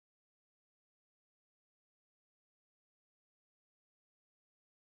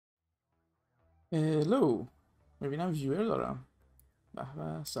هلو، میبینم ویور دارم. به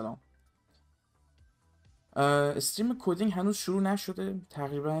به، سلام. استریم کدینگ هنوز شروع نشده،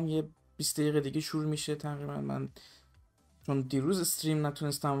 تقریبا یه 20 دقیقه دیگه شروع میشه تقریبا. من چون دیروز استریم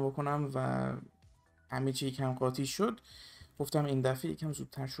نتونستم بکنم و همه چی یکم قاطی شد، گفتم این دفعه یکم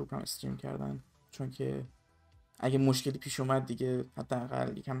زودتر شروع کنم استریم کردن، چون که اگه مشکلی پیش اومد دیگه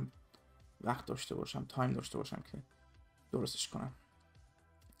حداقل یکم وقت داشته باشم، تایم داشته باشم که درستش کنم.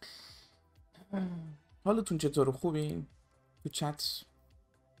 حالتون چطور؟ خوبین؟ تو چت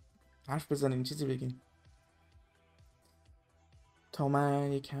حرف بزنین، چیزی بگین تا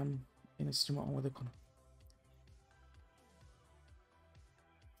من یکم این استریم رو آماده کنم.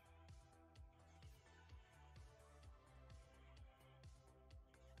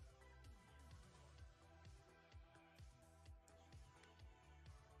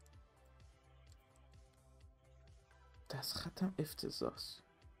 دست خطم افتضاحست.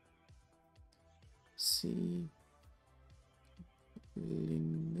 سی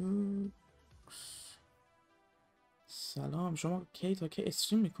لینوکس. سلام، شما کی تا کی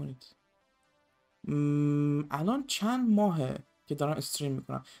استریم میکنید؟ الان چند ماهه که دارم استریم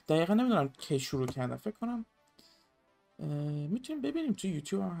میکنم، دقیقا نمیدونم کی شروع کردم. فکر کنم میتونیم ببینیم تو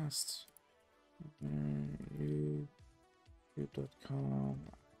یوتیوب هم هست. youtube.com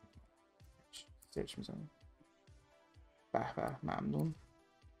سرچ میزنم. به به، ممنون.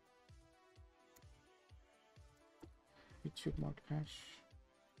 یوتیوب مارکش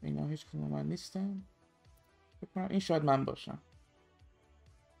اینا هیچ کدوم من نیستم. فکر کنم این شاید من باشم.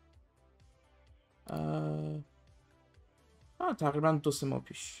 تقریبا 2-3 ماه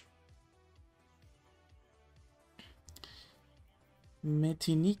پیش.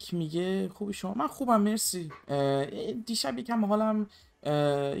 متینیک میگه خوبی شما؟ من خوبم مرسی. دیشب یکم حالم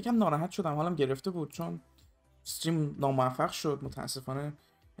یکم ناراحت شدم، حالم گرفته بود چون استریم ناموفق شد متاسفانه.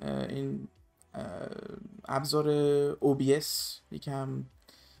 این ابزار OBS یکم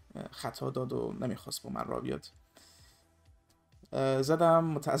خطا داد و نمیخواست با من را بیاد. زدم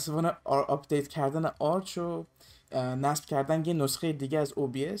متاسفانه آپدیت کردن آرچ و نصب کردن یه نسخه دیگه از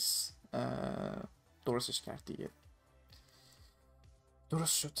OBS درستش کرد دیگه.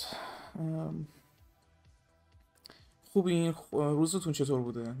 درست شد. خوبین؟ روزتون چطور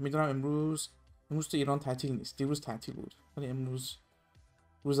بوده؟ میدونم امروز تو ایران تعطیل نیست، دیروز تعطیل بود ولی امروز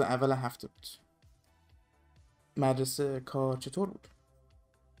روز اول هفته بود. مدرسه، کار چطور بود؟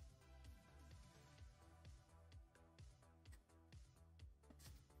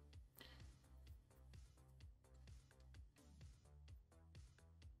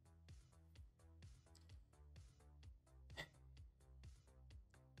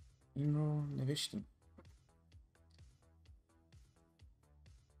 این رو نوشتیم.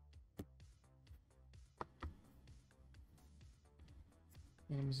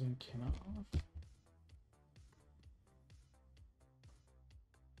 اینو میذاریم کنار.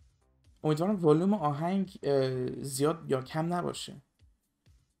 امیدوارم ولوم آهنگ زیاد یا کم نباشه.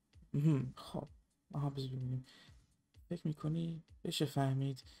 خب آها، بذار ببینیم. فکر میکنی بشه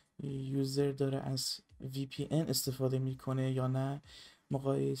فهمید یوزر داره از VPN استفاده میکنه یا نه؟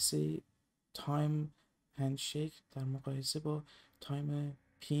 مقایسه تایم هندشیک در مقایسه با تایم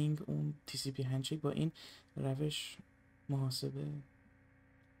پینگ اون TCP هندشیک با این روش محاسبه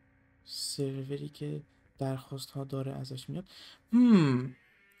سروری که درخواست ها داره ازش میاد.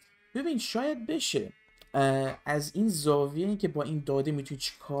 ببین شاید بشه. از این زاویه که با این داده میتونی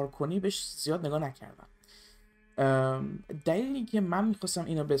چی کار کنی بهش زیاد نگاه نکردم. دلیلی که من میخواستم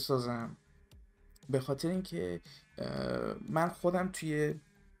اینو بسازم به خاطر اینکه من خودم توی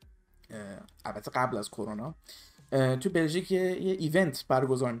البته قبل از کرونا توی بلژیک یه ایونت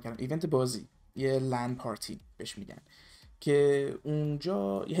برگزار میکردم، ایونت بازی، یه لند پارتی بهش میگن، که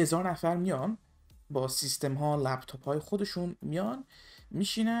اونجا 1000 نفر میان با سیستم ها لپتاپ های خودشون، میان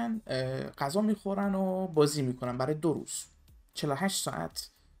میشینن غذا میخورن و بازی میکنن برای 2 روز. 48 ساعت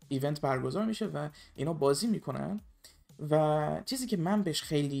ایونت برگزار میشه و اینا بازی میکنن. و چیزی که من بهش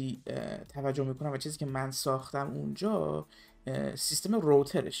خیلی توجه میکنم و چیزی که من ساختم اونجا سیستم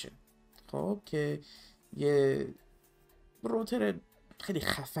روترشه. خب که یه روتر خیلی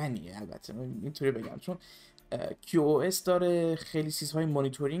خفنیه، البته اینطوری بگم، چون QoS داره، خیلی چیزهای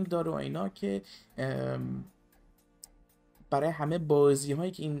مانیتورینگ داره و اینا، که برای همه بازی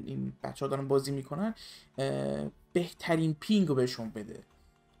هایی که این بچه ها دارن بازی میکنن بهترین پینگ رو بهشون بده.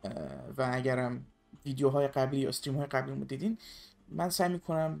 و اگرم ویدیوهای قبلی یا استریم های قبلی رو دیدین، من سعی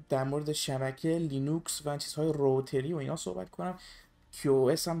میکنم در مورد شبکه، لینوکس و چیزهای روتری و اینا صحبت کنم.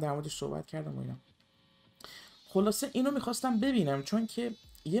 QoS هم در موردش صحبت کردم و اینا. خلاصه اینو میخواستم ببینم چون که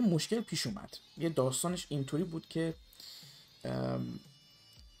یه مشکل پیش اومد. یه داستانش اینطوری بود که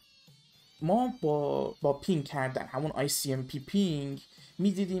ما با پینگ کردن همون ICMP پینگ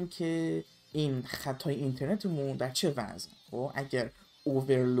میدیدیم که این خطای اینترنتمون در چه وضع. خب اگر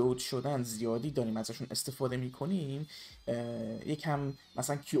اوورلود شدن زیادی داریم ازشون استفاده میکنیم، یکم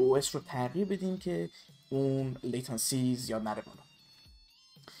مثلا QoS رو تغییر بدیم که اون لیتنسی زیاد نره بالا.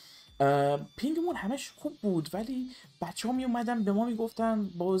 پینگمون همش خوب بود، ولی بچه ها می اومدن به ما میگفتن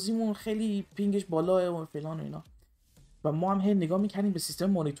بازیمون خیلی پینگش بالاه و فلان و اینا، و ما هم هی نگاه میکردیم به سیستم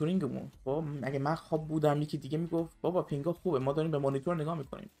مانیتورینگمون. خب اگه من خواب بودم یکی دیگه میگفت بابا پینگا خوبه، ما داریم به مانیتور نگاه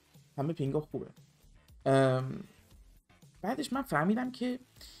میکنیم همه پینگا خوبه. بعدش من فهمیدم که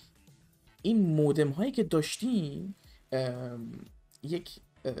این مودم هایی که داشتیم یک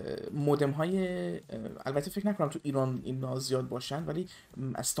مودم های البته فکر نکنم تو ایران اینا زیاد باشن، ولی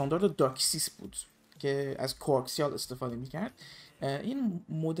استاندارد داکسیس بود که از کوآکسیال استفاده میکرد. این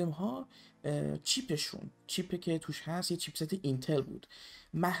مودم ها چیپی که توش هست یه چیپست اینتل بود،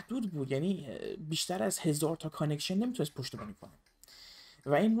 محدود بود، یعنی بیشتر از 1000 تا کانکشن نمیتونست پشتیبانی کنه.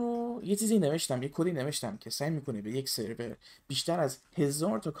 و این رو یه چیزی نوشتم، یه کدی نوشتم که سعی میکنه به یک سرور بیشتر از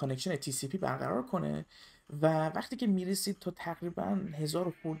 1000 تا کانکشن TCP برقرار کنه، و وقتی که میرسید تا تقریبا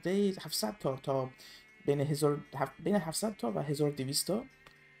 1000 خورده 700 تا بین 700 تا و 1200 تا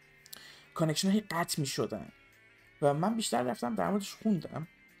کانکشن های قطع میشدن. و من بیشتر رفتم در موردش خوندم،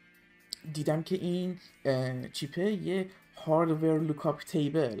 دیدم که این چیپه یه هاردور لوکاپ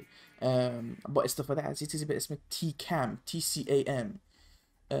تیبل با استفاده از یه چیزی به اسم TCAM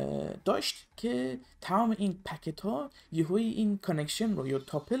داشت که تمام این پکت ها یهوی این کانکشن رو یا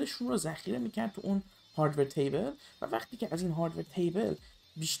تاپلشون رو ذخیره میکرد تو اون هاردور تیبل، و وقتی که از این هاردور تیبل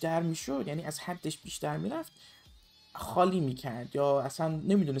بیشتر میشد، یعنی از حدش بیشتر میرفت، خالی میکرد یا اصلا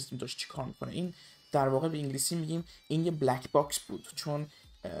نمیدونستیم داشت چی کار میکنه. این در واقع به انگلیسی میگیم این یه بلک باکس بود، چون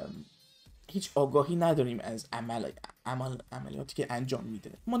هیچ آگاهی نداریم از عملیاتی که انجام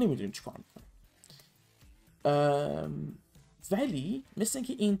میده، ما نمیدونیم چی کار میکنه. ولی مثل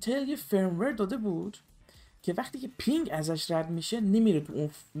اینکه اینتل یه فرمور داده بود که وقتی که پینگ ازش رد میشه نمیره تو اون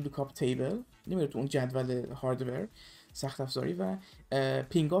لوکاپ تیبل، نمیره تو اون جدول هاردور سخت افزاری، و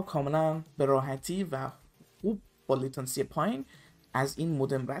پینگا کاملا به راحتی و خوب با لیتنسی پایین از این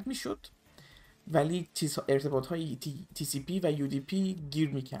مودم رد میشد، ولی ارتباط های TCP و UDP گیر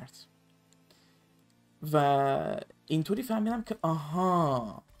میکرد. و اینطوری فهمیدم که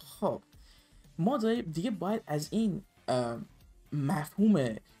آها خب ما دیگه باید از این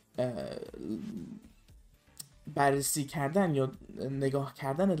مفهوم بررسی کردن یا نگاه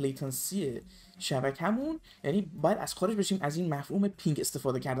کردن لیتنسی شبکه‌مون، یعنی باید از خارج بشیم از این مفهوم پینگ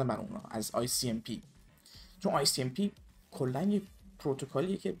استفاده کردن بر اونا از ICMP، چون ICMP کلا یه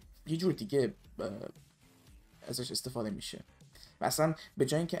پروتکلیه که یه جور دیگه ازش استفاده میشه، و اصلا به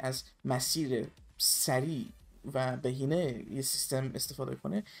جای اینکه از مسیر سریع و بهینه یه سیستم استفاده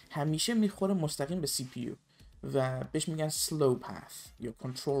کنه، همیشه میخوره مستقیم به CPU و بهش میگن slow path یا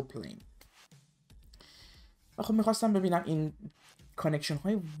control plane. و خب میخواستم ببینم این کانکشن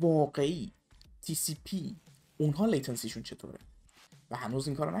های واقعی TCP اونها لیتنسیشون چطوره، و هنوز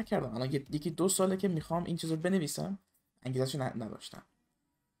این کارو نکردم. الان یکی 2 ساله که میخوام این چیزو بنویسم، انگیزشو نداشتم.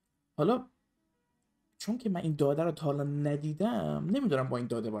 حالا چون که من این داده رو تا حالا ندیدم، نمیدونم با این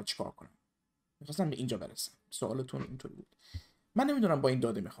داده باید چیکار کنم. میخواستم به اینجا برسم. سوالتون اینطوری بود. من نمیدونم با این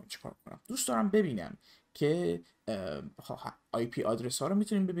داده میخوام چیکار کنم. دوست دارم ببینم که IP آدرس ها رو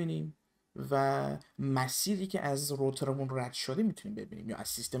میتونیم ببینیم و مسیری که از روترمون رد شده میتونیم ببینیم یا از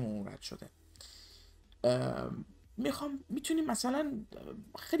سیستممون رد شده. میتونیم مثلا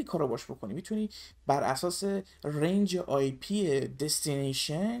خیلی کارا باش بکنیم. میتونی بر اساس رنج IP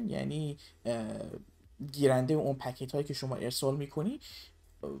دستینیشن، یعنی گیرنده اون پکیت هایی که شما ارسال میکنی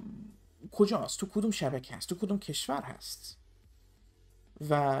کجاست، تو کدوم شبکه هست، تو کدوم کشور هست،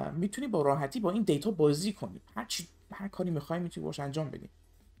 و میتونی با راحتی با این دیتا بازی کنی. هر کاری میخوای میتونی باش انجام بدی.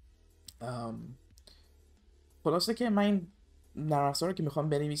 خلاصه که من این نرم افزار رو که میخوام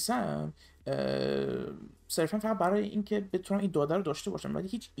بنویسم صرفا فقط برای اینکه بتونم این داده رو داشته باشم، ولی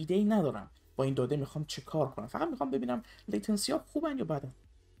هیچ ایده ای ندارم با این داده میخوام چه کار کنم. فقط میخوام ببینم لیتنسی ها خوبن یا بدن.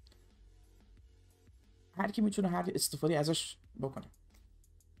 هر کی میتونه هر استفاده ازش بکنه.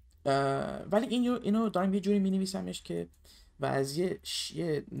 ولی اینو دارم یه جوری مینویسمش که و از یه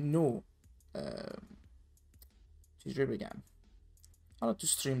نوع چجوری بگم، حالا تو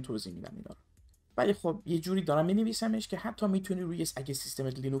استریم توضیح میدم اینا رو، ولی خب یه جوری دارم مینویسمش که حتی میتونی روی اگه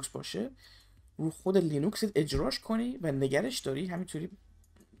سیستمت لینوکس باشه رو خود لینوکس اجراش کنی و نگرش داری، همینطوری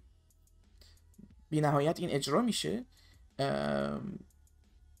بی نهایت این اجرا میشه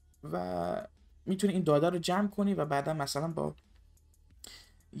و میتونی این داده رو جمع کنی و بعدا مثلا با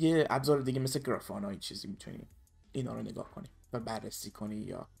یه ابزار دیگه مثل گرافانا این چیزی میتونی اینا رو نگاه کنی و بررسی کنی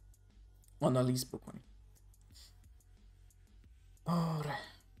یا آنالیز بکنیم. آره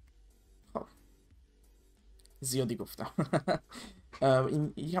خب زیادی گفتم.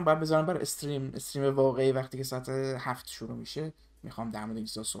 این یکم باید بذارم برای استریم واقعی وقتی که ساعت 7 شروع میشه. میخوام در مورد این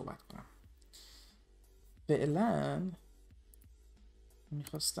چیزا صحبت کنم. فعلا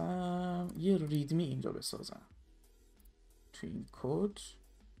میخواستم یه ریدمی اینجا بسازم توی این کد،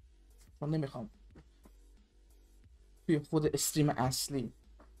 چون نمیخوام توی خود استریم اصلی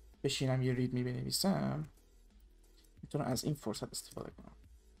بشینم یه ریدمی بنویسم. میتونم از این فرصت استفاده کنم.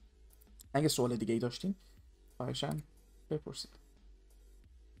 اگه سوال دیگه ای داشتین خواهشاً بپرسید.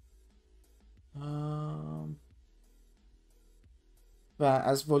 و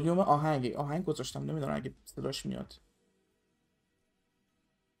از والیوم آهنگ گذاشتم، نمیدونم اگه صداش میاد.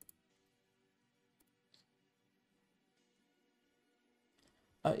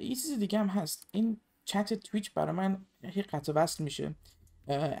 یه چیز دیگه هم هست، این چت تویچ برای من یه قطع وصل میشه.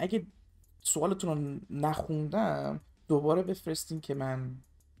 اگه سوالتون رو نخوندم دوباره بفرستین که من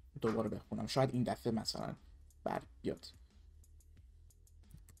دوباره بخونم، شاید این دفعه مثلا بر بیاد.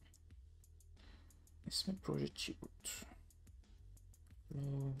 اسم پروژه چی بود؟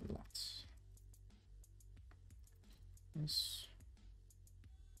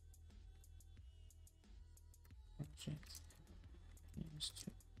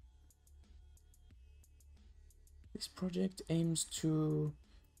 This project aims to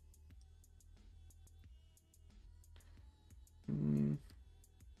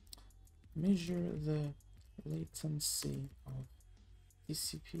measure the latency of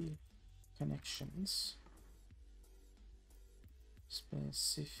TCP connections,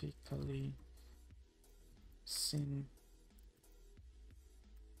 specifically SYN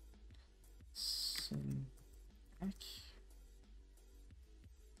ACK.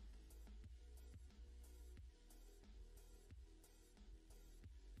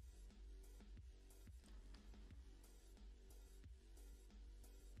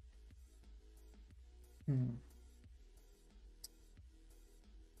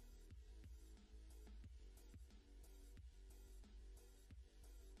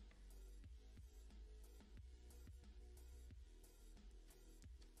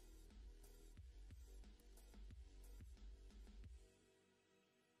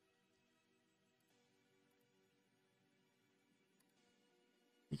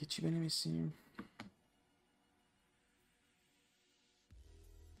 دیگه چی بنویسیم؟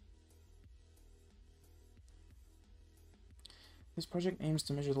 This project aims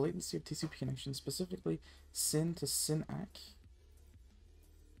to measure the latency of TCP connections, specifically SYN to SYN ACK.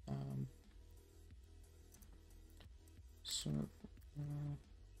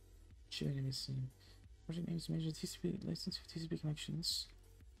 چی بنویسیم؟ Project aims to measure TCP latency of TCP connections.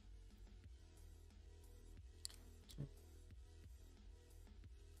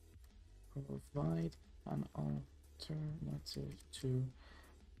 Provide an alternative to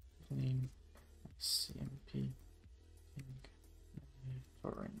plain CMP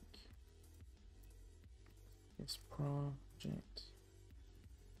monitoring. This project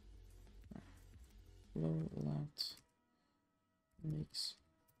Golang makes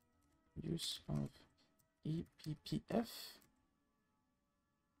use of eBPF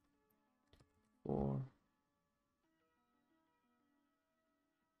for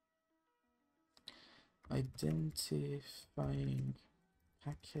identifying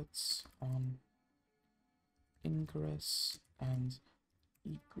packets on ingress and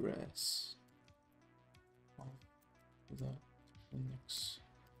egress of the Linux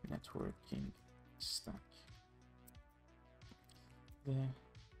networking stack.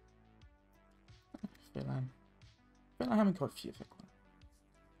 فعلا همین کافیه فکر کنم.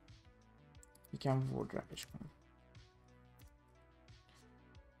 یکم ورد رپش کنم.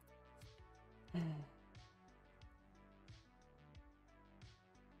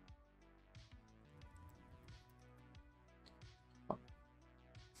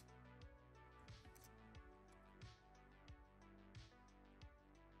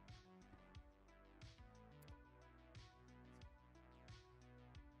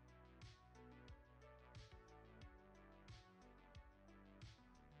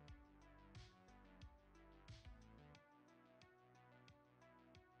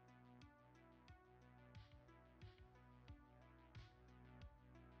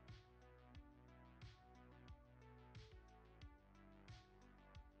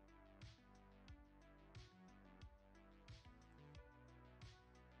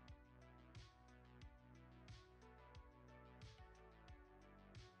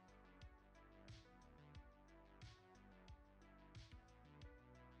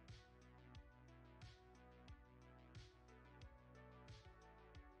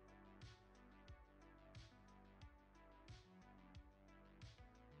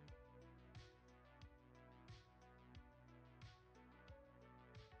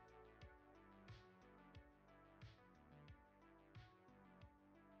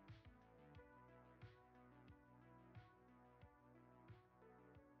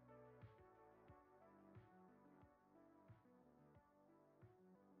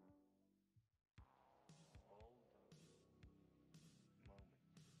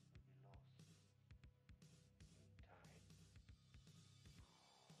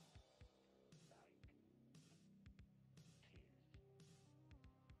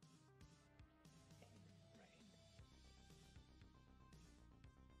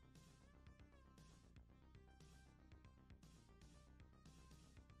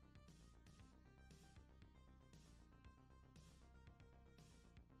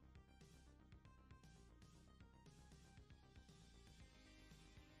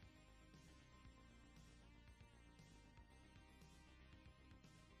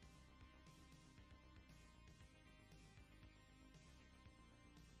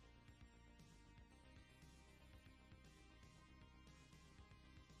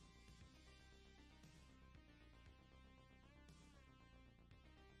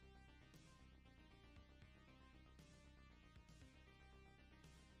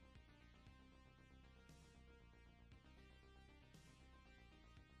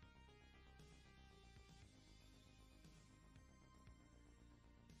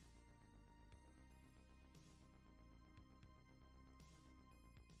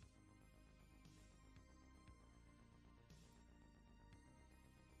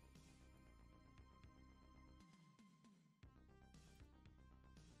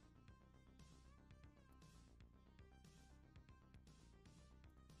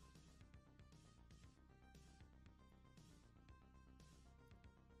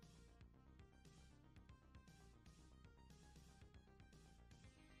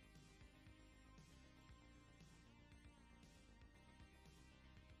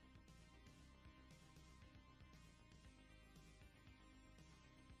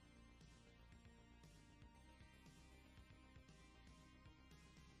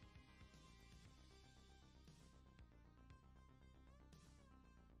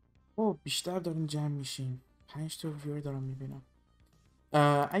 او بیشتر داریم جمع میشیم. 5 تا ویور دارم میبینم.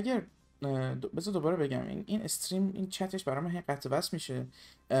 اگر بذار دوباره بگم، این استریم، این چتش برای من قطع وصل میشه.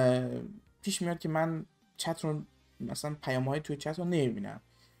 پیش میاد که من چت رو، مثلا پیام های توی چت رو نمیبینم.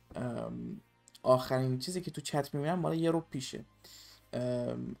 آخرین چیزی که تو چت میبینم مال یه رو پیشه.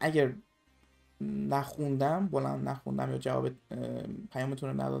 اگر نخوندم، بلند نخوندم یا جواب پیامتون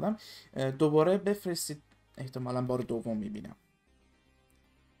رو ندادم، دوباره بفرستید، احتمالا بار دوم میبینم.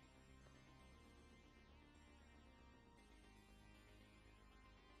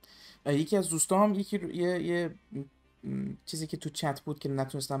 یکی از دوستام یه چیزی که تو چت بود که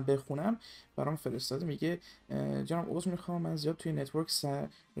نتونستم بخونم برام فرستاده، میگه جناب عذر میخوام، من زیاد توی نتورک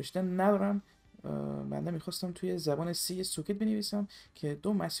رشته ندارم. بنده میخواستم توی زبان سی سوکت بنویسم که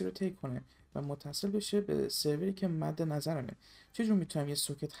دو مسیر رو طی کنه و متصل بشه به سروری که مد نظرمه. چجور میتونم یه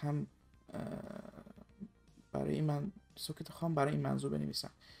سوکت هم برای این من سوکت خام برای این منظور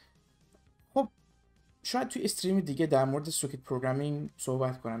بنویسم؟ خب شاید توی استریم دیگه در مورد سوکت پروگرامینگ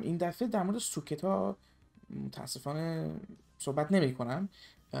صحبت کنم. این دفعه در مورد سوکت ها متاسفانه صحبت نمی کنم.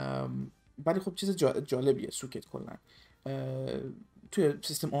 ولی خب چیز جالبیه سوکت کلا. توی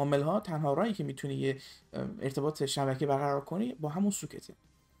سیستم عامل ها تنها راهی که میتونی یه ارتباط شبکه برقرار کنی با همون سوکته.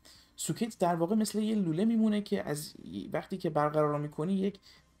 سوکت در واقع مثل یه لوله میمونه که از وقتی که برقرار میکنی یک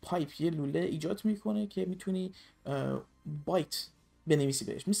پایپ، یه لوله ایجاد میکنه که میتونی بایت بنویسی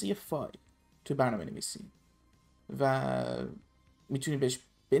بهش، مثل یه فایل توی برنامه نویسی، و میتونی بهش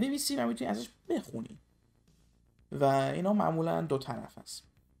بنویسی و میتونی ازش بخونی و اینا معمولا دو طرف هست.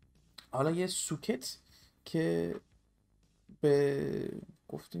 حالا یه سوکت که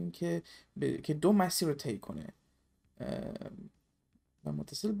گفتیم که دو مسیر رو طی کنه و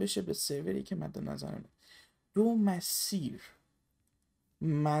متصل بشه به سروری که مد نظرمه. دو مسیر،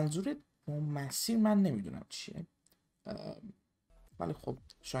 منظور دو مسیر من نمیدونم چیه، ولی خب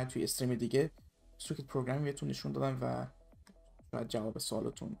شاید توی استریم دیگه سوکت پروگرامی بهتون نشون دادم و شاید جواب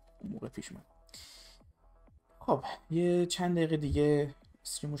سوالتون اون موقع پیش اومد. خب یه چند دقیقه دیگه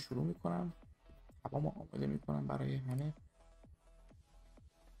استریم رو شروع میکنم، هوامو آماده میکنم برای همه.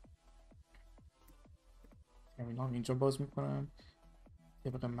 ترمینال اینجا باز میکنم،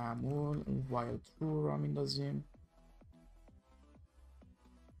 طبق معمول اون وایل ترو را میندازیم.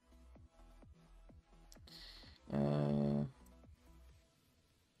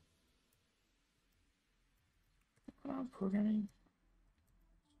 programming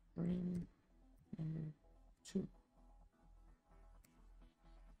stream number 2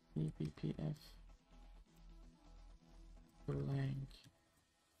 eBPF Golang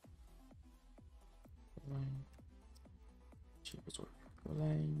چی بزرگ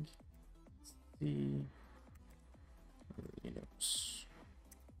Golang C Linux.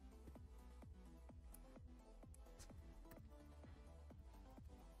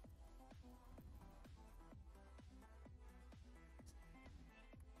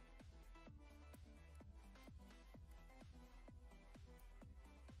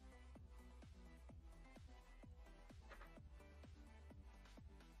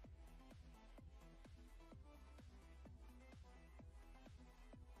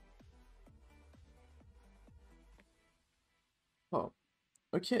 خب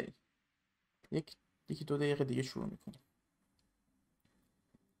اوکی، یکی دو دقیقه دیگه شروع میکنیم.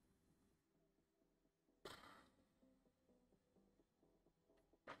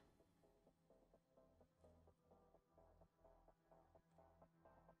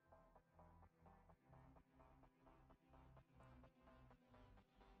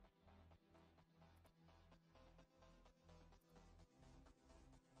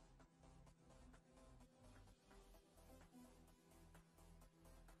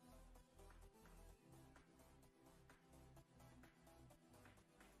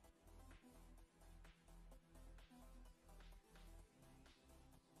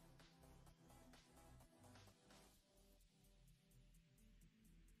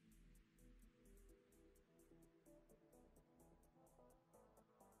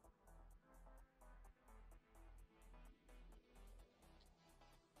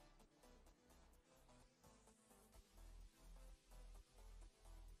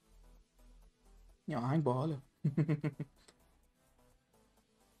 این آهنگ باحاله.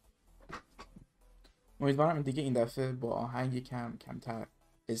 امیدوارم دیگه این دفعه با آهنگ کمتر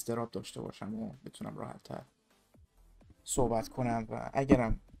اضطراب داشته باشم و بتونم راحت‌تر صحبت کنم، و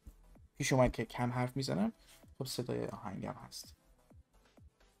اگرم پیش اومد که کم حرف میزنم، خب صدای آهنگم هست.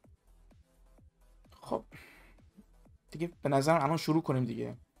 خب دیگه به نظرم الان شروع کنیم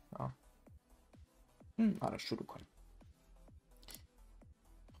دیگه. آره شروع کنیم.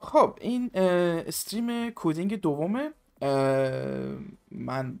 خب این استریم کدینگ دومه.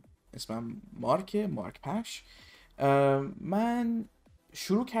 من اسمم مارک پش. من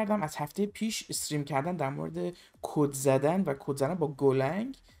شروع کردم از هفته پیش استریم کردن در مورد کد زدن و کد زدن با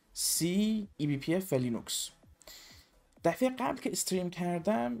گولنگ، سی، eBPF و لینوکس. دفعه قبل که استریم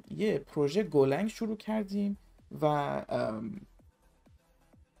کردم یه پروژه گولنگ شروع کردیم و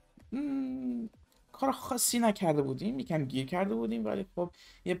کار خاصی نکرده بودیم، یکم گیر کرده بودیم، ولی خب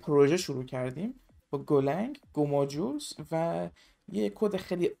یه پروژه شروع کردیم با گولنگ، گو ماجولز و یه کد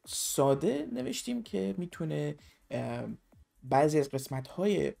خیلی ساده نوشتیم که میتونه بعضی از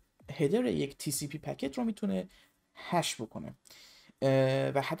قسمت‌های هدر یک TCP پکت رو میتونه هش بکنه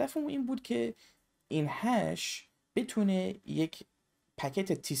و هدفمون این بود که این هش بتونه یک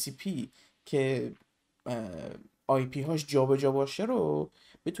پکت TCP که IP هاش جابجا باشه رو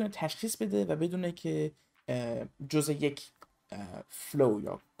بتونه تشخیص بده و بدونه که جزء یک فلو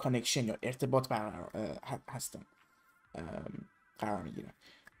یا کانکشن یا ارتباط هستن قرار میگیرن.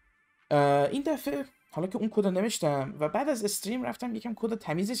 این دفعه حالا که اون کد رو نوشتم و بعد از استریم رفتم یکم کد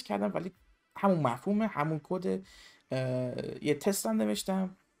تمیزش کردم، ولی همون مفهومه، همون کد. یه تست هم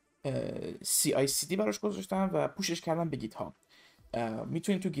نوشتم، CI/CD براش گذاشتم و پوشش کردم به گیت هاب.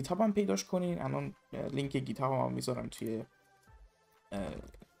 میتونید تو گیت هاب هم پیداش کنین. الان لینک گیت هاب هم میذارم توی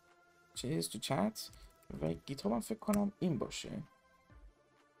تو چت و گیت هاب هم فکر کنم این باشه.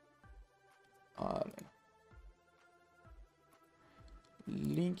 آره،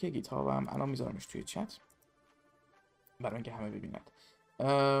 لینک گیت هاب هم الان میذارمش توی چت برای اینکه همه ببینند.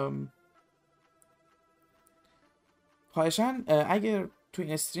 خواهشاً اگر تو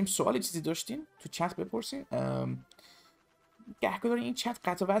این استریم سوالی چیزی داشتین تو چت بپرسین. گهگداری این چت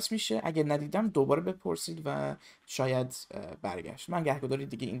قطع وصل میشه، اگر ندیدم دوباره بپرسید و شاید برگشت. من گهگداری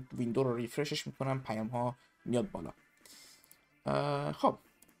دیگه این ویندو رو ریفرشش میکنم، پیام ها میاد بالا. خب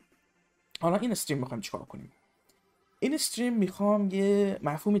حالا این استریم میخوایم چیکار کنیم؟ این استریم میخوام یه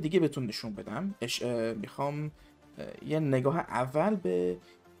مفهوم دیگه بهتون نشون بدم. میخوام یه نگاه اول به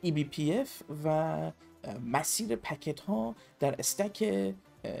eBPF و مسیر پکت ها در استک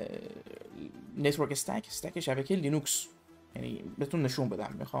نتورک استک شبکه لینوکس یعنی بهتون نشون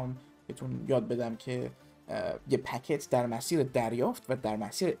بدم. میخوام بهتون یاد بدم که یه پکت در مسیر دریافت و در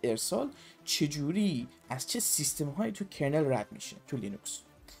مسیر ارسال چجوری از چه سیستم هایی تو کرنل رد میشه تو لینوکس.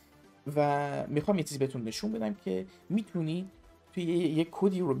 و میخوام یه چیزی بهتون نشون بدم که میتونید توی یه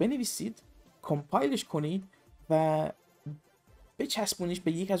کدی رو بنویسید، کامپایلش کنید و بچسبونیش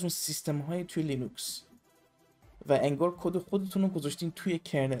به یک از اون سیستم های توی لینوکس و انگار کد خودتون رو گذاشتین توی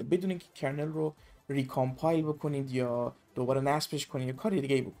کرنل بدون اینکه کرنل رو ریکامپایل بکنید یا دوباره نصبش کنید یا کاری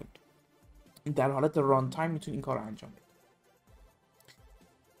دیگه ای بکنید. در حالت ران تایم میتونید این کار رو انجام بدید.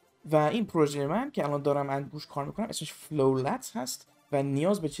 و این پروژه من که الان دارم روش کار میکنم اسمش فلولت هست و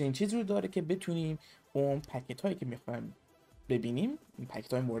نیاز به چنین چیزی رو داره که بتونیم اون پکت هایی که میخوایم ببینیم، این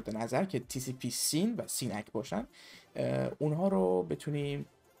پکت های مورد نظر که TCP سین و سینک باشن، اونها رو بتونیم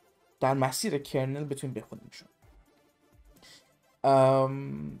در مسیر کرنل بتونیم بخونیمشون.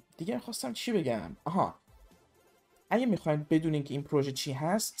 دیگه خواستم چی بگم؟ اگه میخواین بدونین که این پروژه چی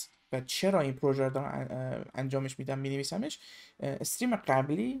هست و چرا این پروژه رو دارم انجامش میدم مینویسمش، استریم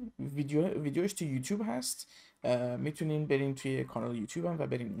قبلی ویدیوش تو یوتیوب هست، میتونین برین توی کانال یوتیوب هم و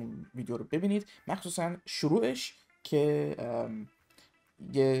برین اون ویدیو رو ببینید، مخصوصا شروعش که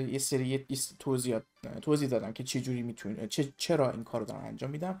یه سری توضیح دادم که چجوری میتونه چرا این کار رو دارم انجام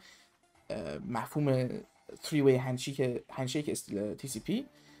میدم، مفهوم 3-way هندشیک TCP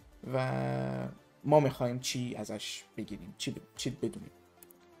و ما میخوایم چی ازش بگیریم، چی بدونیم.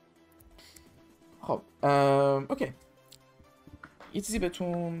 خب اوکی، یه چیزی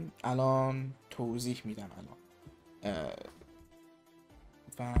بهتون الان توضیح میدم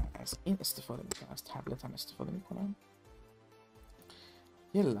و از این استفاده میکنم، از تبلت هم استفاده میکنم.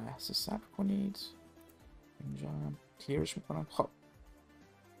 یه لحظه صبر کنید، اینجا هم کلیرش میکنم. خب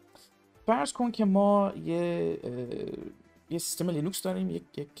فرض کن که ما یه سیستم لینوکس داریم،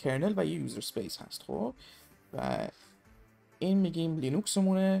 یک کرنل و یه یوزر سپیس هست. خب و این میگیم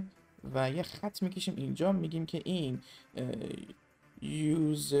لینوکسمونه و یه خط میکشیم اینجا میگیم که این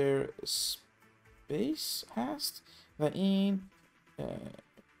یوزر سپیس هست و این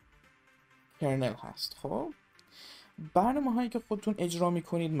کرنل هست. خب برنامه هایی که خودتون اجرا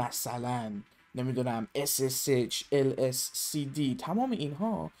میکنید، مثلا نمیدونم SSH, LS, CD، تمام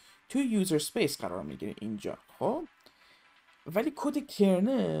اینها توی یوزر سپیس قرار میگیره اینجا. خب ولی کد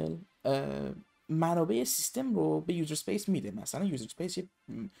کرنل منابع سیستم رو به یوزر سپیس میده. مثلا یوزر سپیس یه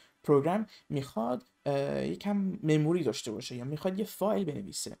پروگرام میخواد یکم مموری داشته باشه یا میخواد یه فایل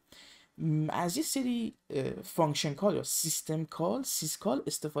بنویسه از یه سری فانکشن کال یا سیستم کال سیسکال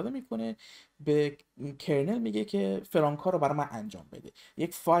استفاده میکنه، به کرنل میگه که فلان کار رو برای من انجام بده،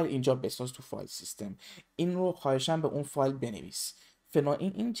 یک فایل اینجا بساز تو فایل سیستم، این رو خواهشاً به اون فایل بنویس، فلان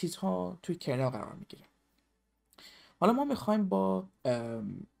این چیزها توی کرنل قرار میگیره. حالا ما میخوایم با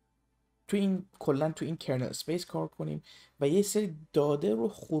تو این کلا تو این کرنل اسپیس کار کنیم و یه سری داده رو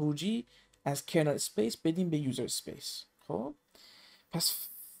خروجی از کرنل اسپیس بدیم به یوزر اسپیس. خب پس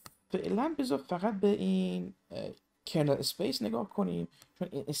فعلا بذار فقط به این کرنل اسپیس نگاه کنیم، چون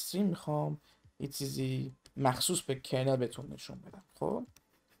این استریم میخوام یه چیزی مخصوص به کرنل بهتون نشون بدم. خب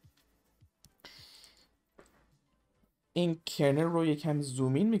این کرنل رو یکم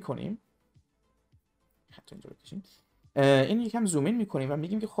زومین میکنیم، حتی اینجا بکشیم، این یکم زومین میکنیم و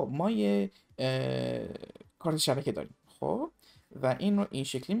میگیم که خب ما یه کارت شبکه داریم. خب و این رو این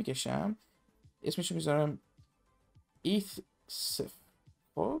شکلی میکشم، اسمش رو میذارم ETH0.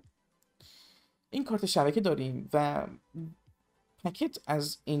 خب این کارت شبکه داریم و پکت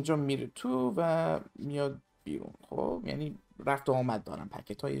از اینجا میره تو و میاد بیرون. خب یعنی رفت و آمد دارم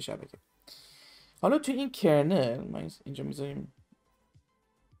پکت های شبکه. حالا تو این کرنل ما اینجا میذاریم،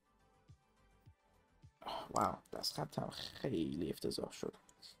 واو دست خطم خیلی افتضاح شد،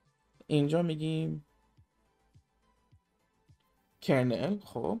 اینجا میگیم کرنل.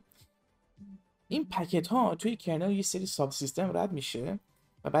 خب این پکت ها توی کرنل یه سری ساب سیستم رد میشه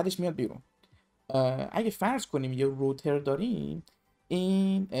و بعدش میاد بیرون. اگه فرض کنیم یه روتر داریم،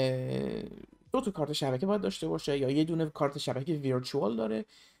 این دو تا کارت شبکه باید داشته باشه، یا یه دونه کارت شبکه ویرچوال داره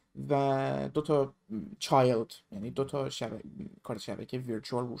و دو تا چایلد، یعنی دو تا کارت شبکه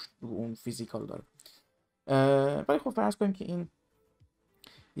ویرچوال رو اون فیزیکال داره. ولی خب فرض کنیم که این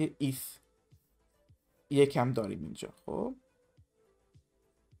یه ایث یکم داریم اینجا. خب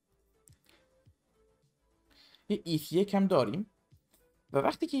یه ایث یکم داریم و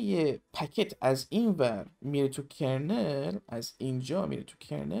وقتی که یه پکت از این ور میره تو کرنل، از اینجا میره تو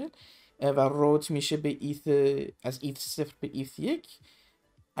کرنل و روت میشه به ایث، از ایث 0 به ایث 1،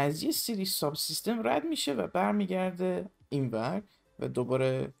 از یه سری ساب سیستم رد میشه و برمیگرده این ور و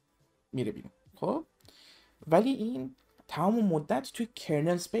دوباره میره بیرون. خب ولی این تمام مدت توی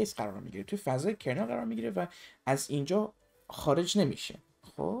کرنل سپیس قرار میگیره، توی فضای کرنل قرار میگیره و از اینجا خارج نمیشه.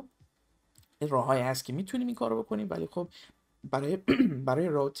 خب راههایی هست که میتونیم این کارو بکنیم، ولی خب برای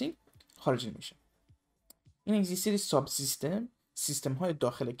راوتینگ خارج نمیشه. این از یه سری ساب سیستم های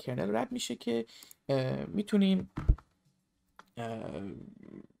داخل کرنل رد میشه که میتونیم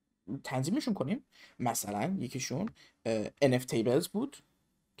تنظیمشون کنیم. مثلا یکیشون NF tables بود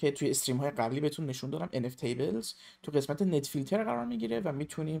که توی استریم های قبلی بهتون نشون دادم. NF tables تو قسمت نت فیلتر قرار میگیره و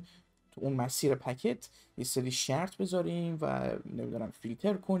میتونیم تو اون مسیر پکت یه سری شرط بذاریم و نمیدونم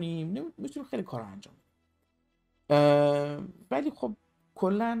فیلتر کنیم، میتونیم خیلی کار انجام بدیم. ولی خب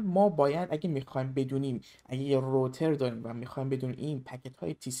کلا ما باید اگه میخوایم بدونیم، اگه یه روتر داریم و میخوایم بدونیم این پکت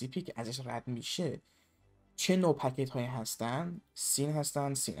های TCP که ازش رد میشه چه نوع پکت هایی هستن، سین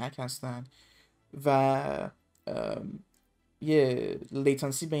هستن، سینک هستن و یه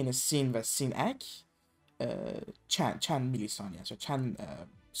لیتنسی بین سین و سینک چند میلی ثانیه است یا چند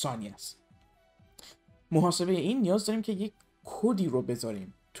ثانیه است. محاسبه این نیاز داریم که یک کدی رو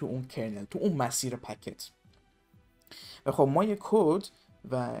بذاریم تو اون کرنل، تو اون مسیر پکت. و خب ما یک کد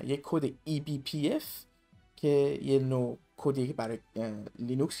و یک کد eBPF که یه نوع کدی برای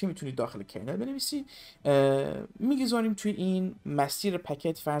لینوکس که میتونید داخل کرنل بنویسید میگذاریم توی این مسیر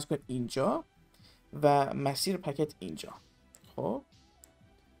پکت. فرض کنید اینجا و مسیر پکت اینجا. خب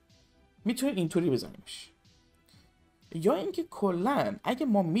میتونید اینطوری بزنیمش، یا اینکه کلا اگه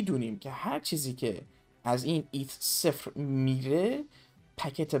ما میدونیم که هر چیزی که از این ایت 0 میره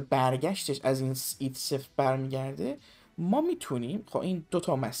پکت برگشتش از این ایت 0 برمیگرده، ما میتونیم، خب این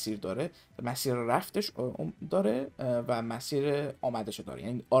دوتا مسیر داره، مسیر رفتش داره و مسیر آمدش داره،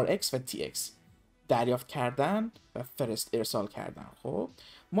 یعنی RX و TX، دریافت کردن و ارسال کردن. خب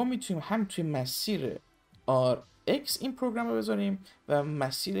ما میتونیم هم توی مسیر RX این پروگرام رو بذاریم و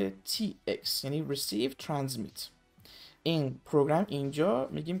مسیر TX یعنی Receive Transmit این پروگرام اینجا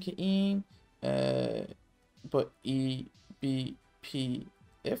میگیم که این با eBPF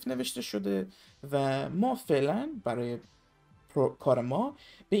نوشته شده و ما فعلا برای کار ما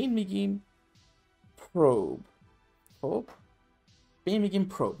به این میگیم probe. خب به این میگیم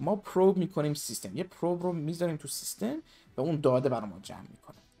probe. ما probe میکنیم سیستم، یه probe رو میذاریم تو سیستم و اون داده برای ما جمع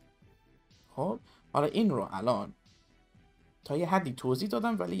میکنه. خب حالا این رو الان تا یه حدی توضیح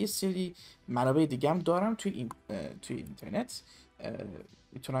دادم، ولی یه سری منابع دیگه هم دارم توی اینترنت،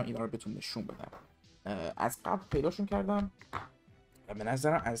 میتونم اینا رو بهتون نشون بدم. از قبل پیداشون کردم و به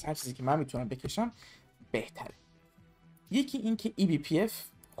نظرم از هر چیزی که من میتونم بکشم بهتره. یکی این که eBPF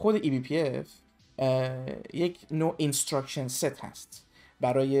خود eBPF یک نوع اینستراکشن ست هست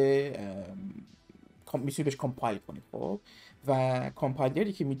برای میتونی بهش کامپایل کنی. خب و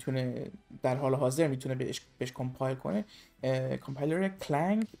کامپایلری که میتونه در حال حاضر میتونه بهش کامپایل کنه کامپایلر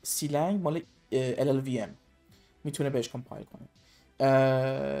کلنگ سیلنگ مال LLVM میتونه بهش کامپایل کنه.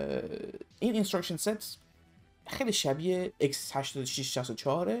 این اینستراکشن ست خیلی شبیه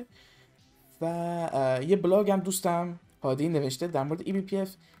x8664 و یه بلاگ هم دوستم هادی نوشته در مورد eBPF،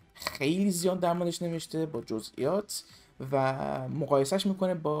 خیلی زیاد در موردش نوشته با جزئیات و مقایسهش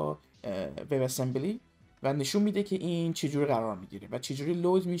میکنه با وب اسمبلی و نشون میده که این چجوری قرار میگیره و چجوری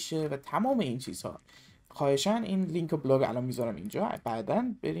لود میشه و تمام این چیزها. خواهشاً این لینک بلاگ الان میذارم اینجا،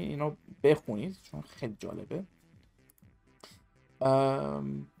 بعداً برین اینو بخونید چون خیلی جالبه.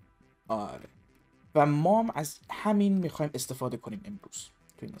 آره و ما هم از همین میخوایم استفاده کنیم امروز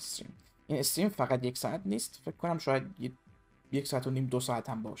تو این استریم. این استریم فقط 1 ساعت نیست، فکر کنم شاید 1 ساعت و نیم 2 ساعت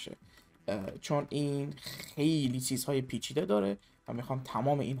هم باشه، چون این خیلی چیزهای پیچیده داره و میخوام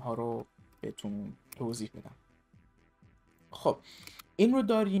تمام اینها رو بهتون توضیح بدم. خب این رو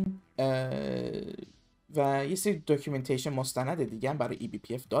داریم و یه سری داکیومنتیشن مستند دیگه هم برای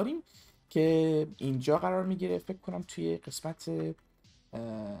eBPF داریم که اینجا قرار میگیره، فکر کنم توی قسمت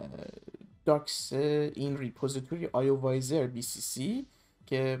داکس این ریپوزیتوری آیووایزر BCC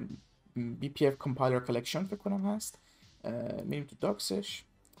که BPF Compiler Collection فکر کنم هست. میریم تو داکسش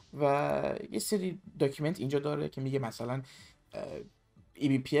و یه سری داکیومنت اینجا داره که میگه مثلا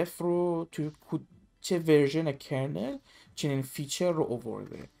eBPF رو تو چه ورژن کرنل چنین فیچر رو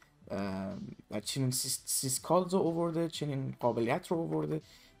آورده و چنین سیسکالز رو آورده، چنین قابلیت رو آورده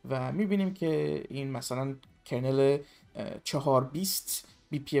و میبینیم که این مثلا کرنل 420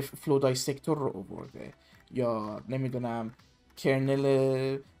 BPF فلو دایسکتور رو آورده یا نمیدونم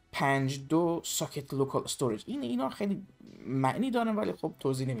کرنل 52 ساکت لوکال استوریج. اینا خیلی معنی دارن ولی خب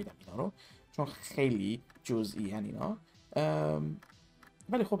توضیح نمیدم اینا رو چون خیلی جزئی ان اینا.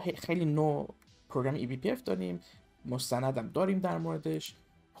 ولی خب خیلی نوع پروگرام eBPF داریم، مستندم داریم در موردش.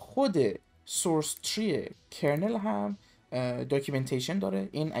 خود سورس تری کرنل هم داکیومنتیشن داره.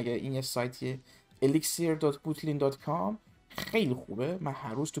 این اگه این یه سایت elixir.bootling.com خیلی خوبه، من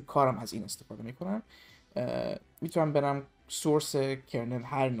هر روز تو کارم از این استفاده میکنم. میتونم برم سورس کرنل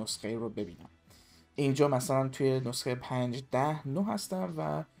هر نسخه رو ببینم. اینجا مثلا توی نسخه 5.10.9 هستم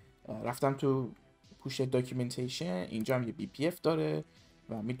و رفتم تو پوش داکیومنتیشن، اینجا هم یه BPF داره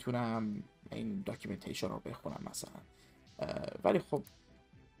و میتونم این داکیومنتیشن رو بخونم مثلا. ولی خب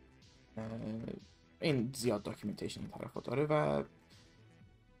این زیاد داکیومنتیشن این طرف داره و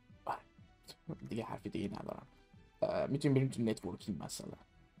دیگه حرفی دیگه ندارم. میتونیم بریم تو نتورکینگ مثلا.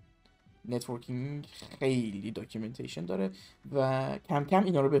 نتورکینگ خیلی داکیومنتیشن داره و کم کم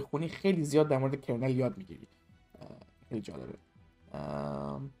اینا رو بخونی خیلی زیاد در مورد کرنل یاد میگیری. خیلی جالبه.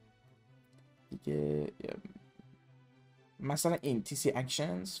 دیگه مثلا این TC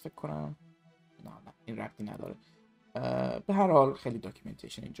Actions فکر کنم نه این ربطی نداره. به هر حال خیلی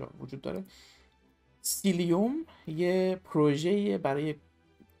داکیومنتیشن اینجا وجود داره. سیلیوم یه پروژه برای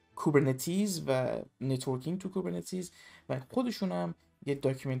کوبرنتیز و نتورکینگ تو کوبرنتیز و خودشون هم یه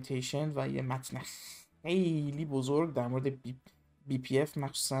داکیومنتیشن و یه متن خیلی بزرگ در مورد BPF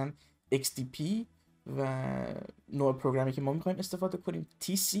مخصوصا XDP و نوع پروگرامی که ما میخوایم استفاده کنیم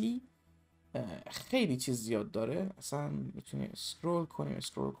TC. خیلی چیز زیاد داره، اصلا میتونیم اسکرول کنیم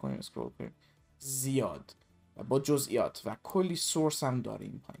زیاد و با جزئیات و کلی سورس هم داره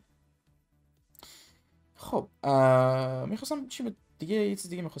این پایین. خب میخواستم دیگه یه چیز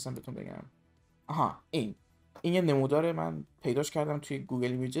دیگه میخواستم بهتون بگم. این یه نمودار من پیداش کردم توی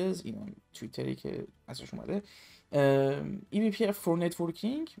گوگل ایمیجز، این توییتری که ازش اومده. eBPF for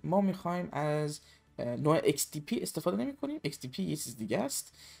networking ما میخوایم از نوع XDP استفاده نمی کنیم. XDP یه چیز دیگه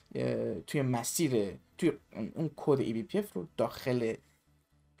است، توی اون کد eBPF رو داخل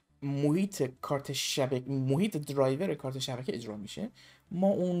محیط کارت شبکه، محیط درایور کارت شبکه اجرا میشه. ما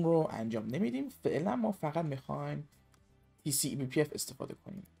اون رو انجام نمیدیم فعلا، ما فقط میخوایم TC eBPF استفاده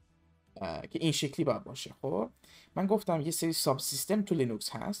کنیم که این شکلی باید باشه. خب من گفتم یه سری ساب سیستم تو لینوکس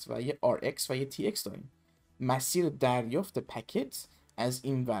هست و یه RX و یه TX داریم. مسیر دریافت پکت از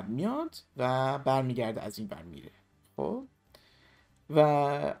این ور میاد و برمیگرده از این ور میره. خب و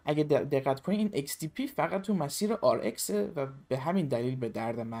اگه دقت کنید این XDP فقط تو مسیر RX و به همین دلیل به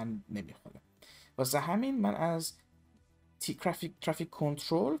درد من نمیخوره. واسه همین من از ترافیک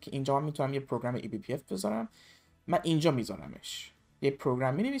کنترل که اینجا من میتونم یه پروگرام eBPF بذارم، من اینجا میذارمش. یه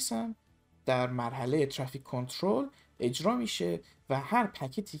پروگرام مینویسم در مرحله ترافیک کنترل اجرا میشه و هر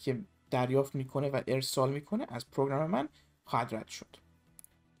پکتی که دریافت میکنه و ارسال میکنه از پروگرام من خواهد رد شد.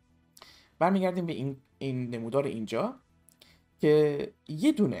 برمیگردیم به این نمودار اینجا که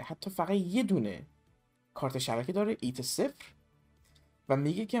یه دونه، حتی فقط یه دونه کارت شبکه داره، ایت 0، و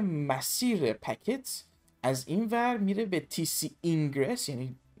میگه که مسیر پکت از این ور میره به TC ingress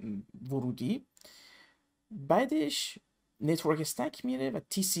یعنی ورودی، بعدش نتورک استک میره و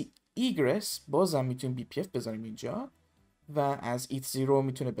TC egress بازم میتونیم BPF بذاریم اینجا و از ایت 0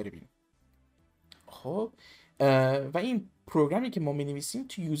 میتونه بره بیرون. خب و این پروگرامی که ما مینویسیم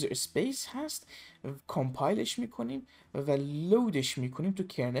تو یوزر اسپیس هست، کامپایلش میکنیم و لودش میکنیم تو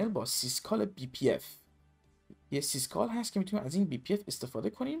کرنل با سیسکال BPF. یه سیسکال هست که میتونیم از این BPF استفاده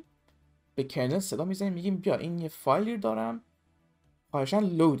کنیم، به کرنل صدا میزنیم میگیم بیا این یه فایلی دارم خواهشاً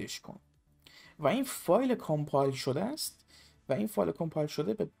لودش کن، و این فایل کامپایل شده است و این فایل کامپایل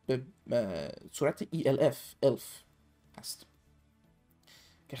شده به صورت ELF هست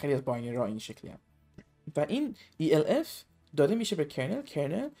که خیلی از باینری ها این شکلی هم، و این ELF داده میشه به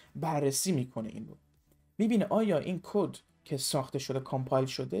کرنل بررسی میکنه این رو، میبینه آیا این کد که ساخته شده کامپایل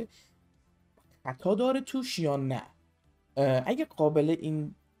شده خطا داره توش یا نه. اگه قابل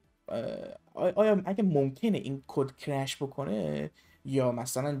این آیا اگه ممکنه این کد کرش بکنه یا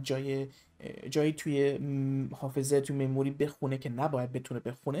مثلا جایی توی حافظه توی مموری بخونه که نباید بتونه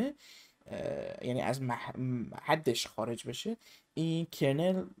بخونه، یعنی از حدش خارج بشه، این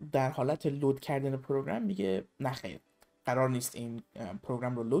کرنل در حالت لود کردن پروگرام میگه نخیر، قرار نیست این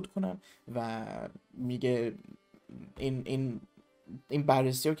پروگرام رو لود کنم، و میگه این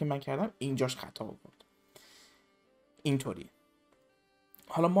بررسی رو که من کردم اینجاش خطا بود. اینطوریه.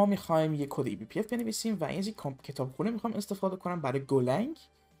 حالا ما میخوایم یه کد eBPF بنویسیم و این کتابخونه میخوام استفاده کنم برای گولنگ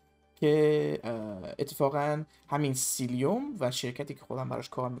که اتفاقا همین سیلیوم و شرکتی که خودم براش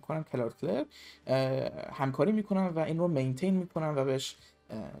کار میکنم کلر همکاری میکنن و این رو مینتین میکنن و بهش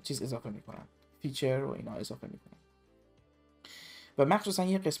چیز اضافه میکنن، فیچر و اینا اضافه میکنن، و مخصوصا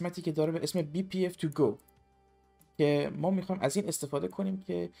یه قسمتی که داره به اسم BPF to go که ما میخوایم از این استفاده کنیم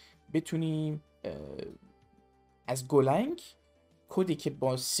که بتونیم از گولنگ کدی که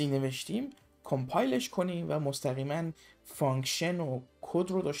با سی نوشتیم کامپایلش کنیم و مستقیما فانکشن و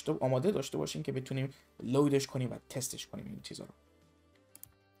کد رو آماده داشته باشیم که بتونیم لودش کنیم و تستش کنیم این چیزا رو.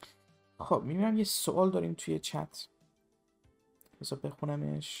 خب میبینم یه سوال داریم توی چت، بذار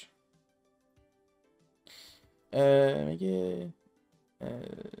بخونمش. میگه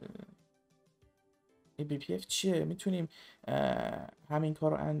eBPF چیه؟ میتونیم همین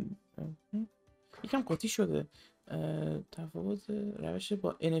کار رو یکم قاطی شده. تفاوت روش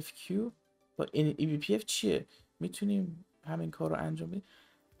با NFQ با eBPF چیه؟ میتونیم همین کار رو انجام بدیم.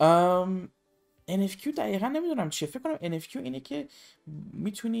 NFQ دقیقا نمیدونم چیه. فکر کنم NFQ اینه که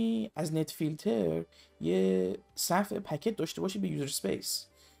میتونی از نت فیلتر یه صفحه پکت داشته باشی به یوزر اسپیس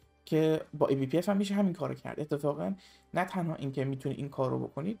که با eBPF هم میشه همین کارو کرد. اتفاقا نه تنها اینکه میتونی این کار رو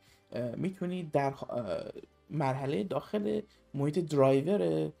بکنید، میتونی در مرحله داخل محیط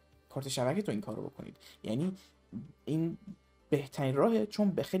درایور کارت شبکه تو این کار رو بکنید. یعنی این بهترین راهه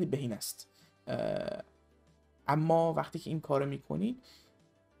چون به خیلی بهینه است، اما وقتی که این کار رو میکنید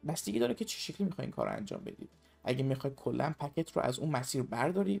بستگی داره که چه شکلی میخواین این کار رو انجام بدید. اگه میخواید کلا پکت رو از اون مسیر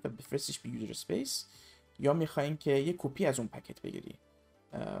برداری و بفرستیش به یوزر اسپیس، یا میخواین که یه کپی از اون پکت بگیری.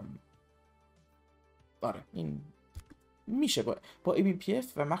 آره این میشه با eBPF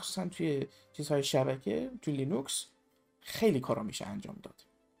و مخصوصا توی چیزهای شبکه توی لینوکس خیلی کارا میشه انجام داد.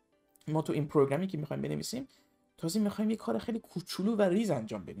 ما تو این پروگرامی که میخوایم بنویسیم تازه میخوایم یه کار خیلی کوچولو و ریز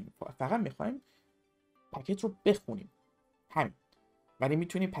انجام بدیم، فقط میخوایم پکت رو بخونیم همین، ولی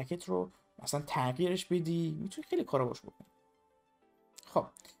میتونی پکت رو مثلا تغییرش بدی، میتونی خیلی کارا باش بکنی. خب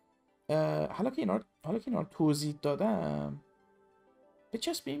حالا که اینا رو توضیح دادم،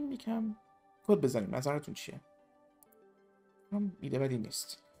 بچسبیم یکم کد بزنیم. نظرتون چیه؟ من ایده بدی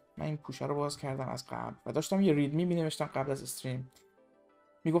نیست. من این پوشه رو باز کردم از قبل و داشتم یه ریدمی مینوشتم قبل از استریم.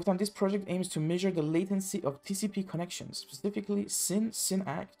 میگفتم this project aims to measure the latency of TCP connections, specifically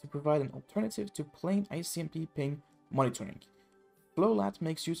SYN-ACK, to provide an alternative to plain ICMP ping monitoring. Flowlat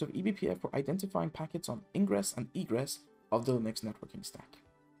makes use of eBPF for identifying packets on ingress and egress of the Linux networking stack.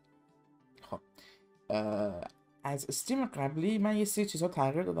 خب از استریم قبلی من یه سری چیزها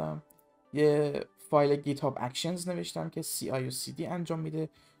تغییر دادم. یه فایل GitHub Actions نوشتم که CI و CD انجام میده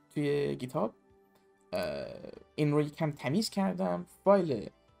توی GitHub. این رو یکم تمیز کردم. فایل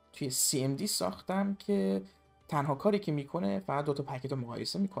توی CMD ساختم که تنها کاری که میکنه فقط دوتا پکت رو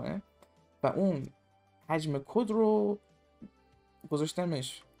مقایسه میکنه و اون حجم کد رو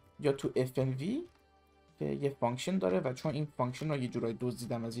گذاشتمش یا تو FNV که یه فانکشن داره و چون این فانکشن رو یه جورایی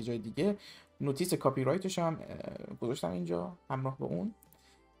دزدیدم از یه جای دیگه، نوتیس کاپی رایتش هم گذاشتم اینجا همراه با اون،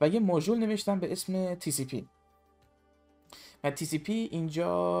 و یه ماژول نوشتم به اسم TCP و TCP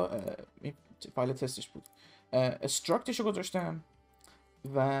اینجا فایل تستش بود. استراکتش رو گذاشتم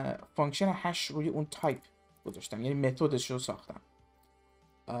و فانکشن هش روی اون تایپ گذاشتم، یعنی متدش رو ساختم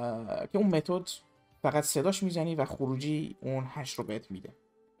که اون متد فقط صداش میزنی و خروجی اون هش رو بهت میده.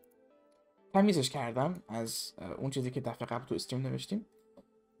 تمیزش کردم از اون چیزی که دفعه قبل تو استریم نوشتیم،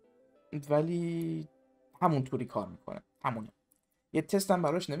 ولی همونطوری کار میکنه، همونه. یه تستم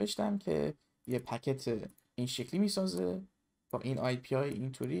براش نوشتم که یه پکت این شکلی میسازه با این آی پی آی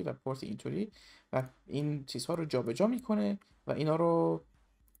اینطوری و پورت اینطوری و این چیزها رو جابجا میکنه و اینا رو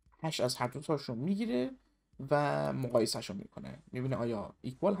هش از هر دو تاشون میگیره و مقایسهشون میکنه، میبینه آیا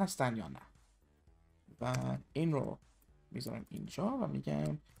ایکوال هستن یا نه. و این رو میذارم اینجا و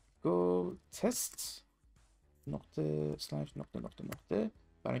میگم go test نقطه سلش نقطه نقطه نقطه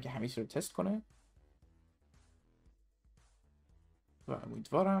برای اینکه همه چیز رو تست کنه و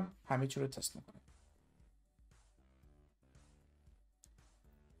امیدوارم همه چیز رو تست میکنه.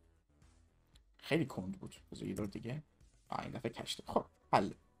 خیلی کند بود. بذار یه دور دیگه. این دفعه کشته. خب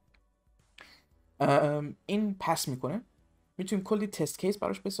حل. این پس میکنه. میتونیم کلی تست کیس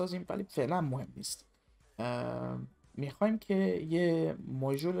براش بسازیم ولی فعلا مهم نیست. میخوایم که یه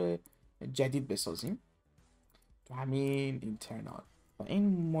ماژول جدید بسازیم تو همین اینترنال و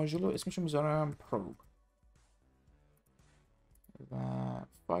این ماژول رو اسمشو میذارم پروب و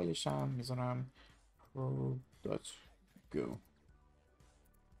فایلش هم میذارم probe.go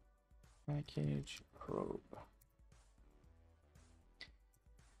package probe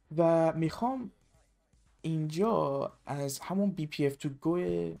و میخوام اینجا از همون eBPF to go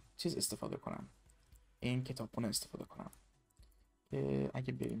چیز استفاده کنم، این کتابخونه استفاده کنم که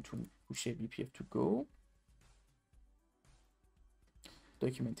اگه بریم تو گوشه eBPF to go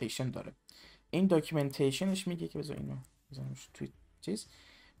داکیومنتیشن داره. این داکیومنتیشنش میگه که بذار اینو بذارمش توی چیز،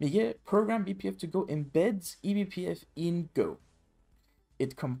 میگه program eBPF to go embeds eBPF in Go.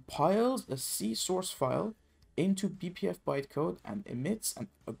 It compiles a C source file into BPF bytecode and emits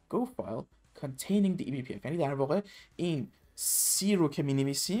a Go file containing the eBPF. یعنی در واقع این C رو که می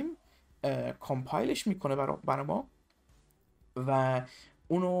نویسیم کامپایلش میکنه برای ما و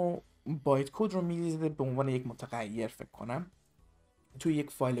اونو بایت کد رو میریزه به عنوان یک متغیر فکر کنم توی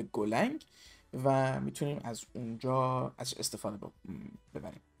یک فایل گولنگ و میتونیم از اونجا ازش استفاده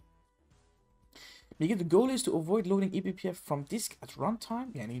ببریم. میگه the goal is to avoid loading eBPF from disk at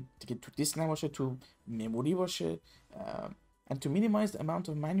runtime، یعنی دیگه تو دیسک نباشه، تو مموری باشه and to minimize the amount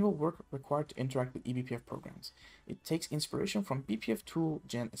of manual work required to interact with eBPF programs. It takes inspiration from BPF tool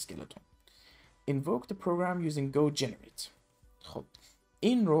gen skeleton. Invoke the program using go generate. خب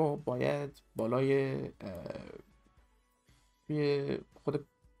این رو باید بالای توی خود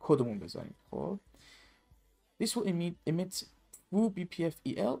کدمون بذاریم. خب this will emit foo BPF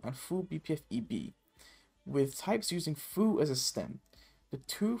EL and foo BPF EB with types using foo as a stem. The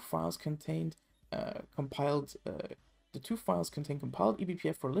two files contain compiled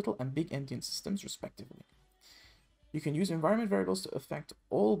eBPF for little and big endian systems respectively. You can use environment variables to affect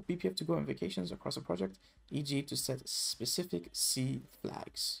all BPF to go invocations across a project, e.g. to set specific C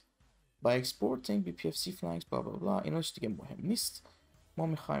flags. By exporting BPF C flags blah blah blah ایناش دیگه مهم نیست. ما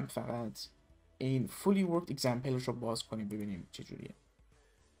میخوایم فقط این fully worked example رو باز کنیم ببینیم چجوریه.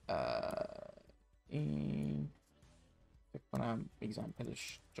 این فکر کنم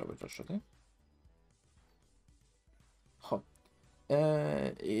exampleش جابجا شده. خب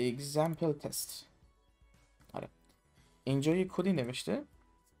example test. آره اینجا یه کدی نوشته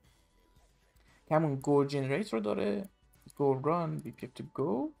که همون go generate رو داره، go run BPF to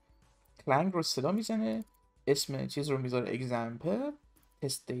go، کلنگ رو صدا میزنه، اسم چیز رو میذاره example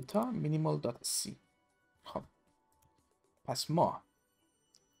test data minimal.c. خب پس ما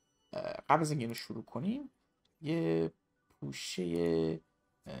قبل از اینکه اینو شروع کنیم یه پوشه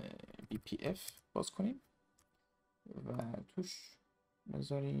BPF باز کنیم و توش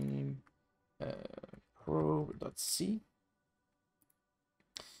بذاریم probe.c.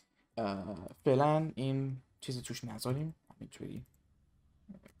 فعلا این چیزی توش نذاریم، همینطوری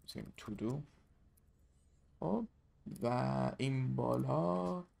بذاریم to do. خب و این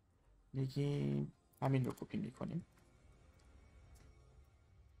بالا میگیم همین رو کپی میکنیم،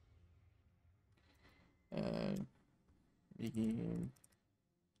 میگیم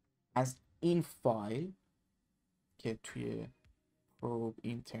از این فایل که توی probe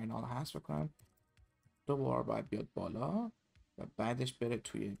اینترنال هست بکنم دوباره باید بیاد بالا و بعدش بره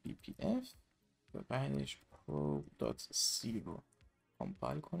توی BPF و بعدش probe.c رو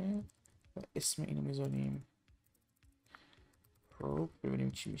کامپایل کنه و اسم اینو میذاریم probe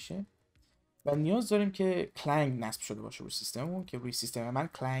ببینیم چی میشه. و نیاز داریم که کلنگ نصب شده باشه روی سیستممون که روی سیستم من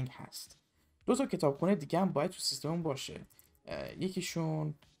کلنگ هست. دو تا کتابخونه دیگه هم باید تو سیستممون باشه،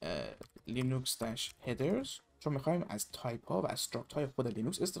 یکیشون linux-headers چون میخوایم از تایپ ها و از استراکت های خود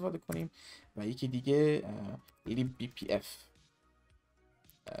لینوکس استفاده کنیم و یکی دیگه eBPF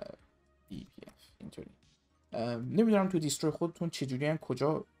اینطوری. نمیدونم تو دیستروی خودتون چجوری هم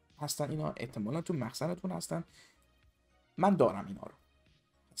کجا هستن اینا، احتمالا تو مخزنتون هستن. من دارم اینا رو،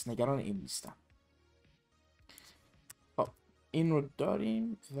 پس نگران این نیستم. خب این رو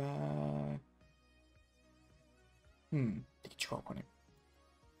داریم و دیگه چیکار کنیم؟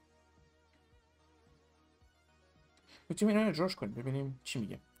 میتونیم اینا رو اجراش کنیم ببینیم چی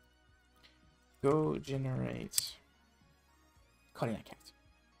میگه. go generate کاری نکرد.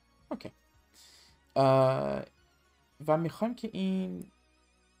 اوکی. و میخوایم که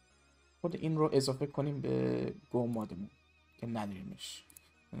خود این رو اضافه کنیم به گو مادمون که نداریمش.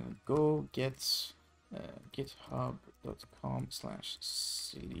 go get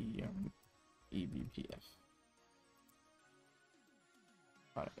github.com/eBPF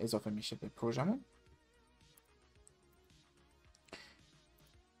اضافه میشه به پروژمون.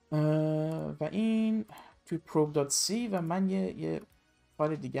 و این توی probe.c و من یه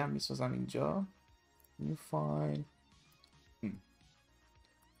فایل دیگه هم میسازم اینجا. new file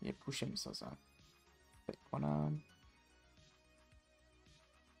یه پوشه میسازم فکر کنم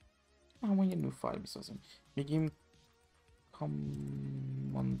همون یه new file میسازیم میگیم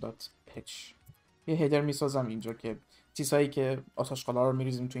common.pitch یه هیدر میسازم اینجا که چیزهایی که آتاشقالا رو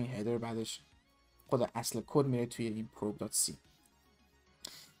میریزیم توی این هیدر بعدش خود اصل کد میره توی این probe.c.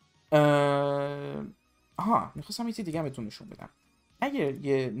 میخواستم یه چیز دیگه هم بهتون نشون بدم. اگر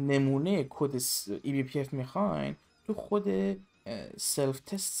یه نمونه کد eBPF میخواین تو خود سلف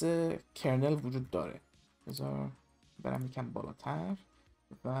تست کرنل وجود داره. بذار برم یکم بالاتر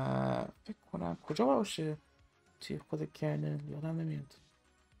و فکر کنم کجا باشه توی خود کرنل یادم نمیاد.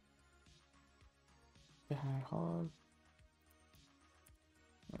 به هر حال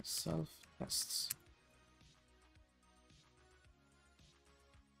سلف تست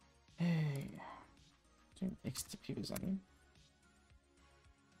XTP بزنیم.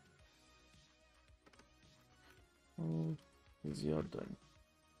 زیاد داریم.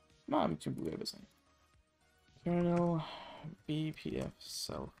 ما میتونیم گوگل بزنیم. kernel BPF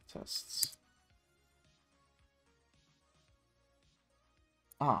self tests.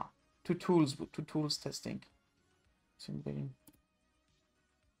 تو tools بود. تو tools testing. میتونیم بریم.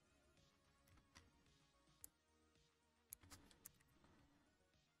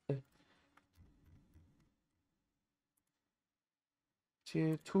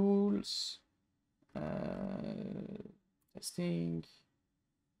 توی tools testing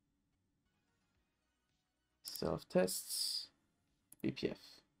self tests BPF.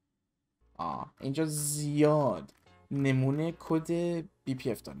 اینجا زیاد نمونه کد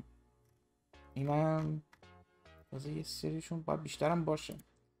BPF داریم. اینم تازه یه سریشون باید بیشترم باشه.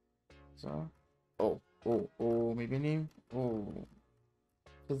 میبینیم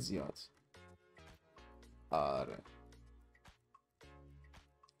زیاد. آره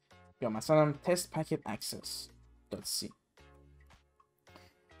یا مثلا test packet access.c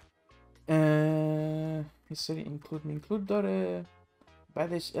یه سری include داره.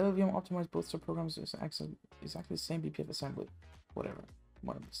 بعدش LLVM optimized bootstrap programs is access exactly the same BPF assembly whatever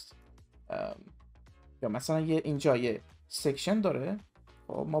مهم نیست. یا مثلا اینجا یه سکشن داره.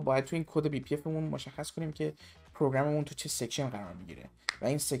 ما باید تو این کد BPF مون مشخص کنیم که پروگراممون تو چه سکشن قرار میگیره و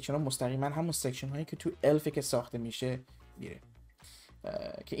این سکشن ها مستقیما همون سکشن هایی که تو الف که ساخته میشه میره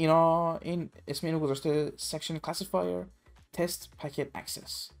که این اسم اینو گذاشته section classifier test packet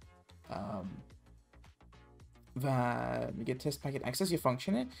access و میگه test packet access یه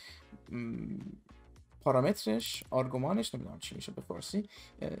فانکشنه. پارامترش آرگومانش نمیدونم چی میشه به فارسی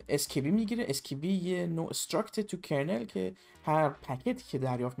skb میگیره. skb یه نوع struct تو کرنل که هر پکتی که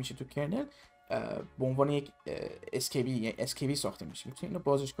دریافت میشه تو کرنل به عنوان یک skb ساخته میشه. میتونیم اینو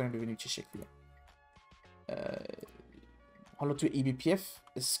بازش کنیم ببینیم چه شکلیه. حالا تو eBPF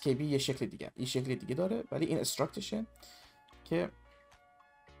skb یه شکل دیگه داره ولی این استراکتشه که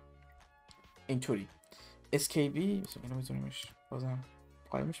اینطوری skb اینو میتونیمش بازم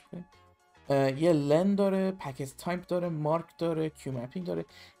قایمش بکنیم. یه لن داره، پکت تایپ داره، مارک داره، کیو مپینگ داره.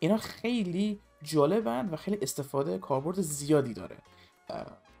 اینا خیلی جالبن و خیلی استفاده کاربرد زیادی داره.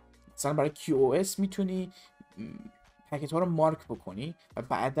 مثلا برای QoS میتونی پکت ها رو مارک بکنی و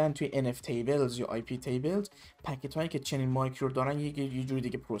بعدن توی NF tables یا IP tables پکت هایی که چنین مارکی رو دارن یه جوری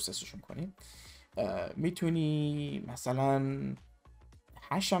دیگه پروسسشون کنی. میتونی مثلا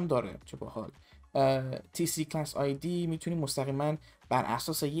هش هم داره چه باحال. TC class ID میتونی مستقیما بر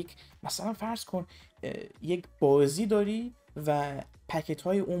اساس مثلا فرض کن یک بازی داری و پکت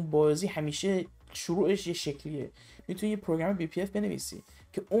های اون بازی همیشه شروعش یه شکلیه. میتونی یه پروگرام BPF بنویسی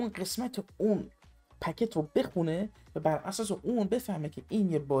که اون قسمت اون پکت رو بخونه و بر اساس اون بفهمه که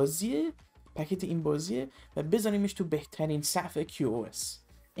این یه بازیه، پکت این بازیه، و بزنیمش تو بهترین صفحه QoS.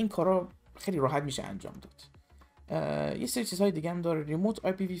 این کارا خیلی راحت میشه انجام داد. یه سری چیزهای دیگه هم داره، ریموت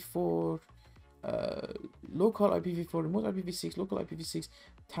IPv4، لوکال IPv4، ریموت IPv6، لوکال IPv6،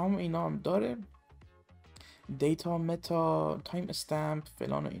 تمام اینا هم داره. دیتا، متا، تایم استمپ،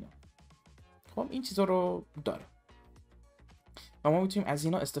 فلان و اینا. خب این چیزا رو داره و ما میتونیم از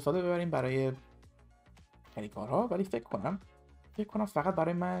اینا استفاده ببریم برای خیلی کارها. ولی فکر کنم فقط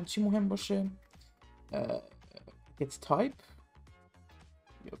برای من چی مهم باشه، get type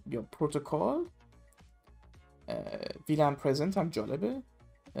یا پروتکل، VLAN present هم جالبه،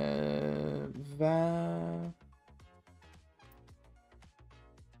 و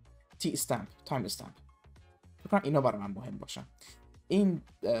T stamp، time stamp. فکر کنم اینا برای من مهم باشن. این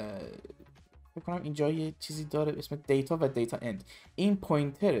فکر کنم اینجا یه چیزی داره اسم دیتا و دیتا اند. این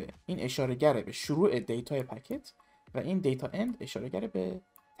پوینتره، این اشاره‌گره به شروع دیتای پکت و این دیتا اند اشاره‌گره به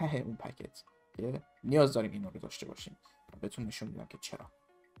ته اون پکت که نیاز داریم این رو داشته باشیم. بهتون نشون میدم که چرا.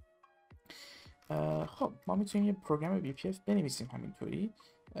 خب ما میتونیم یه پروگرام BPF بنویسیم همینطوری.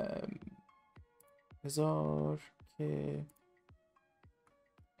 بذار که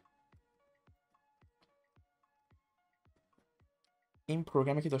این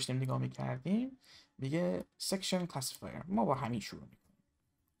پروگرامی که داشتیم نگاه میکردیم میگه section classifier. ما با همین شروع میکنیم.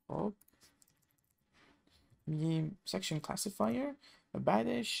 خب میگیم section classifier و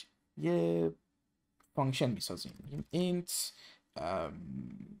بعدش یه فانکشن میسازیم، میگیم int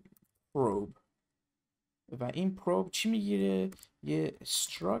probe و این probe چی میگیره؟ یه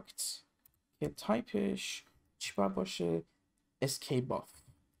struct که تایپش چی باید باشه؟ skbuff.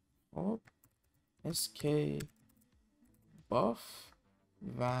 خب skbuff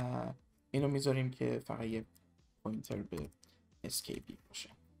و اینو میذاریم که فقط یه پوینتر به skb باشه.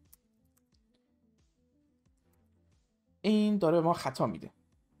 این داره به ما خطا میده،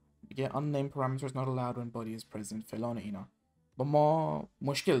 میگه unnamed parameters not allowed when body is present، فلان اینا با ما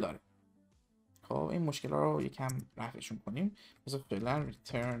مشکل داره. خب این مشکل ها رو یکم رفعشون کنیم. بذار فعلا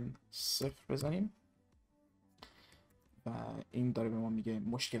return 0 بزنیم و این داره به ما میگه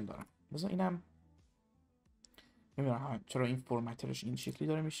مشکل دارم. بذار اینم نمیدونم چرا این فرمترش این شکلی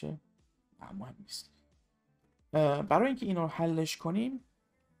داره میشه، مهم نیست. برای اینکه اینو حلش کنیم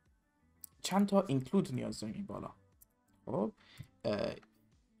چند تا include نیاز داریم این بالا. خب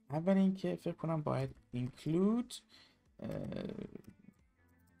اول اینکه فکر کنم باید include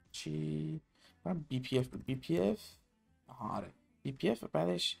چی؟ BPF آره BPF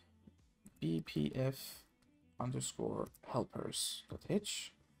بعدش BPF underscore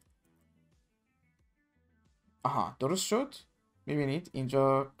helpers.h. آها درست شد. میبینید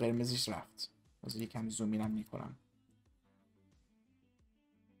اینجا قرمزیش رفت. از یکم زومین هم میکنم،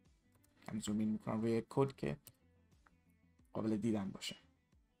 کم زومین میکنم روی کد که قابل دیدن باشه.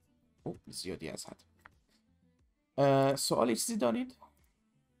 او زیادی از حد. سوالی چیزی دارید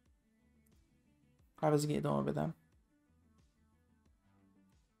قبل از اینکه ادامه بدم؟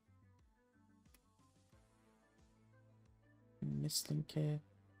 مثل این که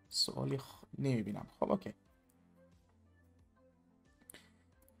سوالی نمیبینم. خب اوکی،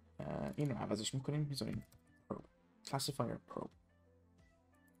 این رو عوضش میکنیم، میذاریم classifier probe.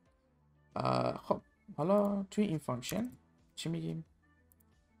 خب حالا توی این فانکشن چی میگیم؟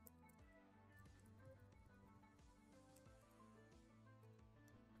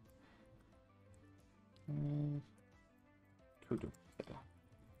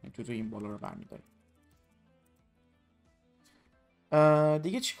 to do این بالا رو برمیداریم.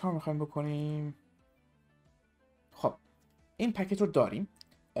 دیگه چی کار میخوایم بکنیم؟ خب این پکت رو داریم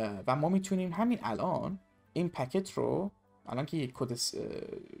و ما میتونیم همین الان این پکت رو، الان که یک کد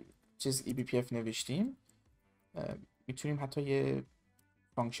چیز eBPF نوشتیم، میتونیم حتی یه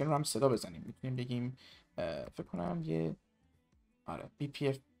فانکشن رو هم صدا بزنیم. میتونیم بگیم فکر کنم یه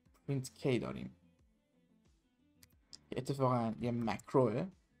BPF print k داریم که اتفاقا یه مکروه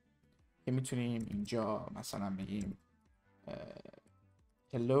که میتونیم اینجا مثلا بگیم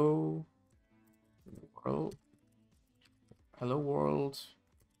hello world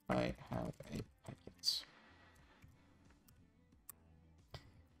I have a packet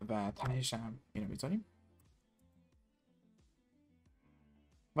و تهش هم اینو میذاریم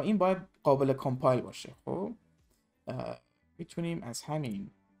و این باید قابل کامپایل باشه. خب میتونیم از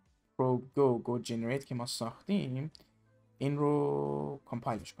همین go generate که ما ساختیم این رو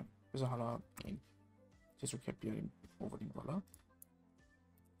کامپایلش کنیم. بذار حالا این چیز رو که بیاریم آوردیم بالا،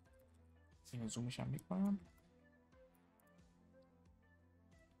 این زومش هم میکنم.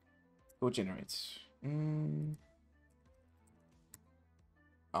 go generate.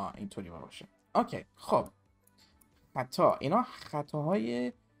 اینطوری باشه. اوکی خب اینا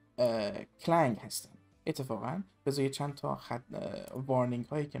خطاهای کلنگ هستن. اتفاقا بذار چند تا وارنینگ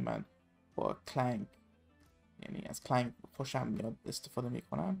هایی که من با کلنگ، یعنی از کلنگ خوشم میاد استفاده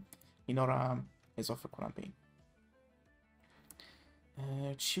میکنم، اینا رو هم اضافه کنم به این.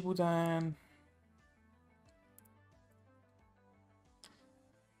 چی بودن؟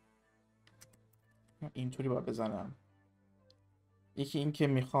 اینطوری باید بزنم. یکی این که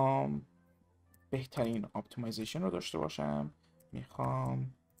میخوام بهترین اپتیمایزیشن رو داشته باشم،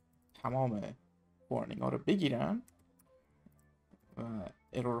 میخوام تمام وارنینگ ها رو بگیرم و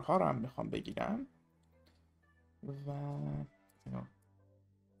ارور ها رو هم میخوام بگیرم و اینو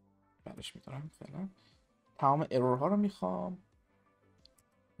برش میدارم فعلا. تمام ارور ها رو میخوام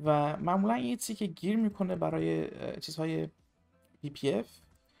و معمولا یه چیزی که گیر میکنه برای چیزهای eBPF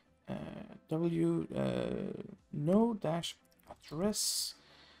no dash address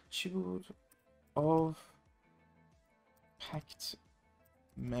چی بود of packed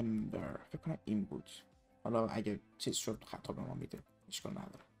member، فکر کنم این بود. حالا اگه چیز شد خطا به ما میده، اشکال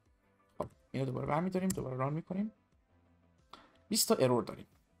نداره. خب اینو دوباره برمیداریم، دوباره ران میکنیم. 20 تا ارور داریم.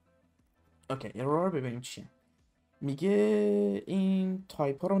 اوکی ارور رو ببینیم چیه. میگه این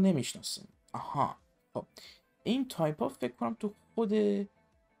تایپ ها رو نمیشناسیم. آها خب این تایپ ها فکر کنم تو خود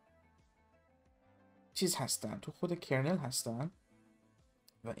چیز هستن، تو خود کرنل هستن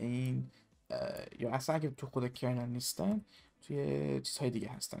و این یا اصلا اگه تو خود کرنل نیستن توی چیزهای دیگه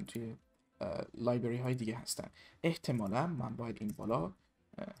هستن، توی لایبرری های دیگه هستن. احتمالا من باید این بالا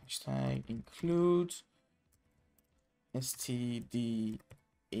hashtag include std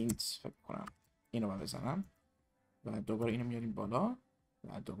int فکر کنم اینو باید بزنم و دوباره اینو میاریم بالا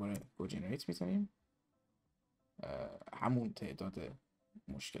و دوباره go generate میزنیم. همون تعداد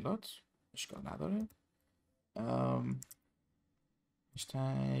مشکلات، اشکال نداره.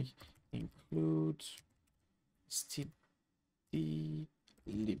 hashtag include std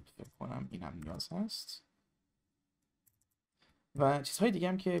lib فکر کنم اینم نیاز هست و چیزهای دیگه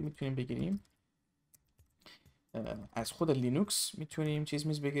هم که میتونیم بگیریم از خود لینوکس میتونیم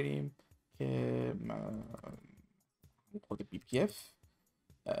چیز بگیریم که خود BPF.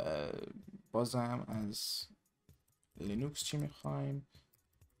 بازم از لینوکس چی میخوایم؟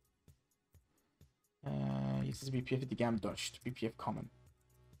 یه چیز BPF دیگه هم داشت، BPF common.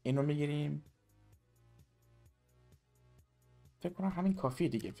 این رو میگیریم. فکر کنم همین کافیه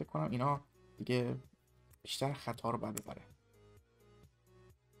دیگه. فکر کنم اینا دیگه بیشتر خطا رو باید ببره.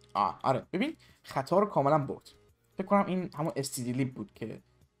 آره ببین خطا رو کاملا برد. فکر کنم این همون std lib بود که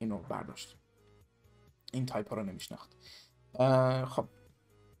اینو برداشت. این تایپ ها رو نمیشناخت. خب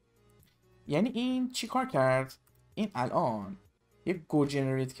یعنی این چی کار کرد؟ این الان یک گو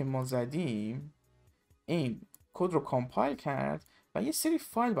جنریت که ما زدیم این کد رو کامپایل کرد و یه سری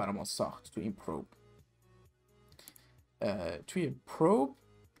فایل برای ما ساخت تو این پروب. توی پروب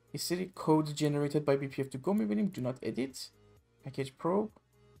یه سری code generated by BPF to go میبینیم. do not edit package probe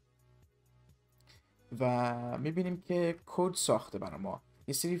و میبینیم که کد ساخته برای ما،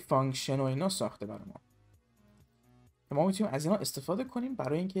 یه سری فانکشن و اینا ساخته برای ما. ما میتونیم از اینا استفاده کنیم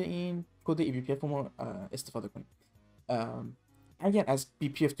برای اینکه این کد eBPF رو استفاده کنیم. اگر از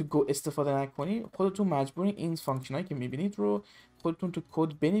BPF to go استفاده نکنید خودتون مجبورین این فانکشن هایی که میبینید رو خودتون تو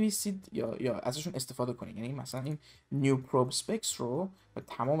کد بنویسید یا ازشون استفاده کنید. یعنی مثلا این new probe specs رو و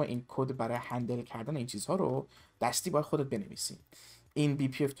تمام این کد برای هندل کردن این چیزها رو دستی باید خودت بنویسید. این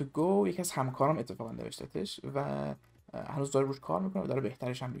BPF to go یکی از همکارام اتفاقا نوشتتش و هنوز داره روش کار میکنه و داره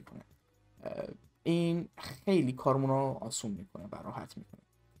بهترش هم میکنه. این خیلی کارمون رو آسون میکنه و راحت میکنه.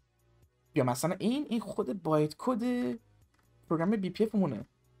 یا مثلا این خود بایت کد پروگرام BPF مونه.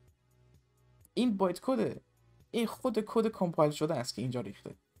 این بایت کده، این خود کد کامپایل شده است که اینجا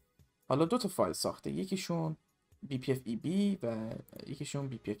ریخته. حالا دو تا فایل ساخته، یکیشون BPF EB و یکیشون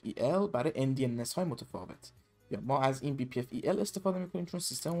BPF EL برای NDNS های متفاوت. یا ما از این BPF EL استفاده میکنیم چون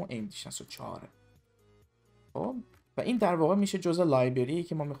سیستممون AMD64. خب و این در واقع میشه جزء لایبرری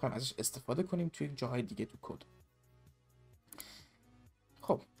که ما میخوایم ازش استفاده کنیم توی جاهای دیگه تو کد.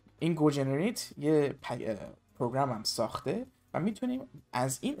 خب این go generate یه پروگرام هم ساخته و میتونیم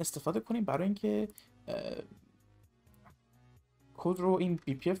از این استفاده کنیم برای اینکه کد رو این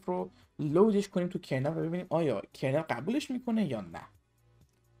BPF رو لودش کنیم تو کرنل و ببینیم آیا کرنل قبولش میکنه یا نه.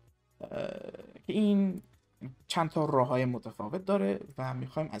 که این چند تا راههای متفاوت داره و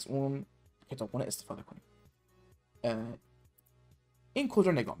میخوایم از اون کتابخونه استفاده کنیم. این کد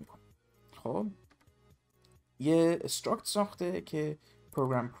رو نگاه میکنیم. خب یه استراکت ساخته که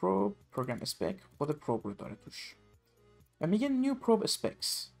پروگرام پروب، پروگرام اسپک، خود پروب رو داره توش و میگه new probe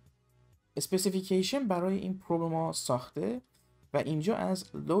specs. اسپسیفیکیشن برای این پروب ما ساخته و اینجا از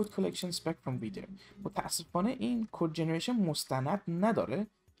load collection spec from reader. متاسفانه این کد جنریشن مستند نداره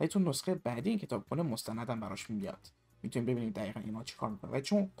ولی تو نسخه بعدی این کتاب کنه مستندم براش میاد. میتونیم ببینیم دقیقا اینا چی کار میکنه و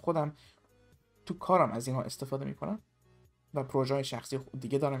چون خودم تو کارم از اینها استفاده میکنم و پروژه های شخصی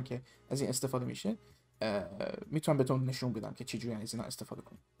دیگه دارم که از این استفاده میشه، میتونم بهتون نشون بدم که چجوری از اینا استفاده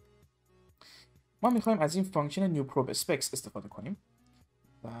کنیم. ما میخوایم از این فانکشن نیو پروب اسپکس استفاده کنیم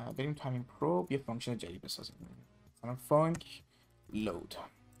و بریم تو همین پروب یه فانکشن جدید بسازیم، مثلا فانک لود.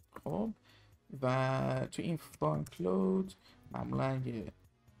 خب و تو این فانک لود معمولا یه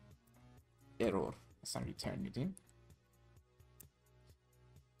ارور مثلا ریترن میدیم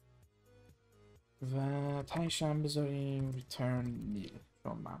و تهش هم بذاریم ریترن نیل،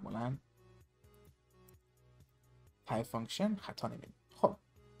 چون معمولا ته فانکشن خطا نمیدیم. خب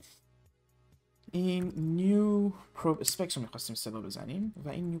این نیو پروب اسپکس رو میخواستیم صدا بزنیم و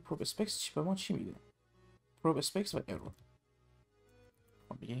این نیو پروب اسپکس به ما چی میده؟ پروب اسپکس و ارور.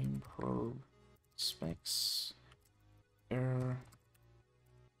 خب بگیم پروب اسپکس ارور.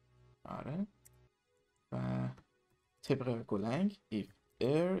 آره و طبق گولنگ if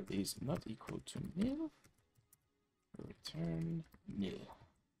error is not equal to nil return nil.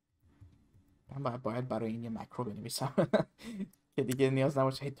 من باید برای این یه مکرو بنویسم که دیگه نیاز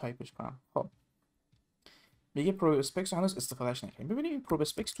نباشه هی تایپش کنم. خب میگه پروب اسپکس هنوز استفادهش نکردیم. ببینیم این پروب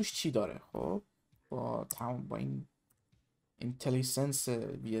اسپکس توش چی داره. خب با این اینتلیسنس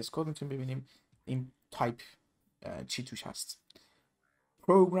وی اس کد میتونیم ببینیم این تایپ چی توش هست.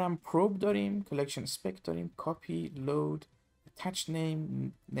 پروگرام پروب داریم، کلکشن اسپک داریم، کاپی، لود، attach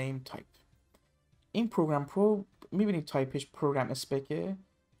name type. این پروگرام پروب میبینید تایپش پروگرام اسپکه.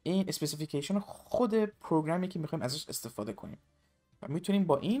 این اسپسیفیکیشن خود پروگرامی که میخوایم ازش استفاده کنیم و میتونیم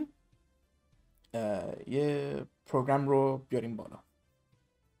با این یه پروگرام رو بیاریم بالا.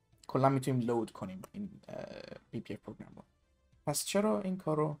 کلا میتونیم لود کنیم این eBPF پروگرام رو. پس چرا این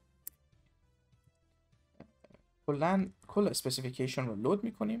کار رو کل اسپسیفیکیشن رو لود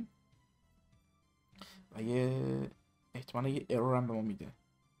میکنیم و یه احتمالا یه ارور هم به ما میده.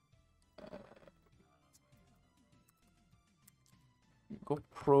 گفت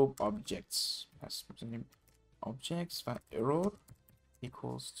probe objects، پس میتونیم objects و error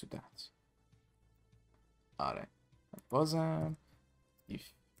equals to that. آره بازم if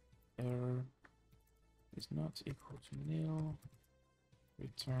error is not equal to nil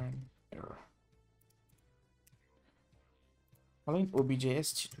return error. حالا این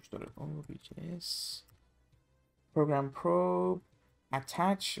OBJS چی توش داره؟ OBJS program probe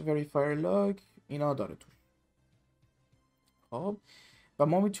attach verifier log اینا داره توش. خب و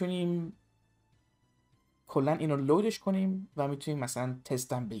ما میتونیم کلا اینو لودش کنیم و میتونیم مثلا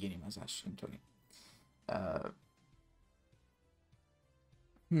تست هم بگیریم ازش. اینطوری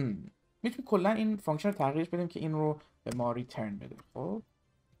میتونیم کلا این فانکشن رو تغییرش بدیم که این رو به ما ریترن بده. خب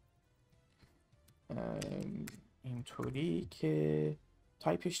اینطوری که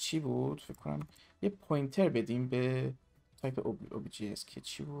تایپش چی بود؟ فکر کنم یه پوینتر بدیم به تایپ OBJS که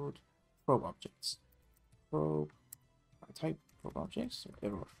چی بود؟ probe objects. probe type probe objects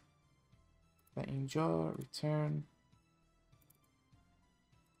error و اینجا return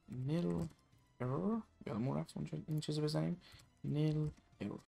nil error. یادمون رفت اونجا این چیزو بزنیم nil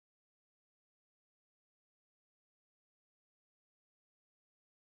error.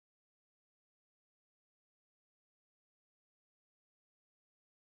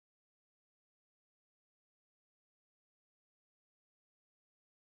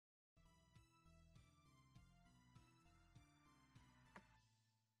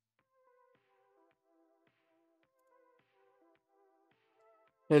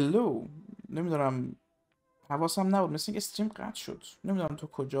 هلو، نمیدونم حواسم نبود، مثل اینکه استریم قطع شد. نمیدونم تو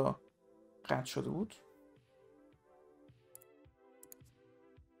کجا قطع شده بود.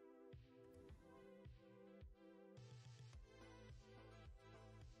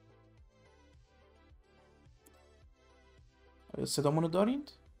 صدامونو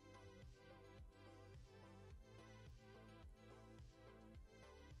دارید؟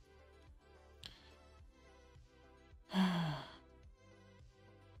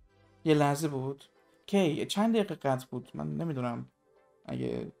 یه لحظه بود. کی چند دقیقه قطع بود؟ من نمیدونم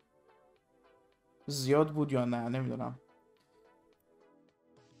اگه زیاد بود یا نه، نمیدونم.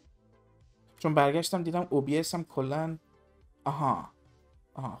 چون برگشتم دیدم OBS هم کلا آها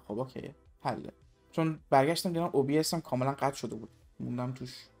خب اوکی حله. چون برگشتم دیدم OBS هم کاملا قطع شده بود، موندم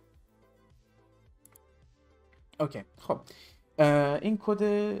توش. اوکی خب این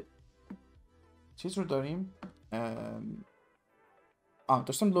کد چیز رو داریم.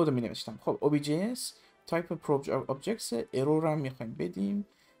 داشتم لود می نوشتم. خب OBJS تایپ پروب objects ارور هم میخوایم بدیم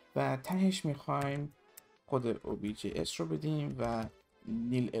و تهش میخوایم خود OBJS رو بدیم و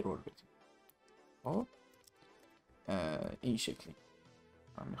نیل ارور بدیم. خب این شکلی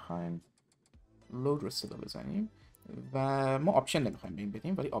ما میخوایم لود رو صدا بزنیم و ما آپشن نمیخوایم به این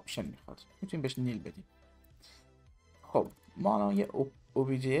بدیم ولی آپشن میخواد، میتونیم بهش نیل بدیم. خب ما الان یه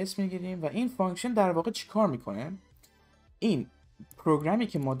OBJS میگیریم و این فانکشن در واقع چیکار میکنه؟ این پروگرامی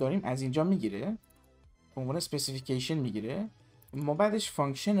که ما داریم از اینجا میگیره، به عنوان اسپسیفیکیشن میگیره، ما بعدش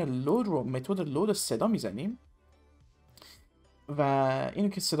فانکشن لود رو، متد لود صدا میزنیم و اینو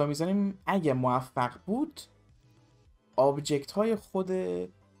که صدا میزنیم اگه موفق بود آبجکت های خود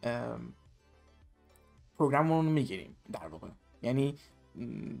پروگراممون رو میگیریم در واقع. یعنی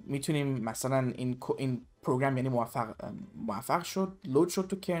میتونیم مثلا این پروگرام یعنی موفق شد، لود شد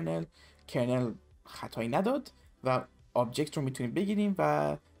تو کرنل خطایی نداد و آبجکت رو میتونیم بگیریم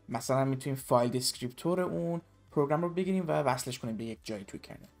و مثلا میتونیم فایل دیسکریپتور اون پروگرام رو بگیریم و وصلش کنیم به یک جایی توی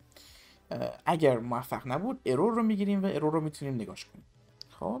کرنل. اگر موفق نبود ارور رو میگیریم و ارور رو میتونیم نگاش کنیم.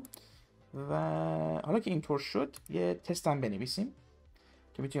 خب و حالا که اینطور شد یه تست هم بنویسیم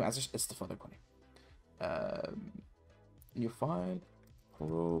که میتونیم ازش استفاده کنیم. new file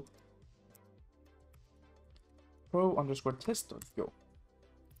pro underscore test.go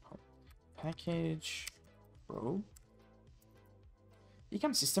package pro.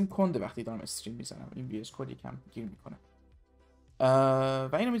 یکم سیستم کنده وقتی دارم استریم میزنم، این VS کد یکم گیر میکنه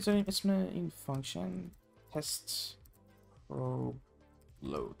و اینو میذاریم اسم این فانکشن test pro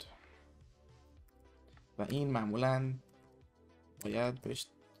load و این معمولا باید بهش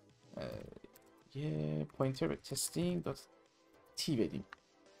یه پوینتر به testing.t بدیم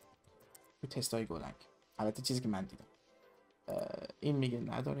تو تست های گولنگ. البته چیزی که من دیدم این میگه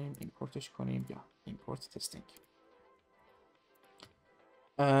نداریم، ایمپورتش کنیم یا ایمپورت تستینگ.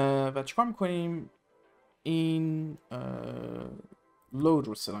 و چیکار میکنیم؟ این لود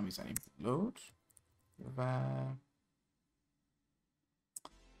رو صدا میزنیم، لود و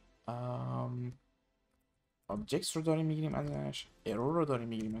objects رو داریم میگیریم ازش، error رو داریم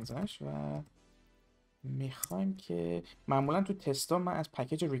میگیریم ازش و میخوایم که معمولا تو تستا من از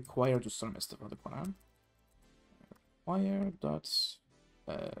پکیج require دوست دارم استفاده کنم. require dot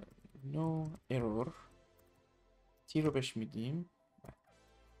no error t رو بهش میدیم،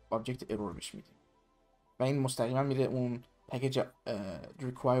 object error بهش میدیم و این مستقیما میره اون پکیج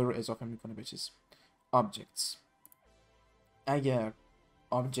require رو اضافه میکنه به چیز objects. اگر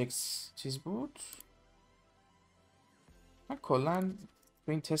objects چیز بود، من کلا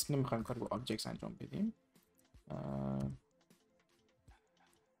تو این تست نمیخوایم کاری با objects انجام بدیم.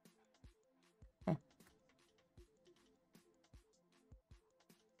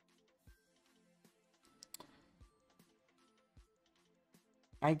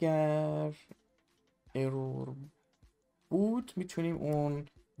 اگر error بود میتونیم اون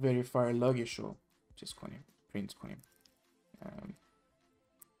verifier logش رو چیز کنیم، پرینت کنیم.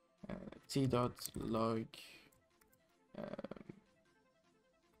 t.log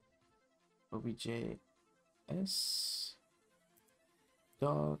objs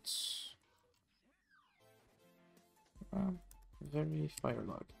dot verifier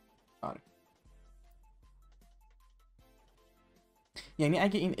log. آره. یعنی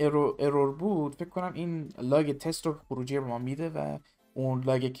اگه این ارور بود فکر کنم این لاگ تست رو خروجی به ما میده و اون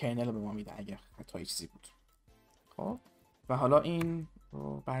لاگ کرنل رو به ما میده اگه خطایی چیزی بود. خب و حالا این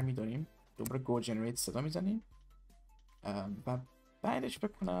رو برمیداریم دوباره گو جنریت صدا میزنیم و بعدش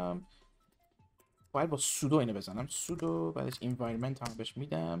فکر کنم باید با سودو اینو بزنم، سودو بعدش environment هم بهش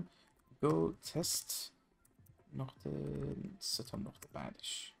میدم go test نقطه سه تا نقطه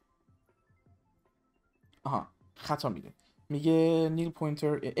بعدش خطا میده، میگه نیل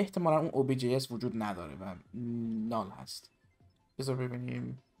پوینتر احتمالا اون OBJS وجود نداره و نال هست. بذار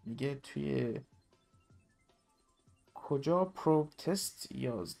ببینیم میگه توی کجا پروب تست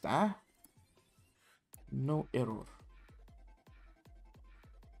 11 نو ارور.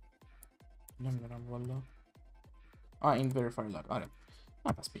 نمیدونم والا. این وریفایر لاگ. آره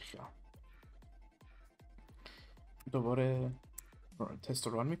نه پس بیخیال. دوباره تست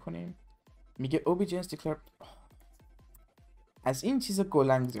رو ران میکنیم، میگه OBJS declare. از این چیز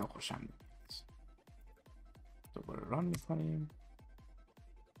گولنگ زیاد خوشم میاد. دوباره ران میکنیم.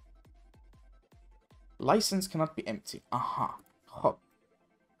 license cannot be empty. خب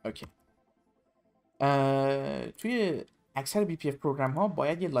اوکی. توی اکثر BPF پروگرام ها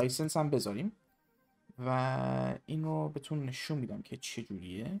باید یه لایسنس هم بذاریم و این رو بهتون نشون میدم که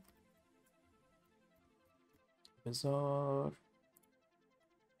چجوریه. بذار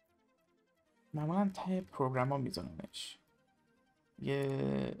معمولا ته پروگرام ها میذارمش،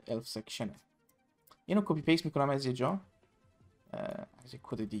 یه elf سکشنه. اینو کپی پیست میکنم از یه جا از یک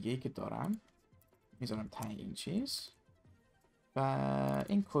کد دیگه ای که دارم میذارم ته این چیز و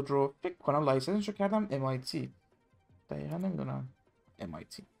این کد رو فکر کنم لایسنس رو کردم MIT، دقیقا نمیدونم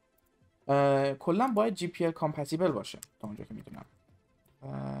MIT. کلا باید GPL کامپتیبل باشه تا اونجا که میدونم.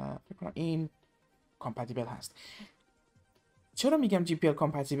 فکر کنم این کامپتیبل هست. چرا میگم GPL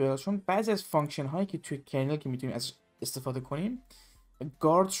کامپتیبل؟ چون بعضی از فانکشن هایی که توی کرنل که میتونیم از استفاده کنیم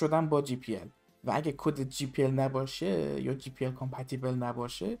گارد شدن با GPL و اگه کد GPL نباشه یا GPL کامپتیبل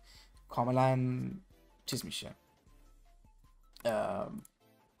نباشه کاملا چیز میشه،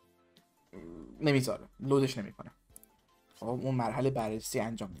 نمیذاره، لودش نمیکنه. خب اون مرحله بررسی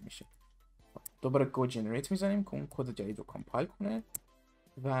انجام نمیشه. دوباره go generate میزنیم که اون کد جدید رو کامپایل کنه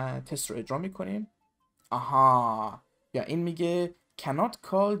و تست رو اجرا میکنیم. آها، یا این میگه cannot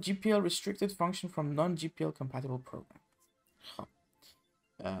call GPL restricted function from non-GPL compatible program. خب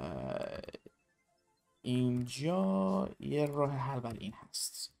اینجا یه راه حل بر این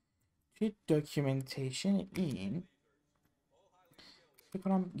هست. توی داکیومنتیشن این فکر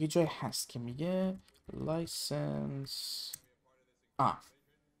کنم یه جای هست که میگه license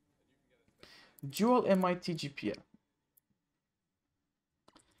dual MIT GPL.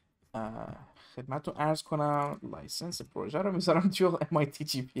 خدمت رو عرض کنم لایسنس پروژه رو میذارم dual MIT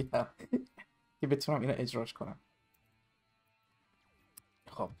GPL که بتونم اینو اجراش کنم.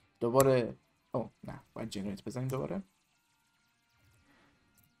 خب دوباره نه باید جنریت بزنیم دوباره.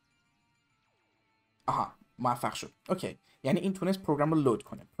 آها موفق شد. اوکی، یعنی این تونست پروگرام رو لود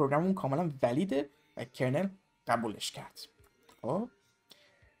کنه. پروگرام اون کاملا ولیده و کرنل قبولش کرد. خب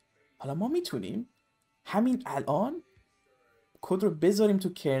حالا ما میتونیم همین الان کد رو بذاریم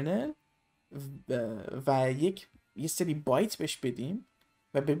تو کرنل و یه سری بایت بهش بدیم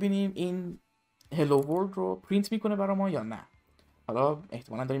و ببینیم این hello world رو پرینت میکنه برای ما یا نه. حالا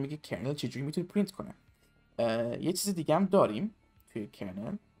احتمالا داریم میگه کرنل چجوری میتونه پرینت کنه. یه چیز دیگه هم داریم توی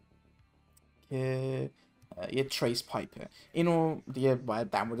کرنل که یه تریس پایپه. اینو دیگه باید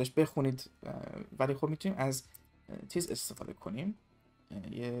در موردش بخونید ولی خب میتونیم از چیز استفاده کنیم.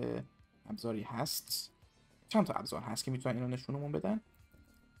 یه ابزاری هست، چند تا ابزار هست که میتونن اینو نشونمون بدن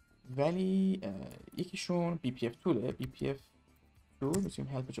ولی یکیشون BPF توله. BPF تول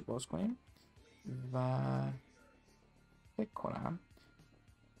میتونیم هلپش رو باز کنیم و فکر کنم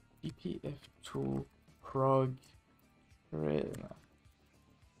eBPF tool prog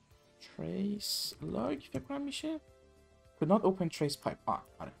trace log فکر کنم میشه could not open trace pipe.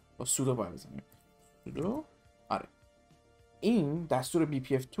 آره با سودو باید بزنیم سودو. آره این دستور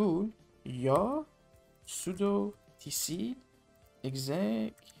BPF tool یا sudo tc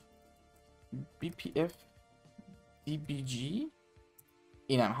exec bpf dbg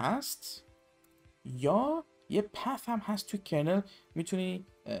اینم هست، یا یه پث هم هست توی کرنل میتونی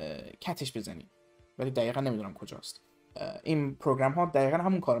کتش بزنی ولی دقیقا نمیدونم کجاست. این پروگرام ها دقیقا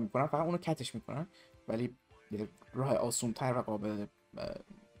همون کار میکنن، فقط اونو کتش میکنن ولی راه آسون تر و قابل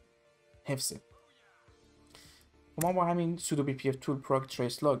حفظه. ما با همین sudo bpf tool prog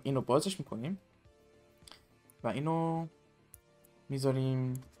trace log اینو بازش میکنیم و اینو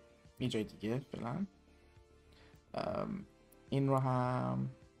میذاریم یه جای دیگه فعلا. این رو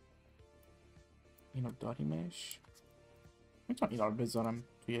هم اینو داریمش. میتونم اینا رو بذارم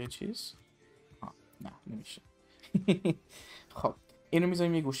توی چیز؟ نه نمیشه. خب اینو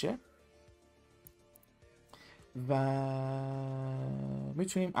میذاریم یه گوشه و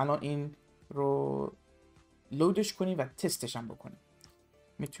میتونیم الان این رو لودش کنیم و تستش هم بکنیم.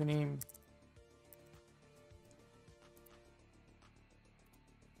 میتونیم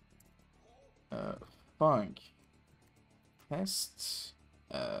func test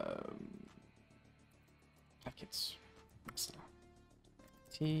packets مثلا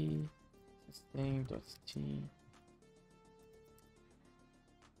t testing.t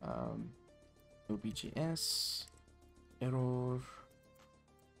obgs error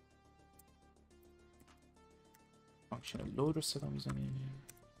functional load رو صدا میزنیم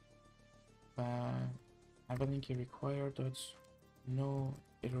و اول اینکه require dot no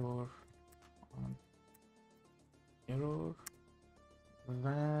error on error و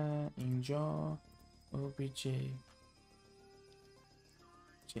اینجا obj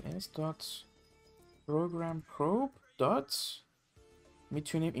js dot program probe dot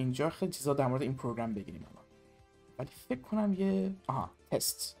میتونیم اینجا خیلی چیزا در مورد این پروگرام بگیریم الان، ولی فکر کنم یه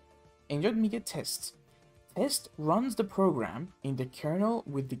تست. اینجا میگه test runs the program in the kernel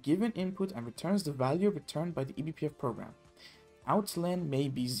with the given input and returns the value returned by the eBPF program. Outlen may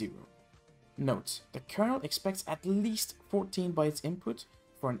be 0. Note, the kernel expects at least 14 bytes input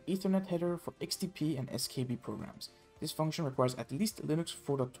for an Ethernet header for XTP and SKB programs. This function requires at least Linux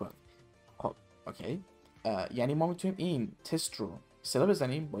 4.12. خب اوکی، یعنی ما میتونیم این تست رو صدا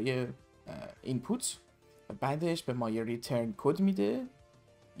بزنیم با یه اینپوت و بعدش به ما یه ریترن کد میده،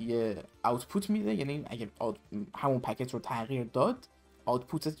 یه آوتپوت میده، یعنی اگر همون پکت رو تغییر داد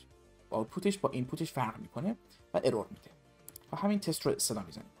آوتپوتش با اینپوتش فرق میکنه و ارور میده و همین تست رو صدا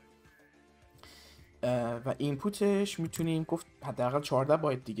میزنیم. و اینپوتش میتونیم گفت حداقل 14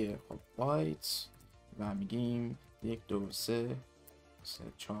 بایت دیگه. خب بایت و میگیم 1 2 3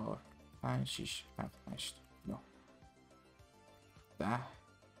 4 5 6 7 8 9 10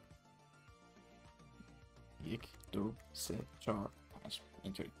 1 2 3 4 5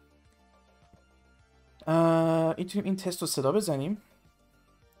 اینطوری. میتونیم این تست رو صدا بزنیم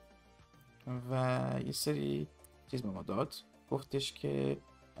و یه سری چیز به ما داد. گفتش که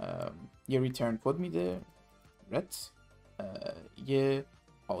یه ریترن کد میده ret، یه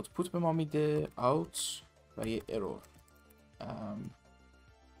آوتپوت به ما میده out و یه ارور.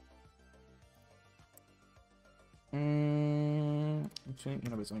 میتونیم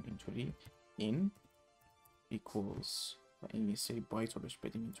اینو بزنیم اینطوری، این equals و این یه سری بایت رو بهش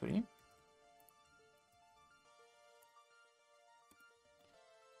بدیم اینطوری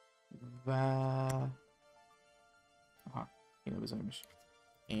و اینو بزنیمش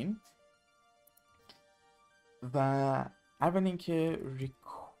این و اول اینکه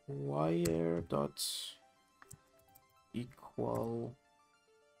require dot equal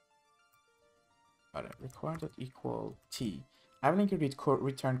require dot equal t. اول اینکه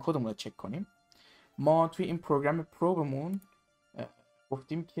return کدمون رو چک کنیم. ما توی این پروگرام پروبمون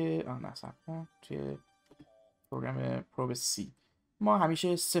گفتیم که توی پروگرام پروب C ما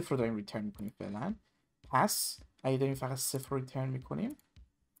همیشه 0 رو داریم ریترن میکنیم فعلا. پس اگه داریم فقط 0 رو ریترن میکنیم،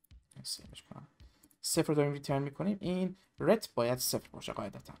 0 رو داریم ریترن میکنیم، این ret باید 0 باشه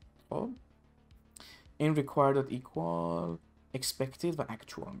قاعدتا. خب این required equal expected و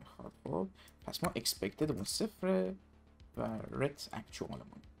actual میخواد. خب پس ما expected اون 0 و ret actual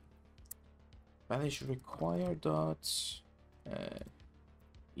مون. بعدش require dot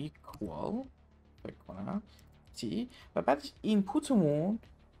equal فکر کنم t و بعدش اینپوتمون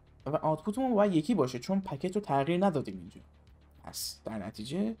و آوتپوتمون باید یکی باشه چون پکت رو تغییر ندادیم اینجا. پس در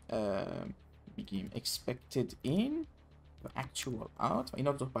نتیجه میگیم expected in و actual out و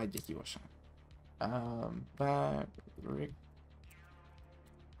اینا دو باید یکی باشن. و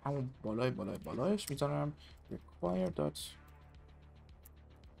همون بالایش میذارم require dot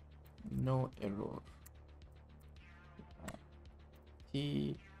no error t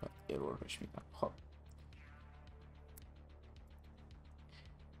و error بهش میدم. خب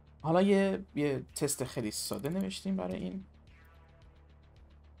حالا یه تست خیلی ساده نوشتیم برای این.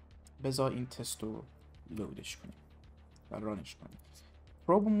 بذار این تست رو لودش کنیم و رانش کنیم.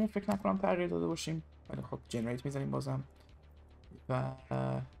 پروبمون فکر نکنم تغییر داده باشیم ولی خب جنریت میزنیم بازم و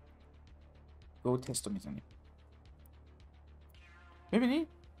گو تست رو میزنیم. ببینی؟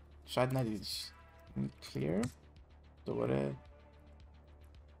 شاید ندیدیش. clear دوباره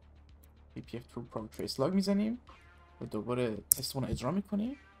eBPF to pro trace log میزنیم و دوباره تستمون رو اجرا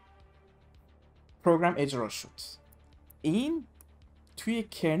میکنیم. پروگرام اجرا شد. این توی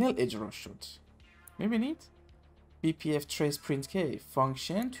کرنل اجرا شد. میبینید؟ BPF trace print k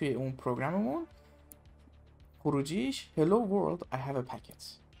فانکشن توی اون پروگراممون خروجیش hello world I have a packet.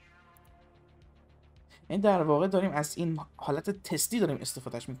 این در واقع داریم از این حالت تستی داریم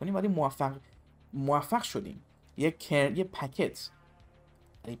استفادهش میکنیم ولی موفق شدیم. یه پکت،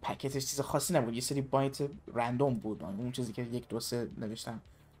 این پکتش چیز خاصی نبود، یه سری بایت رندوم بود، اون چیزی که 1 2 3 نوشتم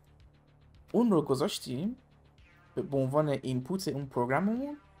اون رو گذاشتیم به عنوان اینپوت اون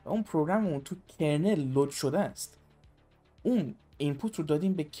پروگراممون و اون پروگراممون تو کرنل لود شده است. اون اینپوت رو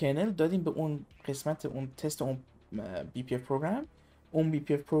دادیم به کرنل، دادیم به اون قسمت اون تست اون BPF پروگرام. اون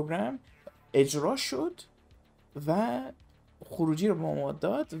BPF پروگرام اجرا شد و خروجی رو به ما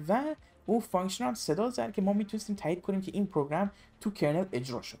داد و اون فانکشن هم صدا زد که ما میتونستیم تایید کنیم که این پروگرام تو کرنل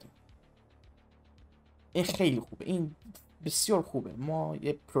اجرا شده. این خیلی خوبه، این بسیار خوبه. ما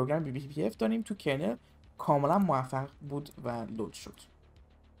یه پروگرام BPF داریم تو کرنل کاملا موفق بود و لود شد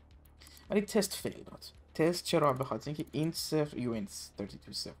ولی تست فیل داد. تست چرا؟ به خاطر اینکه این 0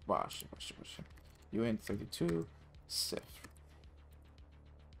 uint32 0 باشه uint32 0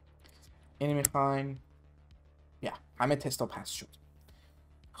 اینو میخوایم همه تست ها پس شد.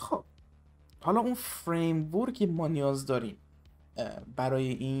 خب حالا اون فریم ورک ما نیاز داریم برای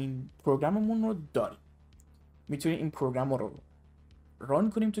این پروگراممون رو داریم. میتونیم این پروگرام رو ران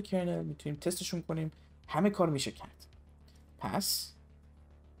کنیم تو کرنل، میتونیم تستشون کنیم، همه کار میشه کرد. پس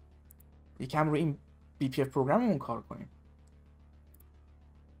یکم رو این BPF پروگراممون کار کنیم.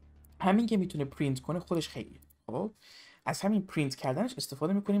 همین که میتونه پرینت کنه خودش خیلیه. خب از همین پرینت کردنش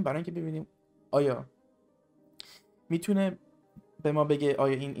استفاده میکنیم برای اینکه ببینیم آیا میتونه به ما بگه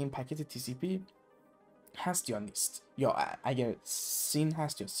آیا این پکت TCP هست یا نیست، یا اگر سین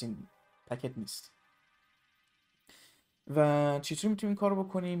هست یا سین پکت نیست. و چطور میتونیم این کارو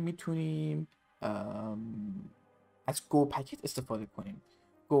بکنیم؟ میتونیم از گو پکت استفاده کنیم.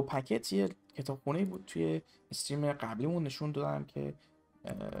 گو پکت یه کتابخونه بود توی استریم قبلیمون نشون دادم که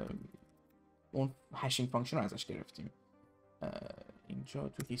اون هشینگ فانکشن رو ازش گرفتیم. اینجا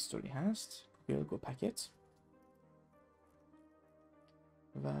تو هیستوری هست گو پکت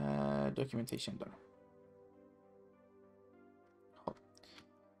و داکیومنتیشن داره. خب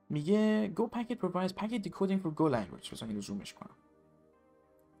میگه Go packet provides packet decoding for Go language. بذار اینو زومش کنم.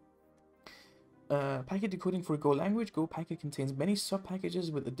 Packet decoding for Go language. Go packet contains many sub-packages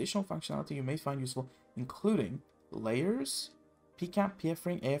with additional functionality you may find useful, including layers, PCAP,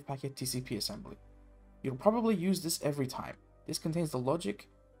 PFring, AF packet, TCP assembly. You'll probably use this every time. This contains the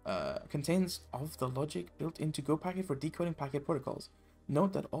logic built into Go packet for decoding packet protocols.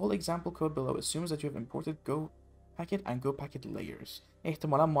 Note that all example code below assumes that you have imported Go packet and Go packet layers.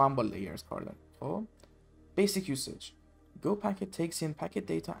 احتمالا ما هم با layers کار داریم. خب basic usage. Go packet takes in packet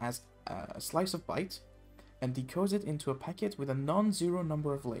data as a slice of byte and decodes it into a packet with a non-zero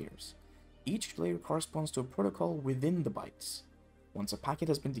number of layers. Each layer corresponds to a protocol within the bytes. Once a packet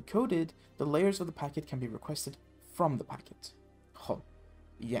has been decoded, the layers of the packet can be requested from the packet. خب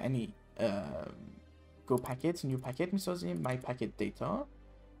یعنی Go packet new packet میسازیم my packet data،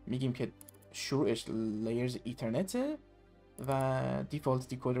 میگیم که شروعش layers ایترنته و دیفالت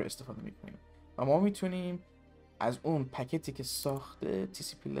دیکودر استفاده میکنیم و ما میتونیم از اون پکتی که ساخته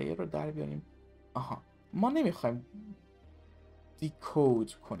TCP layer رو در بیاریم. ما نمیخوایم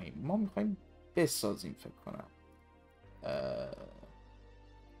دیکود کنیم، ما میخوایم بسازیم. فکر کنم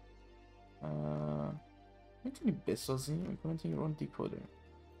میتونیم بسازیم implementing your own decoder.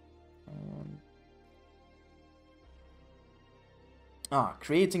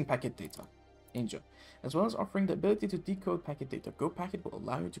 Creating packet data اینجا. As well as offering the ability to decode packet data, Go packet will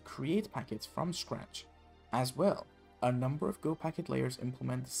allow you to create packets from scratch. As well, a number of Go packet layers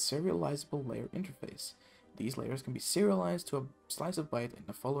implement the serializable layer interface. These layers can be serialized to a slice of byte in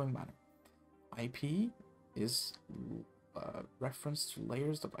the following manner. IP is reference to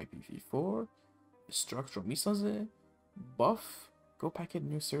layers of IPv4. Structure میسازه. Buff, Go packet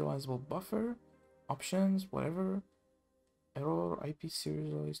new serializable buffer. Options, whatever. Error IP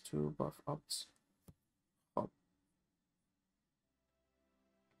serialized to buff opts.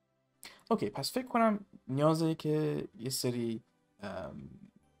 اوکی، پس فکر کنم نیازه که یه سری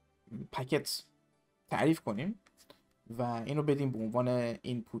پکت تعریف کنیم و اینو بدیم به عنوان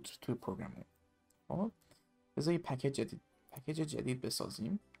اینپوت توی پروگراممون. خب بذار یه پکیج جدید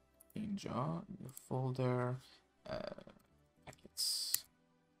بسازیم. اینجا فولدر packets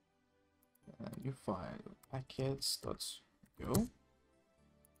new file packets.go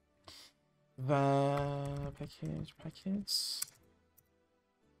و packets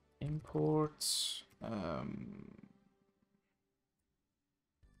import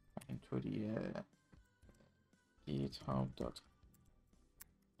اینطوریه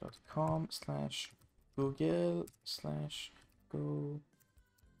github.com/google/go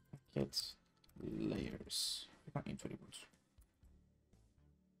packet layers. اینطوری بود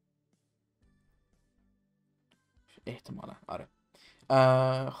احتمالا. آره.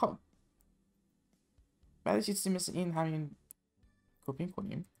 خب بعد چیزی مثل این همین کپی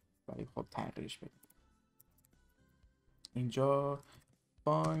کنیم ولی خب تغییرش بدیم. اینجا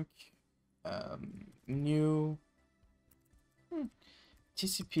بانک new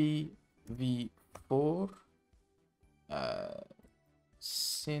TCP v4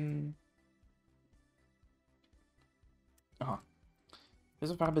 sin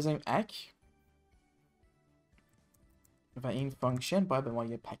بذار فقط بزنیم اک و این فانکشن باید به ما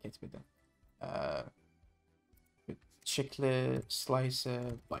یه پکت بده به شکل سلایس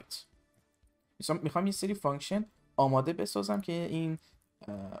بایت. میخوام یه سری فانکشن آماده بسازم که این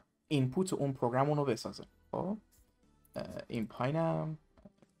اینپوت اون پروگرام رو بسازه. خب این پایینم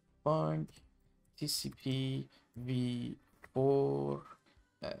بانک TCP v4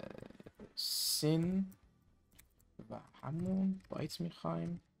 sin و همون بایت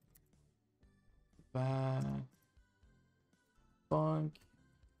میخوایم و بانک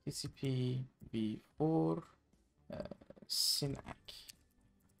TCP v4 sin اک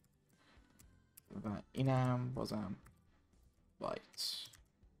و اینم بازم بایت.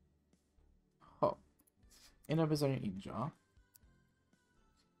 خب اینو بذاریم اینجا.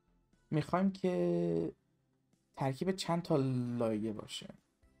 میخوایم که ترکیب چند تا لایه باشه.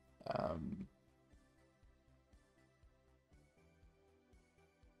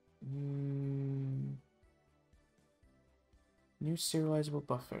 new serializable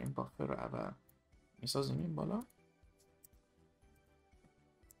buffer. این بافر رو اول میسازیم این بالا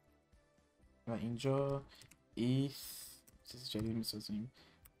و اینجا چیز جدید میسازیم،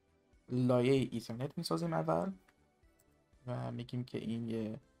 لایه ایترنت میسازیم اول و میگیم که این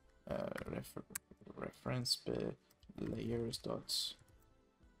یه رفرنس به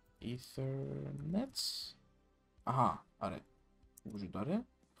layers.ethernet. آها آره وجود داره.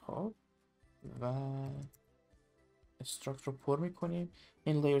 خب و استراکت رو پر میکنیم.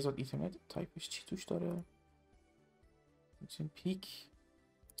 این layers.ethernet تایپش چی توش داره؟ میتونیم پیک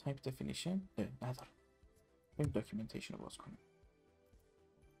تایپ دفینیشن نداره. بریم داکیومنتیشن رو باز کنیم.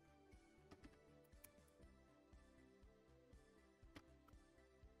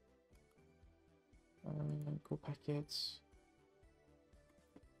 go packets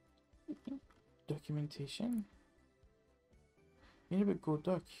documentation میره به go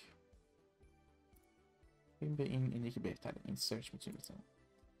doc. بریم به این یکی بهتره. این سرچ میتونیم بزنیم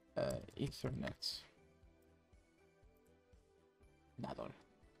ethernet نداره.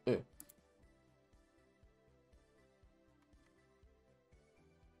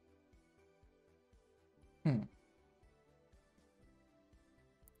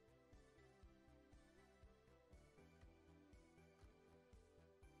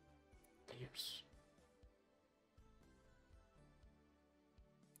 layers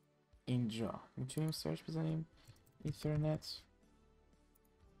اینجا میتونیم سرچ بزنیم ethernet.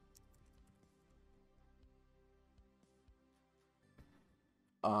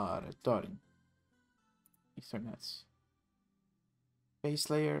 آره داریم ethernet base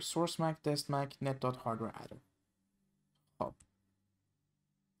layer source mac test mac net.hardware adder. خب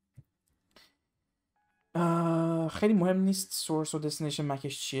خیلی مهم نیست سورس و دستینیشن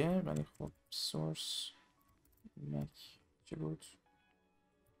مکش چیه، ولی خب سورس مک چی بود؟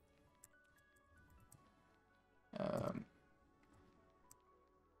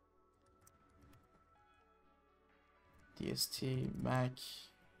 DST مک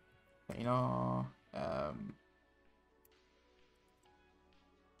و اینا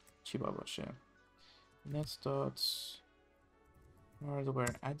چی باید باشه؟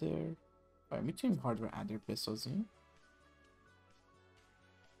 net.hardware adder. میتونیم هاردور ادر بسازیم.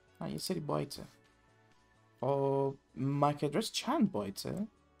 یه سری بایته. خب مک ادرس چند بایته؟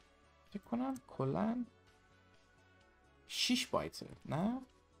 فکر کنم کلا 6 بایته نه؟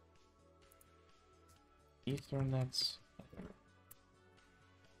 ایترنت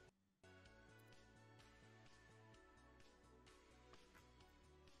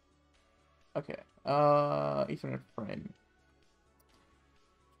اوکی ایترنت فریم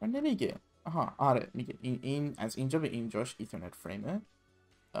نمیگه. آها آره میگه این از اینجا به اینجاش ایترنت فریمه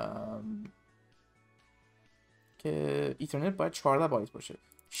که ایترنت باید 14 بایت باشه.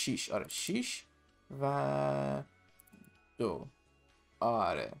 6 آره 6 و 2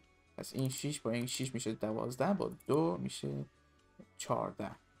 آره پس این 6 با این 6 میشه 12 با 2 میشه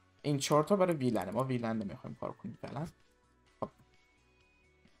 14. این 4 تا برای ویلنه. ما ویلن نمیخوایم کار کنیم فعلا. خب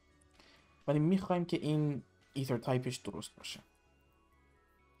ولی میخوایم که این ایتر تایپش درست باشه.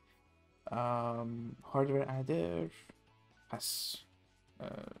 هاردور ادر پس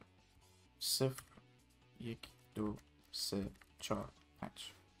 0 1 2 3 4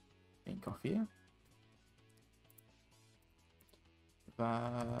 5 این کافیه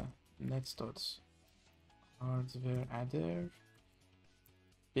و net.hardware adder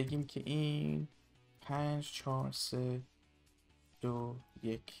بگیم که این 5 4 3 2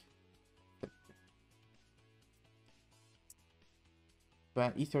 1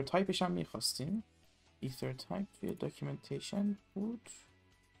 و ether تایپش هم میخواستیم. ether تایپ توی documentation بود.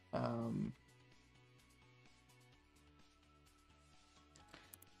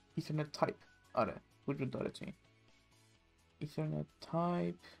 ethernet تایپ آره وجود داره تو این ethernet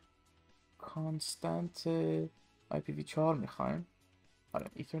تایپ کانستنت IPv4 میخوایم.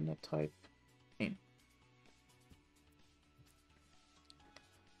 آره ethernet تایپ این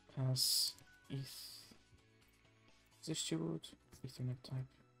پس ازش چی بود؟ ethernet تایپ.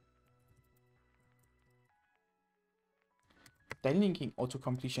 دلیل اینکه این auto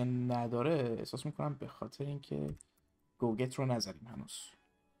completion نداره احساس میکنم به خاطر اینکه go get رو نزدیم هنوز.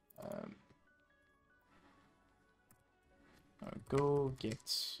 go get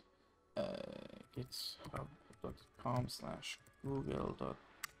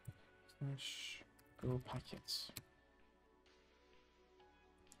github.com/google./go packets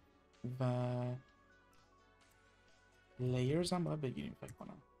و layers هم باید بگیریم فکر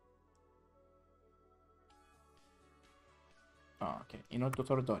کنم. اوکی اینا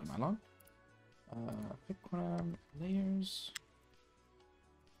دوتا رو داریم الان. فکر کنم layers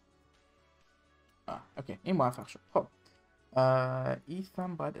اوکی این موفق شد. خب ایف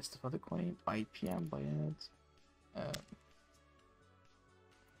هم باید استفاده کنیم، آی پی هم باید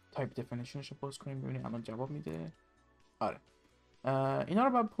تایپ دفینیشنش رو پست کنیم ببینیم الان جواب میده. آره اینا رو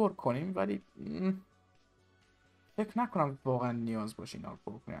باید پر کنیم، ولی فکر نکنم واقعا نیاز باشه اینا رو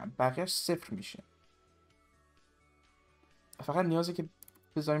پر کنیم، بقیهش صفر میشه. فقط نیازه که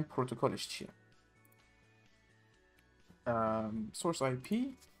بذاریم پروتکلش چیه. سورس آی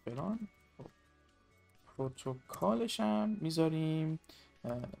پی فلان، پروتکلش هم میذاریم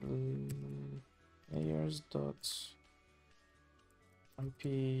layers.ip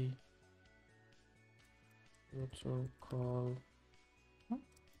protocol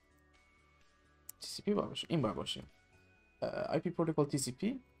TCP باید باشه، این باید باشه IP protocol TCP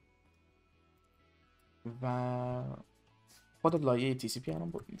و خود لایه TCP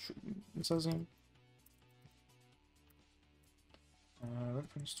الان میسازیم.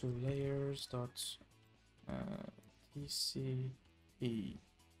 reference to layers.tcp.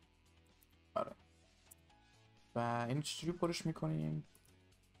 آره و این چجوری پرش میکنیم؟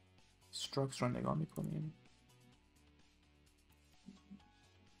 structs رو نگاه میکنیم.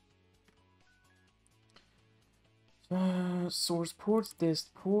 source port، dest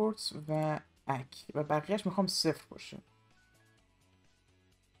port و اک و بقیهش میخوام صفر باشه.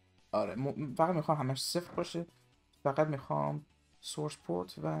 آره فقط میخوام همش صفر باشه، فقط میخوام source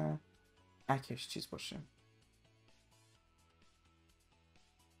port و اکش چیز باشه.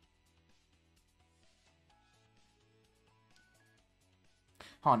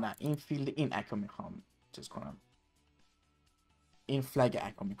 ها نه، این فیلد این اک رو میخوام چیز کنم، این فلگ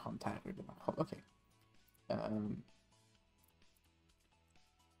اک رو میخوام تغییر بدم. خب اوکی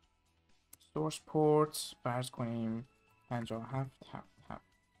source port فرض کنیم 57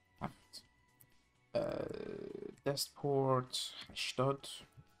 dest port 80.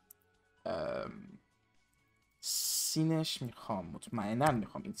 سینش میخوام مطمئنا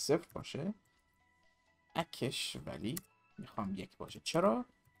میخوام این صفر باشه، اکش ولی میخوام یک باشه. چرا؟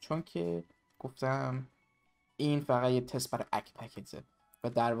 چون که گفتم این فقط یه تست برای اک پکیجه و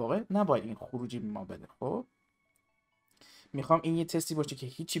در واقع نباید این خروجی ما بده. خب میخوام این یه تستی باشه که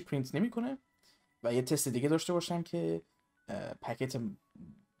هیچی پرینت نمیکنه و یه تست دیگه داشته باشم که پکیج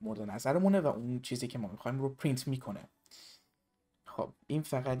مورد نظرمونه و اون چیزی که ما میخوایم رو پرینت میکنه. خب این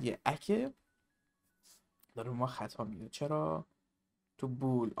فقط یه اکه داره ما خطا میده. چرا؟ تو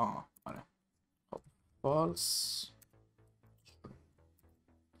بول آره خب فالس.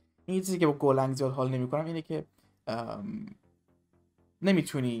 این چیزی که با گولنگ زیاد حال نمیکنم اینه که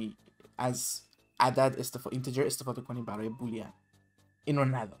نمیتونی از عدد اینتجر استفاده کنی برای بولیان. این رو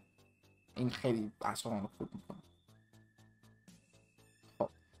ندارم، این خیلی اصلا رو خود میکنه. خب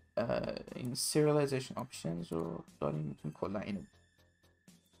این serialization options رو داریم، میتونیم کلا اینو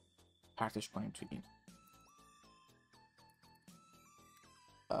پرتش کنیم توی این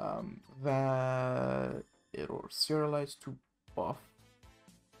و error serialize to buff.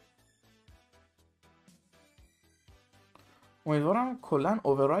 امیدوارم کلا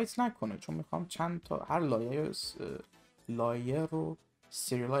overwrite نکنه چون میخوام چند تا هر لایه رو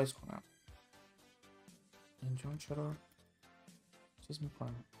سریالایز کنم. اینجا چرا چیز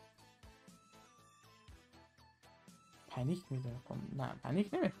میکنم؟ پنیک میده. خب نه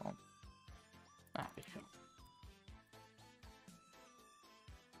پنیک نمیخوام، نه بخوام.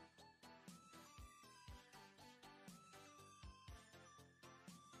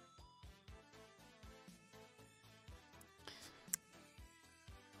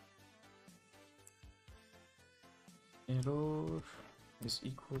 error is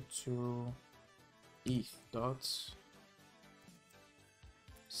equal to if dot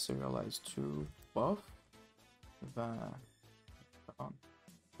serialize to buff و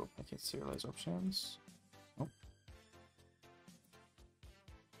go packet serialize options.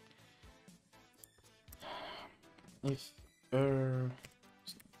 if error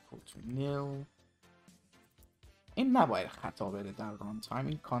is equal to nil. این نباید خطا بده در ران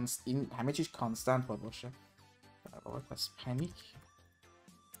تایم. این همه چیز کانستنت باید باشه در واقع. پس پنیک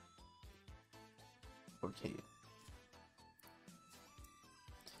اوکیه.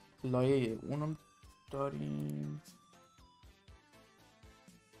 لایه اونم داریم،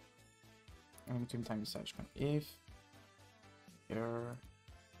 میتونیم تمیز سرش کنیم. if error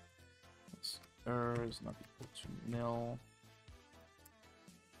is not equal to nil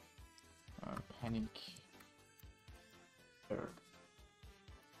panic error.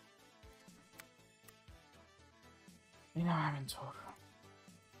 این هم همینطور.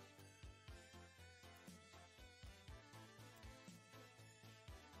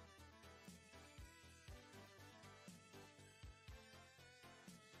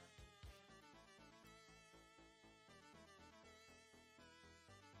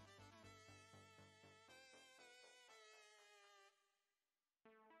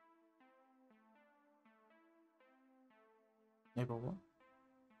 ای بابا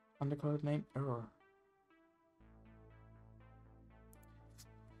undercard name error.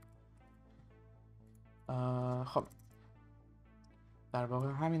 خب در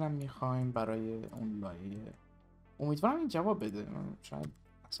واقع همینم میخوایم برای اون لایه. امیدوارم این جواب بده، من شاید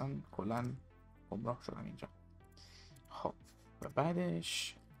اصلا کلا گمراه شدم اینجا. خب و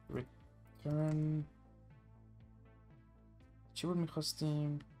بعدش return چی بود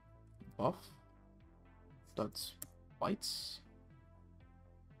میخواستیم؟ buff dot bytes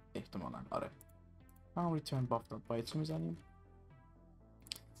احتمالا آره هم return buff dot bytes رو میزنیم.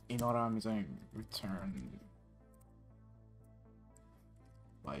 اینا رو هم میزنیم return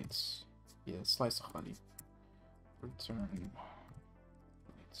bytes یه سلایس خالی return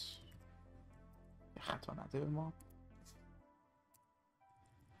bytes یه خطا نده به ما.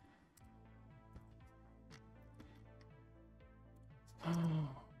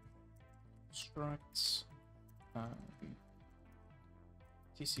 Struct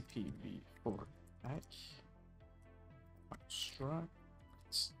TCP v4 back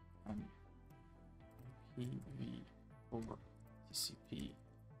struct and PV4 TCP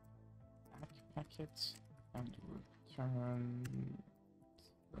back packet and return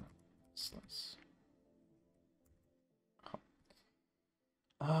the slice. خب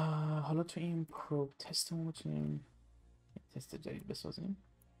حالا تو این پروب تستمون میتونیم تست جدید بسازیم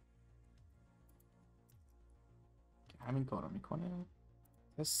که همین کار رو میکنه.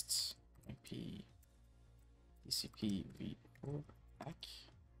 تست IP TCP v4 back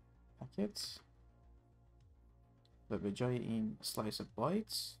packet و به جای این slice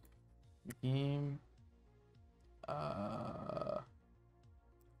bytes میگیم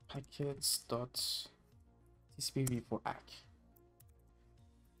packets dot TCP v4 back.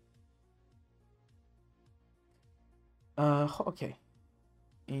 خب اوکی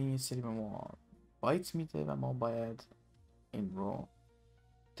این سری به ما بایت میده و ما باید این رو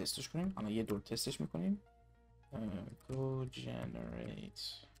تستش کنیم. الان یه دور تستش میکنیم. go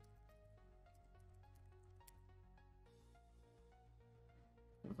generate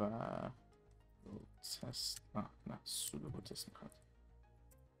و تست نه سودو رو تست میکنم.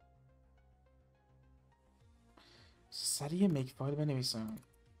 سریع میک فایل بنویسم.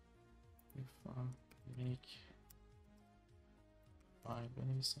 میک فایل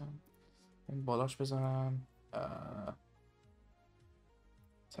بنویسم این بالاش بذارم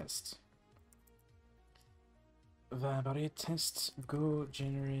تست و برای تست go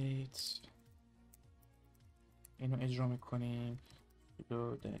generate اینو اجرا میکنیم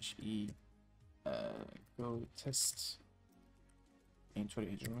go dash e go test اینطوری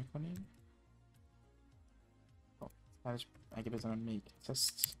اجرا میکنیم. بعدش اگه بزنم make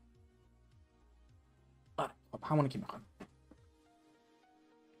test آره خب همونی که میخوام.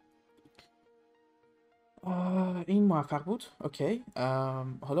 این موفق بود. اوکی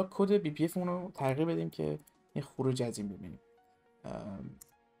حالا کد BPF اون رو تغییر بدیم که یه خروج از این ببینیم.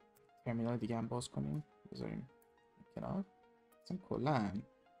 ترمینال دیگه هم باز کنیم بذاریم کنار. مثلا کلا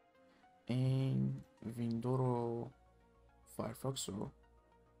این ویندو رو فایرفاکس رو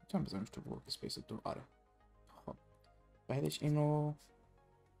میتونم بذارمش تو ورک اسپیس دو. آره خب بعدش اینو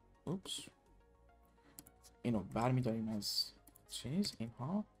اینو برمیداریم از چیز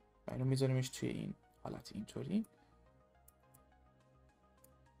اینها و اینو میذاریمش توی این حالت اینطوری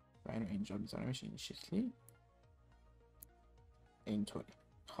و اینو اینجا میذاریمش این شکلی اینطوری.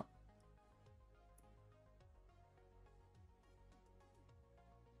 خب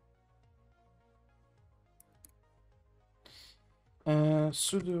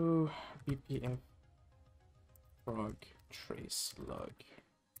sudo bpf frog trace log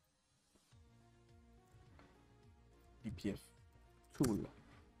bpf tool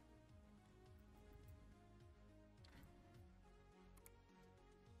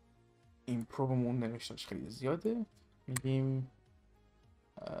این پروبمون نوشتاش خیلی زیاده. میگیم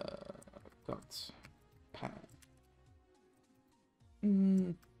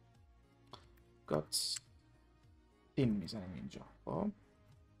got این میزنیم اینجا. خب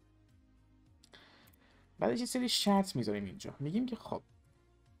بعدش یه سری شرط میذاریم اینجا. میگیم که خب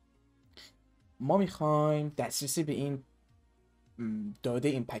ما میخوایم دسترسی به این داده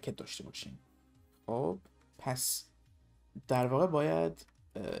این پکت داشته باشیم. خب پس در واقع باید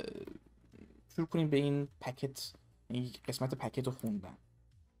شروع کنیم به این پکت این قسمت پکت رو خوندن.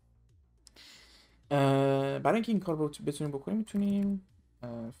 برای اینکه این کار رو بتونیم بکنیم میتونیم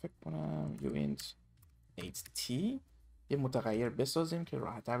فکر کنم uint 8t یه متغیر بسازیم که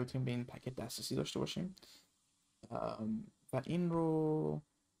راحت‌تر بتونیم به این پکت دسترسی داشته باشیم و این رو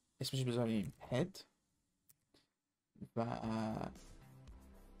اسمش بذاریم head و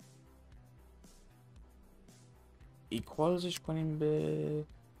ایکوالزش کنیم به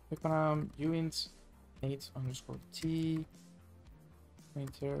بکنم uint 8 underscore t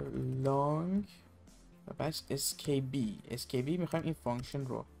pointer long و بعد skb میخوایم این فانکشن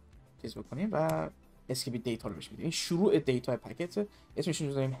رو چیز بکنیم و skb دیتا رو بهش بدیم. این شروع دیتا پکت، اسمش رو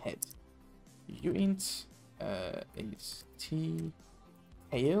میذاریم head uint 8t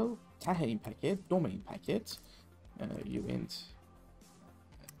tail ته این پکت، دم این پکت uint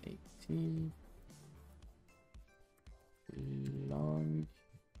 8t long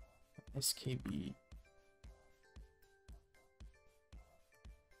skb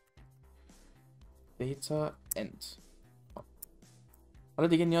data end. حالا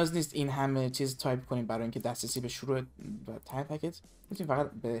دیگه نیاز نیست این همه چیز تایپ کنیم برای اینکه دسترسی به شروع و ته پکت، میتونیم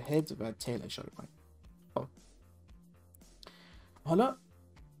فقط به head و tail اشاره کنیم. خب حالا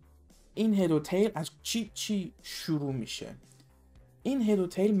این head و tail از چی شروع میشه؟ این head و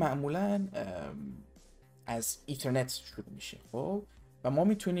tail معمولا از ایترنت شروع میشه. خب و ما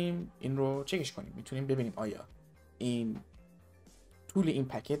میتونیم این رو چکش کنیم، میتونیم ببینیم آیا این طول این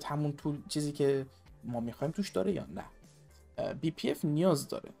پکت همون طول چیزی که ما میخوایم توش داره یا نه. BPF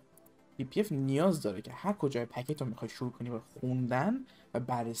نیاز داره که هر کجای پکت رو میخوای شروع کنی و خوندن و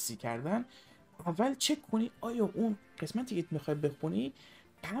بررسی کردن، اول چک کنی آیا اون قسمتی که میخوای بخونی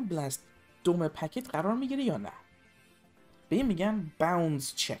قبل از دم پکت قرار میگیره یا نه. به این میگن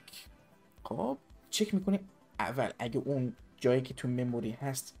باونز چک. خب چک میکنی اول اگه اون جایی که تو مموری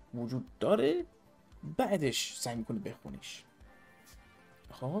هست وجود داره، بعدش سعی میکنی بخونیش.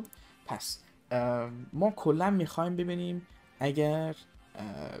 خب پس ما کلا میخوایم ببینیم اگر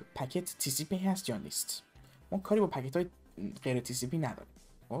پکت TCP هست یا نیست. ما کاری با پکت های غیر TCP نداریم.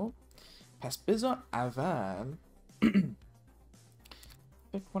 خب پس بذار اول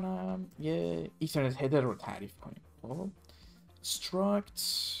فکر کنم یه ایترنت هدر رو تعریف کنیم. خب struct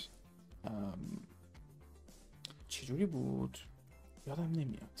چجوری بود یادم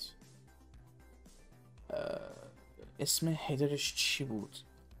نمیاد، اسم هدرش چی بود؟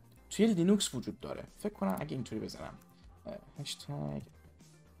 توی لینوکس وجود داره فکر کنم. اگه اینطوری بزنم هشتگ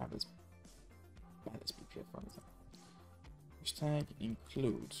بعد از BPF بزنم هشتگ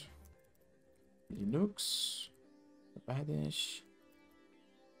include linux بعدش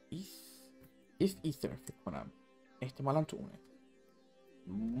if ether فکر کنم، احتمالا تو اونه،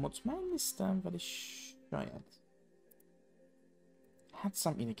 مطمئن نیستم ولی شاید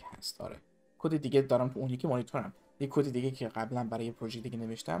حدسم اینه که هست. آره کد دیگه دارم تو اون یکی مانیتورم، یه کد دیگه که قبلا برای یه پروژه دیگه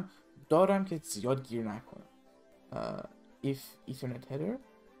نوشتم دارم که زیاد گیر نکنم. if ethernet header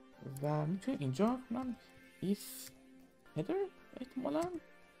و میتونم اینجا کنم if header احتمالا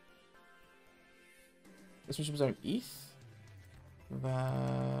اسمش بذاریم if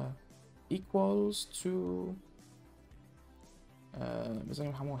و equals to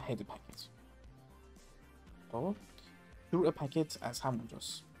بذاریم همون head packet. خب شروع پکت از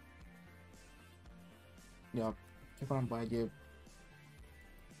همونجاست، یا فکر کنم باید یه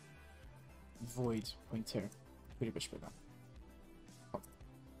void pointer بری بهش بدم. خب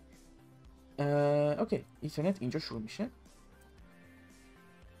اوکی ایترنت اینجا شروع میشه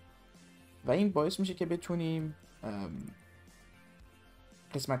و این باعث میشه که بتونیم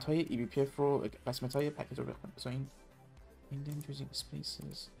قسمت های eBPF رو، قسمت های پکت رو بخونیم. مثلا این indent using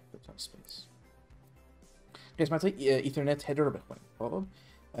spaces total space، قسمت های ایترنت هدر رو بخونیم. خب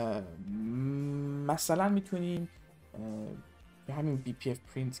مثلا میتونیم به همین BPF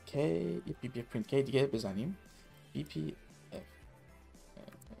print k یه BPF print k دیگه بزنیم، BPF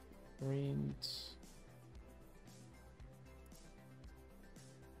print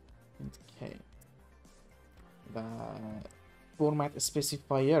k و فرمت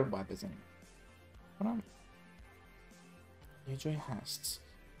اسپسیفایر باید بزنیم. کنم یه جایی هست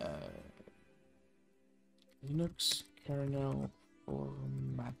Linux kernel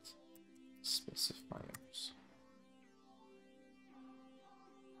format specifiers.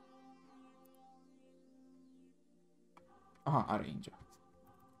 آها آره اینجا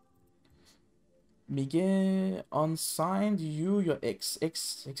میگه unsigned u یا x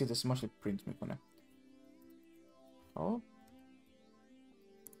دسیمالش پرینت میکنه. خب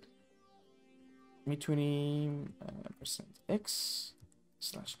میتونیم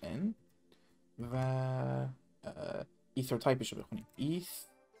 %x/n و ether تایپش رو بخونیم eth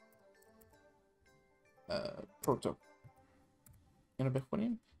proto، این رو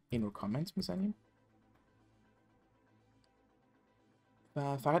بخونیم، این رو کامنت میزنیم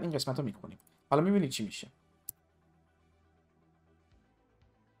و فقط این قسمت رو میخونیم. حالا میبینید چی میشه.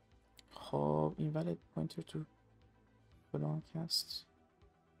 خب این valid pointer to Golang هست.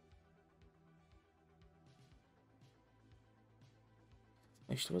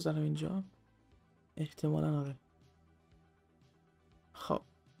 اشتباه زدم اینجا احتمالاً. آره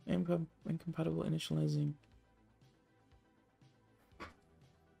incompatible initializing.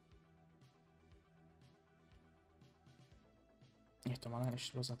 احتمالا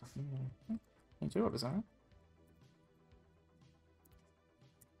اشتباه زدم. اینطوری رو بزنم.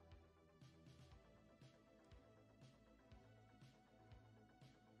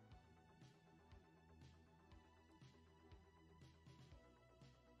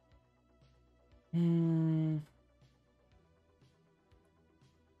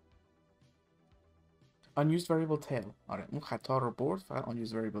 unused variable tail. آره اون خطا رو برد، فقط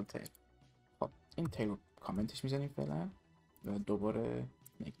unused variable tail. خب این tail رو کامنتش میزنیم فعلا و دوباره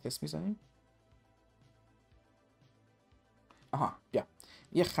یک تست میزنیم. آها بیا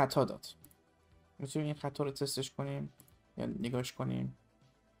یه خطا داد. میتونیم این خطا رو تستش کنیم یا نگاش کنیم.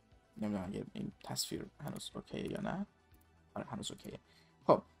 نمیدونم اگه این تصویر هنوز اوکیه یا نه. آره هنوز اوکیه.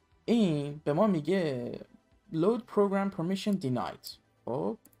 خب این به ما میگه load program permission denied.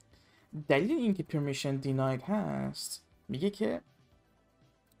 خب دلیل اینکه permission denied هست میگه که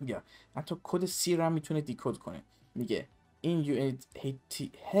یا حتی کد سی رو هم میتونه دیکود کنه. میگه این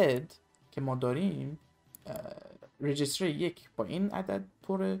head که ما داریم رجیستر 1 با این عدد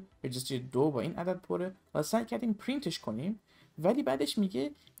پره، رجیستر 2 با این عدد پره و سعی کردیم پرینتش کنیم، ولی بعدش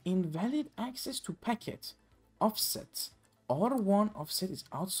میگه invalid access to packet offset R1 offset is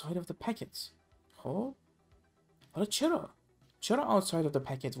outside of the packet. خب حالا چرا outside of the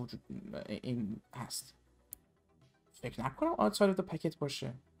packet وجود این هست؟ فکر نکنم outside of the packet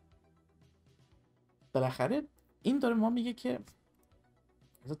باشه. بالاخره این داره ما میگه که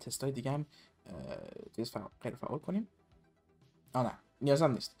از تستای دیگه هم غیر فعال کنیم. نه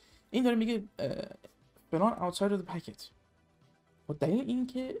نیازم نیست. این داره میگه فلان outside of the packet. و دلیل این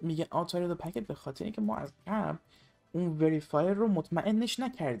که میگه outside of the packet به خاطر اینکه ما از قبل اون verifier رو مطمئنش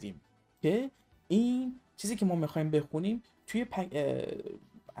نکردیم که این چیزی که ما میخوایم بخونیم توی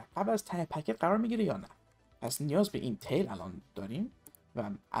قبل از ته پکت قرار میگیره یا نه. پس نیاز به این تیل الان داریم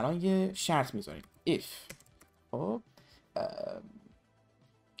و الان یه شرط میذاریم if خب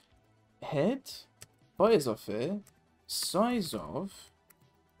head با اضافه size of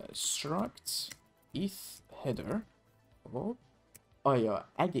struct if header. خب آیا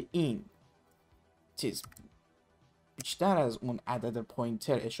اگه این چیز بیشتر از اون عدد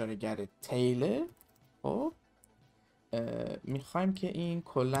پوینتر اشارهگر تیله، خب میخوایم که این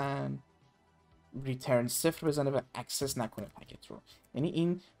کلن ریترن 0 بزنه و اکسس نکنه پکت رو. یعنی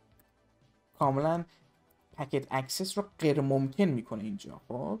این کاملا پکت اکسس رو غیر ممکن میکنه اینجا.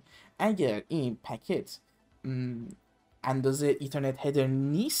 خب اگر این پکت اندازه ایترنت هدر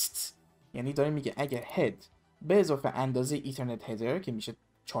نیست، یعنی داره میگه اگر هد به اضافه اندازه ایترنت هدر که میشه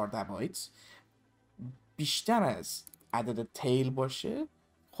 14 بایت بیشتر از عدد تیل باشه،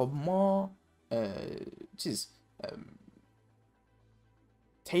 خب ما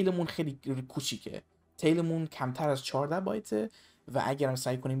تیلمون خیلی کوچیکه، تیلمون کمتر از 14 بایته و اگرم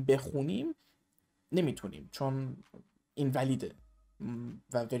سعی کنیم بخونیم نمیتونیم چون این ولیده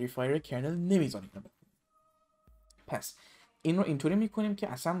و وریفایر کرنل نمیذاره اینو بخونیم. پس این رو اینطوری میکنیم که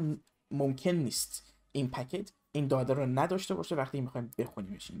اصلا ممکن نیست این پکت این داده رو نداشته باشه وقتی میخوایم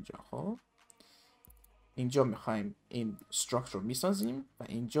بخونیمش اینجا. خب اینجا میخوایم این استراکچر رو میسازیم و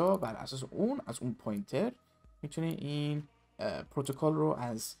اینجا بر اساس اون از اون پوینتر میتونیم این پروتکل رو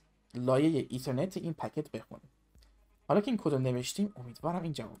از لایه ایترنت این پکت بخونیم. حالا که این کد رو نوشتیم امیدوارم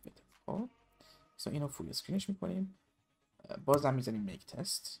این جواب بده. خب اینو فول اسکرینش میکنیم، بازم میزنیم میک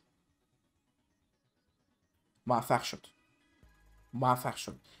تست. موفق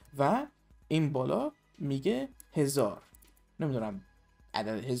شد و این بالا میگه 1000. نمیدونم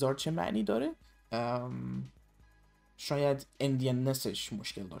عدد 1000 چه معنی داره، شاید اندینسش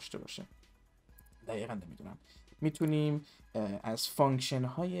مشکل داشته باشه، دقیقا نمیدونم. میتونیم از فانکشن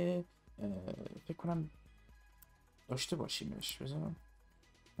های فکر کنم داشته باشیمش. بذارم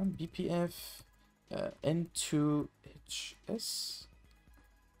eBPF N2HS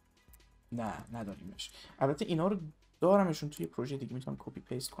نه نداریمش. البته اینا رو دارمشون توی پروژه دیگه، میتونم کپی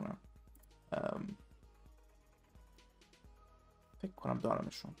پیست کنم. فکر کنم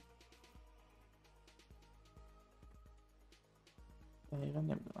دارمشون، دقیقا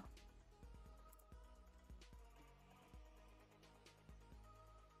نمیدونم.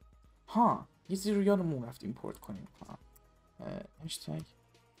 ها یه چیزی رو یادمون رفت ایمپورت کنیم. هشتگ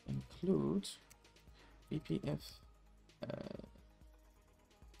include eBPF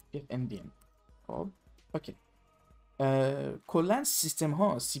endian. خب اوکی. کلا سیستم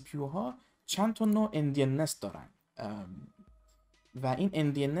ها CPU ها چند تا نوع اندینس دارن و این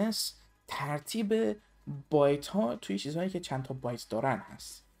اندینس ترتیب بایت ها توی چیزهایی که چند تا بایت دارن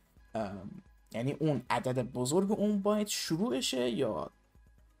هست. یعنی اون عدد بزرگ اون بایت شروعشه یا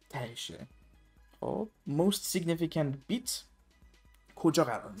تهشه. خب most significant bit کجا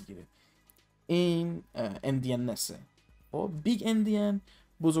قرار میگیره؟ این endiannessه. خب big endian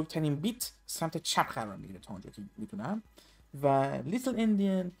بزرگترین بیت سمت چپ قرار میگیره تا اونجا که میدونم، و little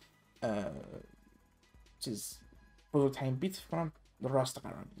endian چیز بزرگترین بیت فکر کنم راست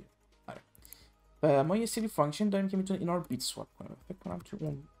قرار میگیره. آره. و ما یه سری فانکشن داریم که میتونه اینا رو بیت سواب کنه. فکر کنم تو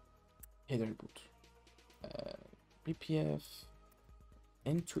اون هیدر بود eBPF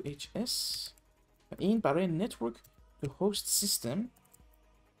N2HS و این برای نتورک تو هاست سیستم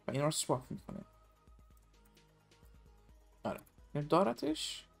و اینا رو سواب میکنه. آره این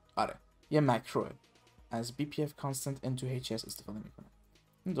دارتش. آره یه مکروه از BPF constant N2HS استفاده میکنه.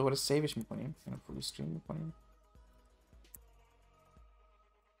 این دوباره سیوش میکنیم، اینو فول اسکرین میکنیم.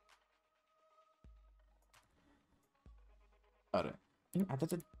 آره این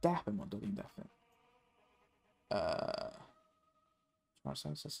عدد 10 به ما داد این دفعه.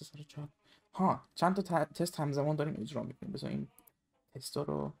 4 ها چند تا تست همزمان داریم اجرا میکنیم. بذار این تستا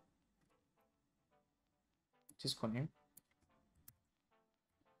رو چیز کنیم.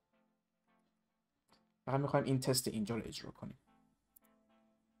 فقط میخوایم این تست اینجا رو اجرا کنیم.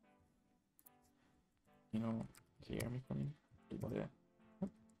 اینو کلیر میکنیم.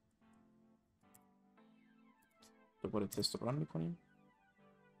 دوباره تست رو ران میکنیم.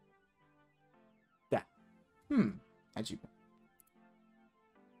 ده. عجیبه.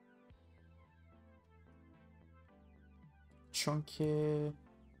 چون که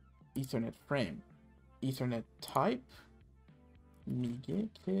ایترنت فریم ایترنت تایپ میگه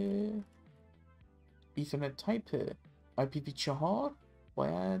که ایترنت تایپ IPv4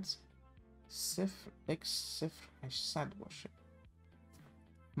 باید 0x0800 باشه.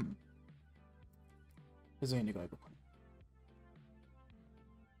 بذار یه نگاهی بکنیم.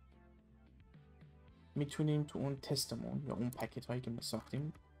 میتونیم تو اون تستمون یا اون پکت هایی که ما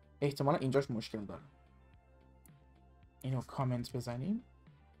ساختیم احتمالا اینجاش مشکل داره. اینو کامنت بزنیم،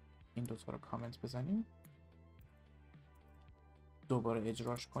 این دوتا رو کامنت بزنیم، دوباره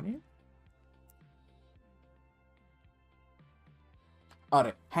اجراش کنیم.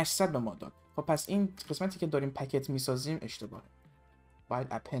 آره 800 به ما داد. خب پس این قسمتی که داریم پکت میسازیم اشتباهه، باید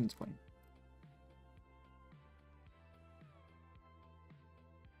اپند کنیم.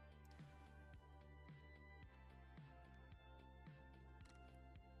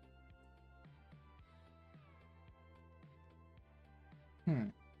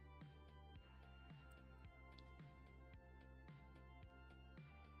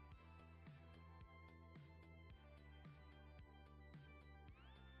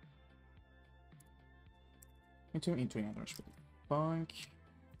 میتونیم اینطوری انجامش بدیم. بانک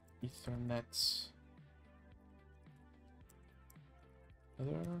ایترنت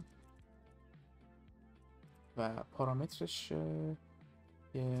و پارامترش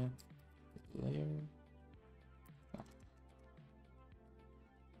یه layer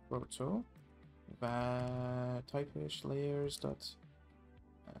روتو و تایپش layers dot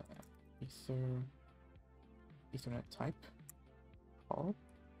ethernet type. خب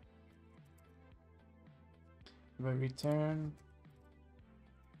و return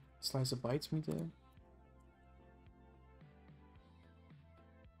slice byte میده.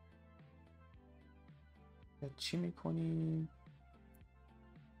 و چی میکنیم؟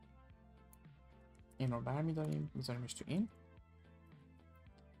 این رو برمیداریم میذاریمش تو این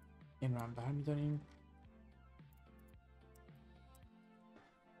رو هم برمیداریم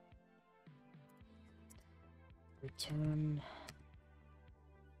return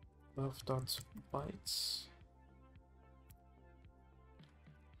love dot bytes.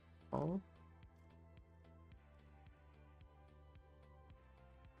 خب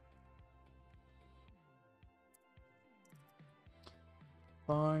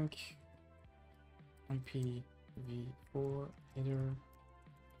بانک IPv4 header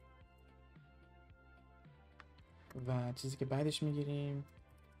و چیزی که بعدش میگیریم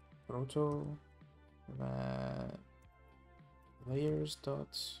روتو و layers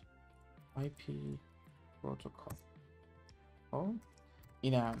dot IP protocol. خب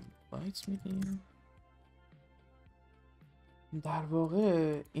اینم بایت میدیم. در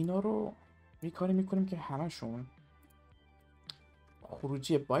واقع اینا رو یه کاری میکنیم که همشون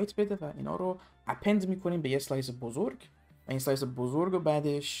خروجی بایت بده و اینا رو اپند میکنیم به یه سلایس بزرگ و این سلایس بزرگ و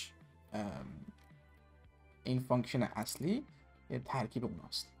بعدش این فانکشن اصلی یه ترکیب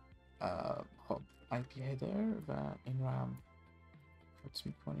اوناست. خب IP header و این رو هم کت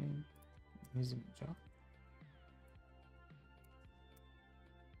میکنیم میزیم اینجا.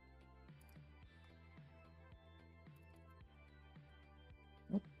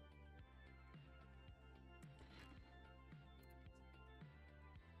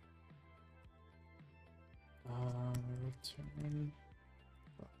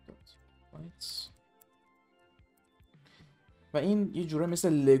 و این یه جوره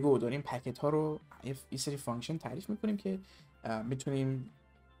مثل لگو داریم پکت ها رو یه سری فانکشن تعریف میکنیم که میتونیم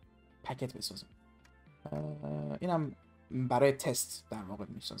پکت بسازیم. اینم برای تست در واقع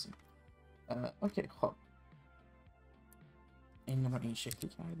میسازیم. اوکی خب این رو این شکلی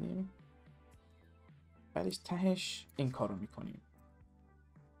کردیم، بعدش تهش این کار رو میکنیم.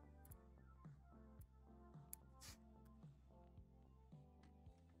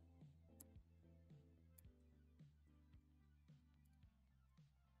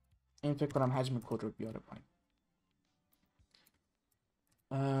 این فکر کنم حجم کد رو بیاره پایین.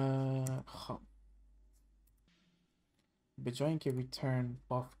 خب به جای اینکه return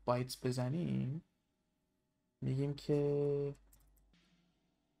buff bytes بزنیم میگیم که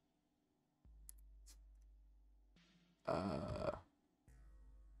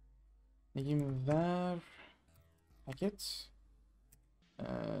میگیم var packet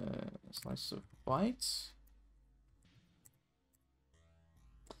slice of bytes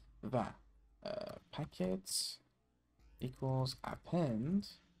و packet equals append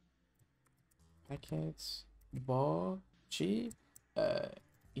packet با چی؟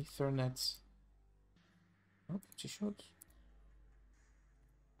 ethernet چی شد؟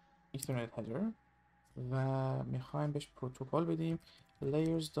 ethernet header و میخوایم بهش پروتکل بدیم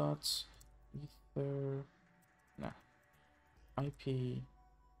layers dot ether نه IP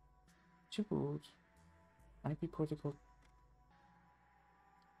چی بود؟ IP protocol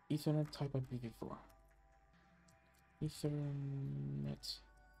ethernet type IPv4 ethernet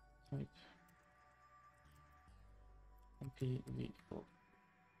type IPv4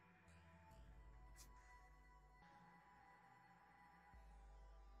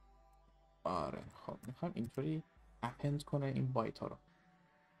 آره خب میخوایم اینطوری اپند کنه این بایت ها رو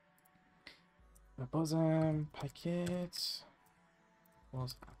و بازم پکت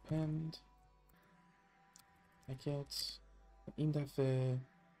باز اپند پکت. این دفعه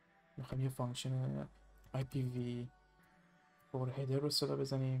میخوایم یه فانکشن IPv4 header رو صدا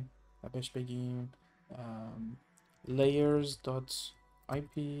بزنیم و بهش بگیم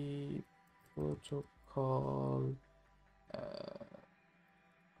layers.ip protocol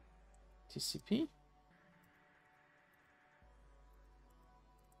TCP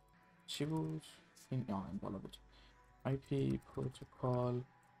چی بود؟ این بالا بود IP protocol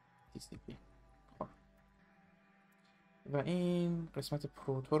TCP. خب و این قسمت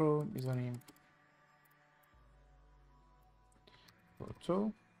پروتو رو میذاریم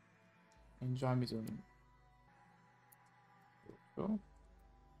پروتو، اینجا هم میذاریم پروتو.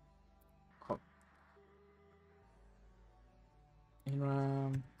 خب این رو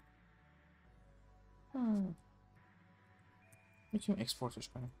هم میتونیم اکسپورتش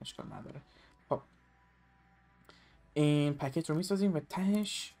کنیم، اشکال نداره. خب این پکت رو میسازیم و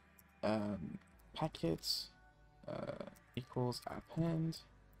تهش پکت equals append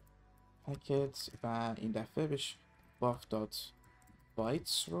پکت و این دفعه بهش buff dot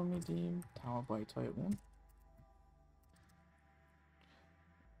bytes رو میدیم، تمام بایت های اون.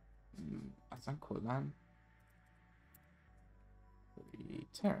 اصلا کلا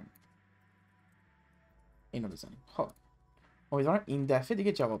return اینو بزنیم. خب امیدوارم این دفعه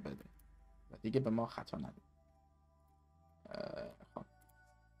دیگه جواب بده و دیگه به ما خطا نده. خب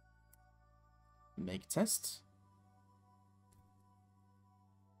make test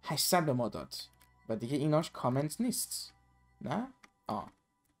 800 به ما داد و دیگه ایناش کامنت نیست نه؟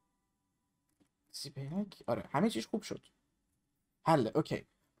 آره همه چیز خوب شد، حله. اوکی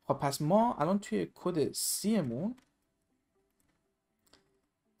خب پس ما الان توی کد سی مون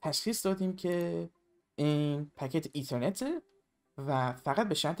تشخیص دادیم که این پکت ایترنته و فقط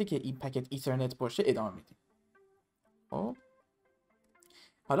به شرطی که این پکت ایترنت باشه ادامه میدیم. خب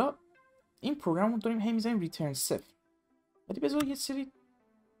حالا این پروگرام رو داریم هی میزنیم ریترن صفر، ولی بذار یه سری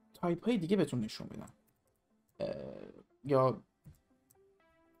تایپ های دیگه بهتون نشون بدم یا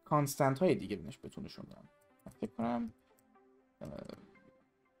کانستنت های دیگه بهتون نشون بدم. فکر کنم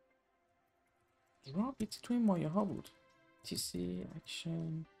رابط توی مایه ها بود. TC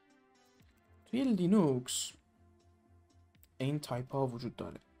اکشن توی لینوکس این تایپ ها وجود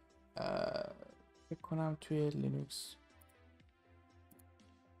داره. فکر کنم توی لینوکس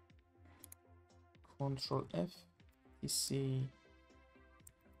کنترل F TC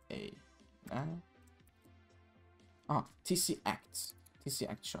A نه TC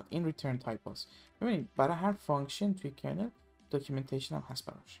act شد. این return type هاست. ببینید برای هر فانکشن توی کرنل دوکیومنتیشن هم هست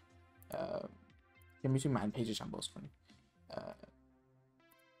براش که میتونید من پیجش هم باز کنید.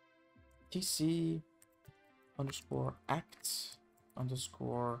 TC underscore act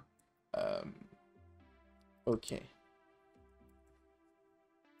underscore اوکی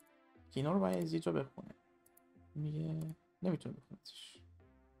که اینا رو باید از یه جا بخونه. میگه نمیتونه بخونتش.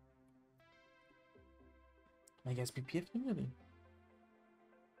 مگه از BPF نمیاریم؟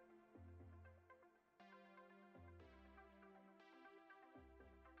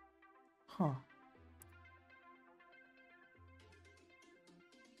 ها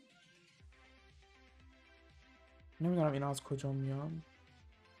نمیدونم اینا از کجا میان.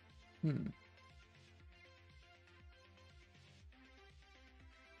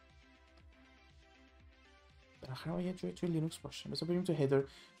 بالاخره یه جایی توی لینوکس باشه. بذار بریم تو هیدر،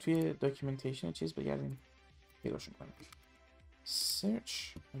 توی داکیومنتیشن چیز بگردیم پیداشون کنیم.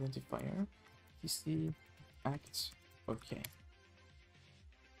 search identifier tc act ok.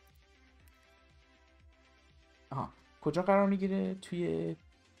 آها کجا قرار میگیره؟ توی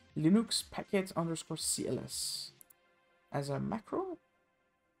linux packet underscore cls as a macro.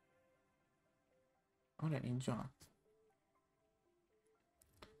 آره اینجا.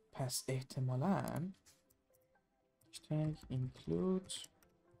 پس احتمالاً hashtag include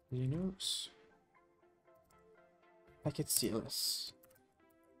linux packet cls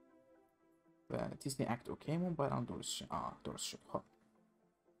و tc act ok مون باید هم درست شد. درست شد. خب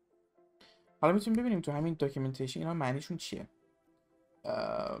حالا میتونیم ببینیم تو همین داکیومنتیشن اینا معنیشون چیه.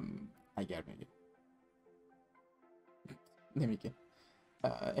 اگر میگه نمیگه،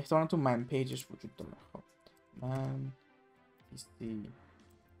 احتمالا تو من پیجش وجود داره. خب من tc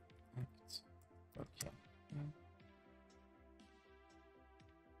act ok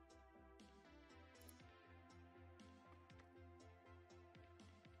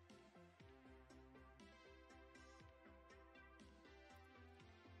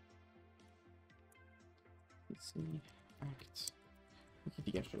tc act یکی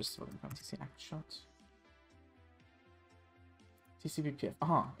دیگه رو استفاده میکنم. tc act shot tc bpf.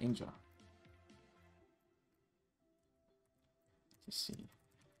 آها اینجا tc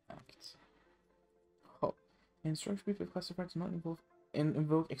act. خب instruct bpf classifier does not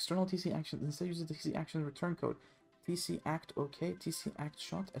invoke external tc actions, instead uses the tc action return code tc act ok tc act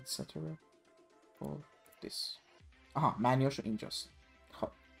shot etc for this. آها معنیاشو اینجاست.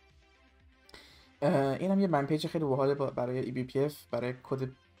 خب اینم یه من پیج خیلی باحاله برای eBPF، برای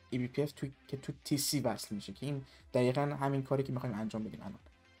کد eBPF که تو TC وصل میشه که این دقیقا همین کاری که میخوایم انجام بدیم الان.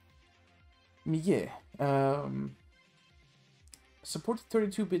 میگه support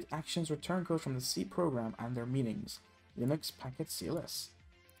 32-bit actions return code from the C program and their meanings Linux packet CLS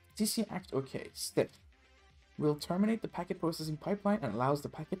tc act ok step will terminate the packet processing pipeline and allows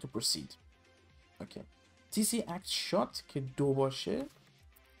the packet to proceed. okay tc act shot که دو باشه،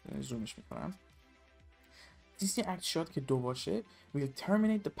 زومش میکنم. tc act shot که دو باشه will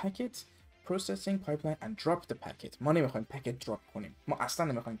terminate the packet processing pipeline and drop the packet. ما نمیخوایم پکت دراپ کنیم، ما اصلا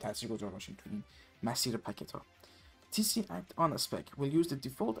نمیخوایم تاثیرگذار باشیم تو این مسیر پکت ها. tc act on a spec will use the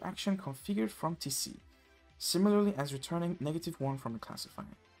default action configured from tc similarly as returning -1 from the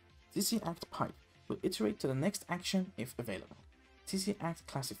classifier. tc act pipe will iterate to the next action if available. tc act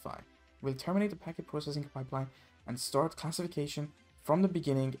classify will terminate the packet processing pipeline and start classification from the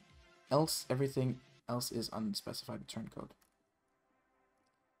beginning, else everything else is unspecified return code.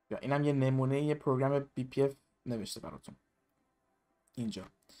 یا اینم یه نمونه یه پروگرام BPF نوشته براتون اینجا.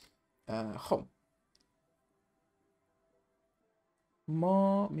 خب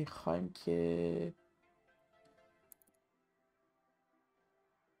ما میخوایم که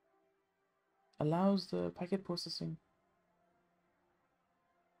allows the packet processing.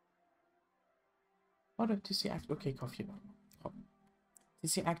 آره tc act ok کافیه. خب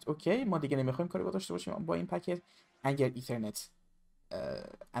tc act ok ما دیگه نمیخوایم کاری با داشته باشیم با این پکت اگر ایترنت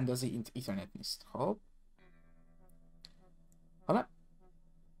اندازه ایترنت نیست. خب حالا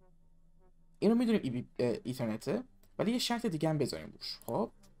اینو میدونیم ایترنته، ولی یه شرط دیگه هم بذاریم روش.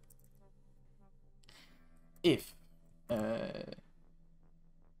 خب if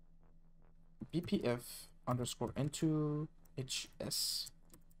bpf underscore into hs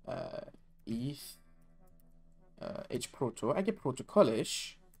eth h proto اگه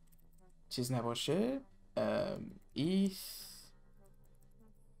پروتکالش چیز نباشه eth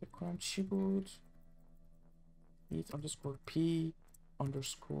بکنم چی بود eth underscore p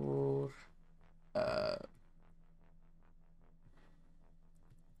underscore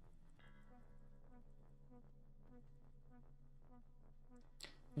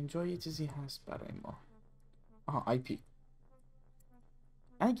اینجا یه چیزی هست برای ما. IP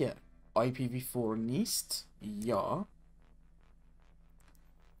اگر IPv4 نیست یا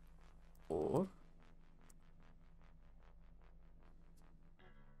or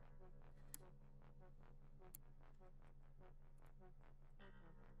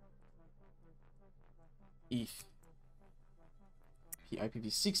if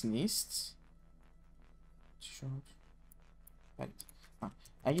IPv6 نیست چی شد؟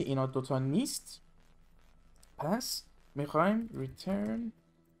 اگه اینا دوتا نیست پس میخوایم return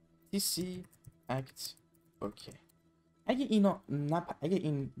tc act ok. اگه اینا اگه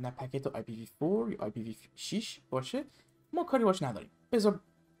این نه پکت IPv4 یا IPv6 باشه ما کاری باش نداریم، بذار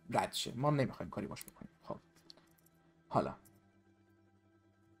رد شه، ما نمیخوایم کاری باش بکنیم. خب حالا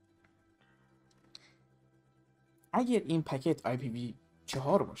اگر این پکت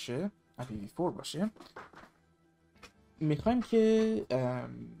IPv4 باشه، IPv4 باشه، میخوایم که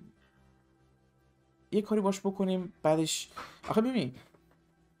یه کاری باش بکنیم بعدش. آخه ببین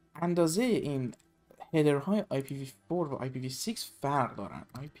اندازه این هدرهای IPv4 و IPv6 فرق دارن.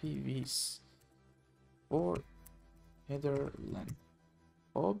 IPv4 header length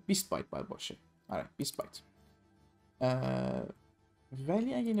 20 بایت باید باشه. آره 20 بایت.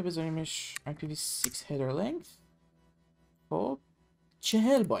 ولی اگه اینو بذاریمش IPv6 header length خب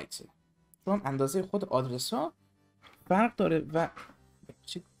 40 بایته، چون اندازه خود آدرس ها فرق داره و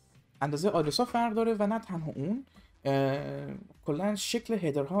اندازه آدرس ها فرق داره و نه تنها اون، کلا شکل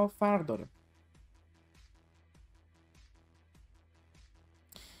هدرها فرق داره.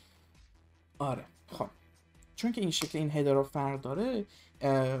 آره خب چون که این شکل این هدرها فرق داره،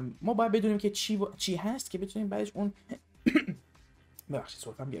 ما باید بدونیم که چی هست که بتونیم بعدش اون ببخشید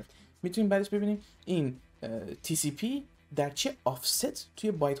صورتم گرفت، میتونیم بعدش ببینیم این TCP در چه آفست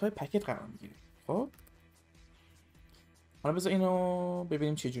توی بایت های پکت قرار میگیره. خب حالا بذار اینو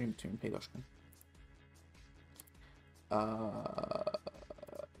ببینیم چه جوری میتونیم پیداش کنیم.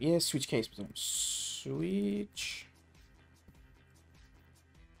 یه سویچ کیس بزنیم، سویچ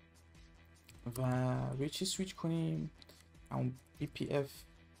و روی چی سویچ کنیم؟ همون BPF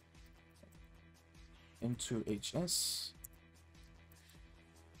into HS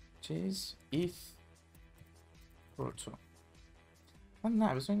چیز ETH پروتو.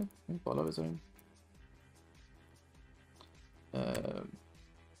 نه بذاریم این بالا بذاریم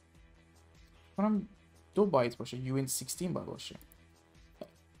کنم 2 بایت باشه، uint 16 باید باشه.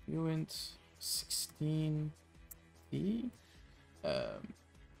 uint 16 e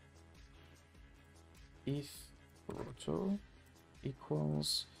if proto equals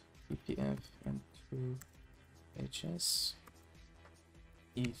bpf into hs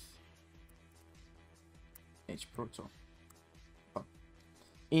if h proto.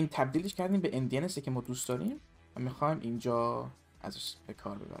 این تبدیلش کردیم به NDNS که ما دوست داریم و میخوایم اینجا ازش به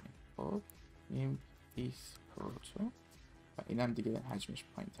کار ببریم. خب این if proto و اینم دیگه حجمش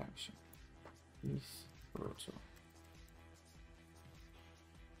پایین تر میشه. if proto.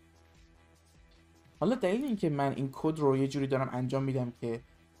 حالا دلیل این که من این کد رو یه جوری دارم انجام میدم که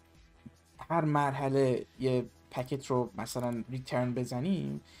هر مرحله یه پکت رو مثلا ریترن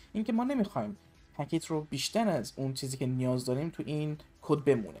بزنیم، این که ما نمیخوایم پکت رو بیشتر از اون چیزی که نیاز داریم تو این کد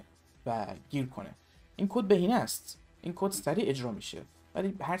بمونه و گیر کنه. این کد بهینه است، این کد سریع اجرا میشه،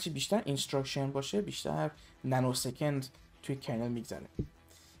 ولی هرچی بیشتر اینستراکشن باشه بیشتر نانو سکند توی کرنل میگذره.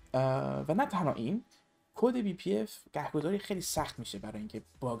 و نه تنها این، کد BPF گهگداری خیلی سخت میشه برای اینکه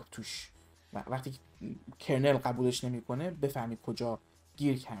باگ توش وقتی کرنل قبولش نمیکنه بفهمی کجا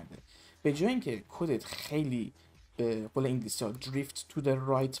گیر کرده. به جای اینکه کدت خیلی به قول انگلیسی‌ها drift to the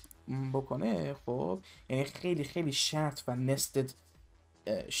right بکنه، خب یعنی خیلی خیلی شرط و نستد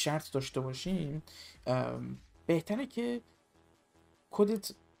شرط داشته باشیم، بهتره که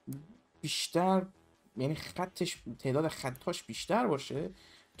کدت بیشتر، یعنی خطش تعداد خطاش بیشتر باشه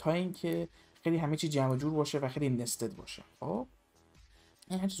تا اینکه خیلی همه چی جمع جور باشه و خیلی نستد باشه. خب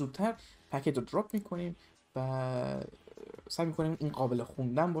این هرچی زودتر پکت رو دراپ میکنیم و سعی میکنیم این قابل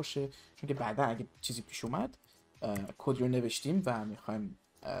خوندن باشه، چون که بعدا اگه چیزی پیش اومد کد رو نوشتیم و میخوایم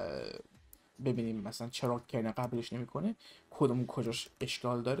ببینیم مثلا چرا کرنل قبولش نمیکنه، کدمون کجاش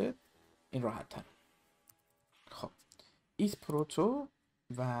اشکال داره، این راحت تر. خب ایت پروتو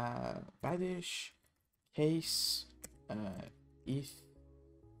و بعدش کیس ایت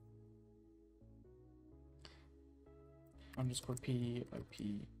underscore p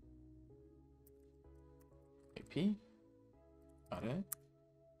ip آره،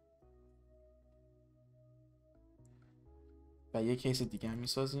 و یه کیس دیگه هم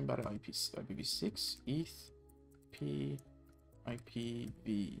میسازیم برای IPv6 ETH P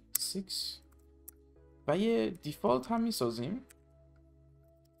IPv6 و یه دیفالت هم میسازیم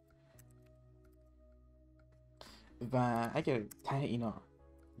و اگر ته اینا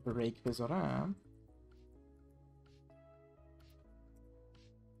بریک بذارم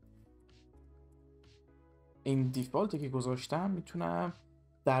این دیفالتی که گذاشتم میتونم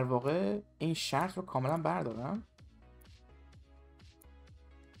در واقع این شرط رو کاملا بردارم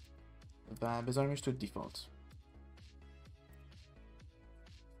و بذاریمش تو دیفالت.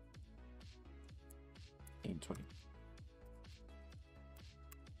 اینطوری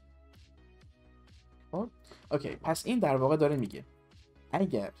اوکی، پس این در واقع داره میگه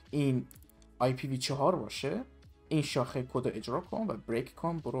اگر این IPv4 باشه این شاخه کد رو اجرا کن و بریک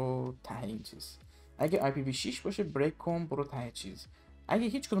کن برو ته این چیز. اگه IPv6 باشه بریک کن برو ته چیز. اگه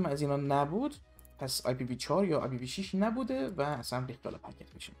هیچ کدوم از اینا نبود پس IPv4 یا IPv6 نبوده و اصلا ریخت بالا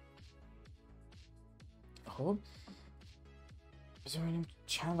پکت میشه. خب بذار ببینیم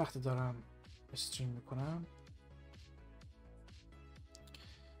چند وقت دارم استریم میکنم.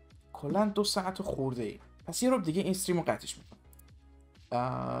 کلا 2 ساعت خورده ای. پس یه رو دیگه این استریم رو قطعش میکنم.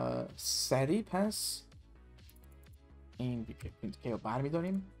 سریع پس این eBPF رو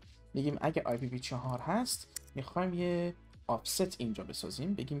برمیداریم، میگیم اگه IPv4 هست میخوایم یه آفست اینجا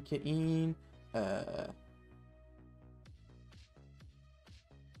بسازیم، بگیم که این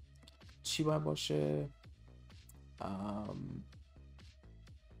چی باید باشه،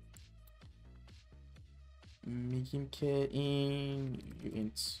 میگیم که این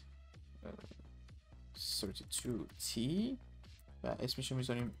uint 32t و اسمشو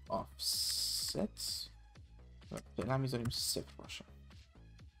میذاریم offset و فعلا میذاریم 0 باشه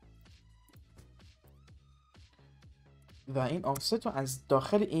و این offset رو از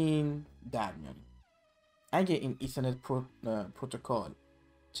داخل این در میاریم. اگه این ایترنت پروتکل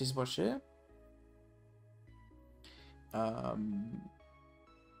چیز باشه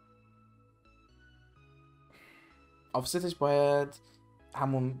offsetش باید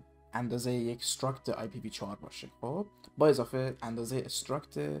همون اندازه یک struct IPv4 باشه، خب با اضافه اندازه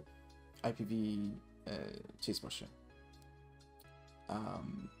struct IPv چیز باشه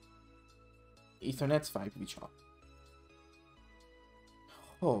ایترنت و IPv4.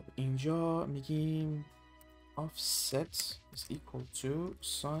 خب اینجا میگیم offset is equal to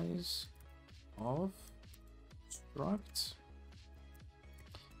size of struct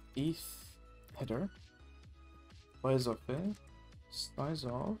eth header با اضافه size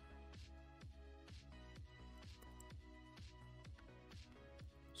of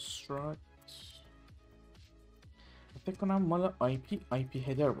struct فکر کنم مال IP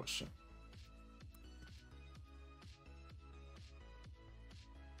header باشه.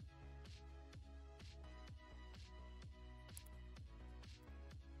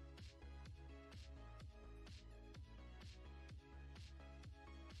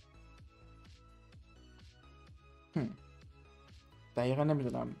 دقیقا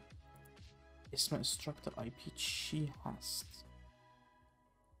نمیدونم اسم استراکت IP چی هست.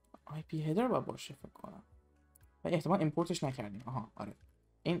 IP header باید باشه فکر کنم و احتمال ایمپورتش نکردیم. آها آره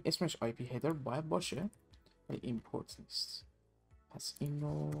این اسمش IP header باید باشه ولی ایمپورت نیست. پس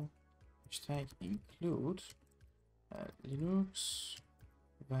اینو هشتگ include linux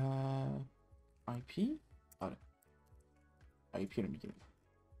و IP. آره IP رو میگیریم.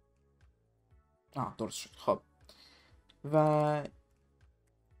 درست شد. خب و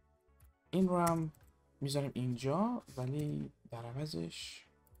این رو هم میذاریم اینجا ولی در عوضش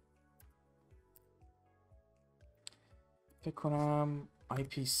فکر کنم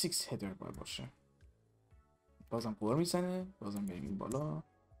IP6 header باید باشه. بازم قور میزنه، بازم بریم این بالا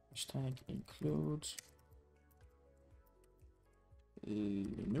hashtag include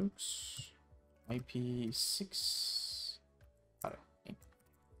linux IP6. آره این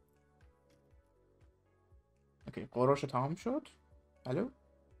اوکی قرارش تمام شد. الو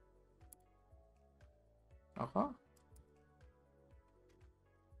آقا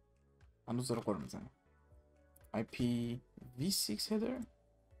هنوز داره قرار میزنه. IPv6 header.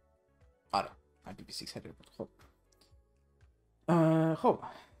 آره IPv6 header بود. خب خب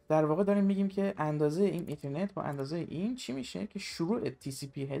در واقع داریم میگیم که اندازه این ایترنت با اندازه این چی میشه که شروع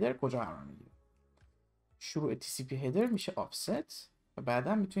TCP header کجا قرار میگیره. شروع TCP header میشه offset و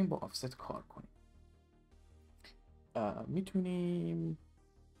بعدا میتونیم با offset کار کنیم. میتونیم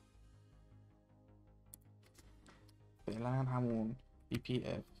فعلا همون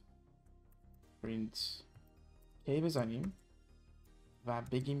eBPF print k بزنیم و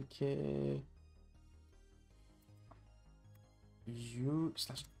بگیم که u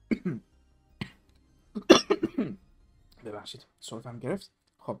ببخشید صورتم گرفت.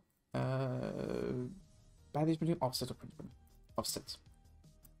 خب بعدش میتونیم offset رو پرینت کنیم. offset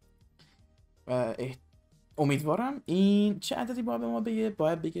امیدوارم این چه عددی باید به ما بگه؟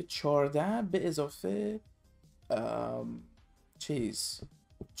 باید بگه 14 به اضافه چیز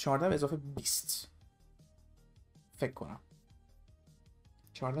 14 به اضافه 20 فکر کنم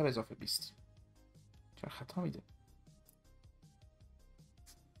 14 به اضافه 20. چرا خطا میده؟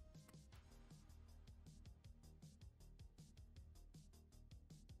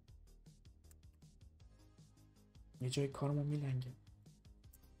 یه جای کارمون میلنگه.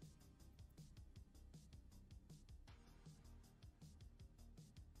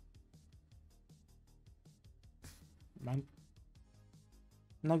 من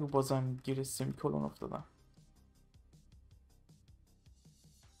نگو بازم گیر سمیکولون افتادم.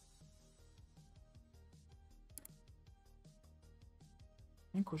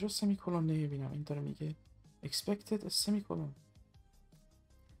 این کجا سمیکولون نمیبینم؟ این داره میگه expected a semicolon.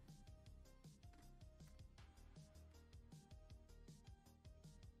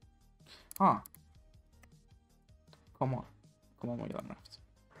 ها کما ما یادم رفت.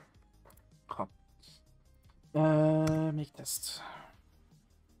 خب میک تست.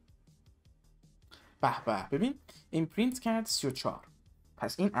 به ببین این پرینت کرد 34.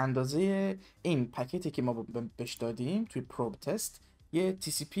 پس این اندازه این پکتی که ما بهش دادیم توی پروب تست یه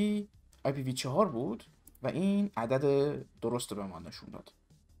TCP IPv4 بود و این عدد درست رو به ما نشون داد.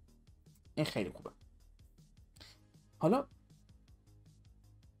 این خیلی خوبه. حالا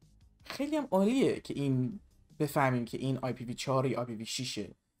خیلی هم عالیه که این بفهمیم که این IPv4 یا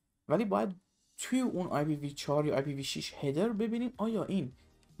IPv6، ولی باید توی اون IPv4 یا IPv6 هدر ببینیم آیا این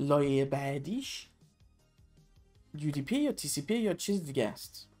لایه بعدیش UDP یا TCP یا چیز دیگه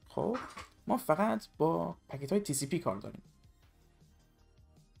است. خب ما فقط با پکت های TCP کار داریم،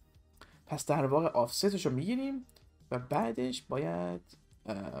 پس در واقع آفستش رو میگیریم و بعدش باید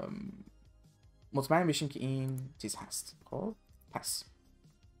مطمئن بشیم که این چیز هست. خب پس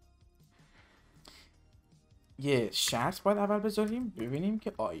یه شرط باید اول بذاریم ببینیم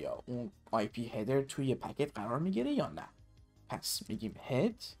که آیا اون IP header توی پکت قرار میگیره یا نه. پس میگیم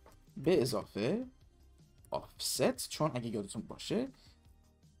head به اضافه offset، چون اگه یادتون باشه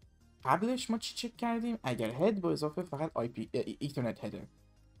قبلش ما چی چک کردیم؟ اگر head به اضافه فقط IP ethernet header،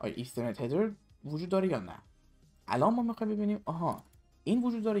 آیا ethernet header وجود داره یا نه. الان ما میخوایم ببینیم آها این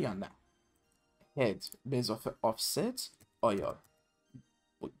وجود داره یا نه. head به اضافه offset آیا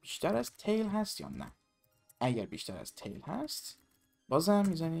بیشتر از tail هست یا نه. اگر بیشتر از tail هست بازم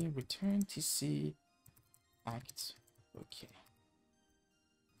میزنیم return tc act ok.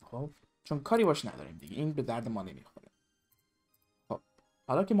 خب چون کاری باش نداریم دیگه، این به درد ما نمیخوره. خب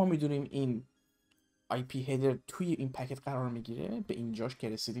حالا که ما میدونیم این IP header توی این پکت قرار میگیره، به اینجاش که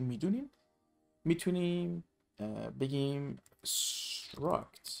رسیدیم میتونیم بگیم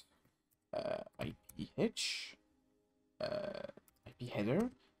struct IPh IP header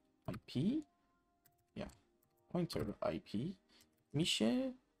IP یا pointer IP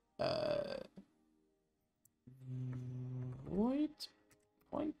میشه void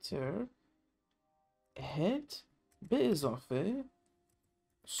pointer head به اضافه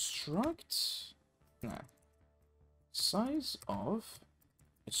struct نه size of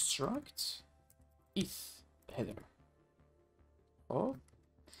struct eth header. خب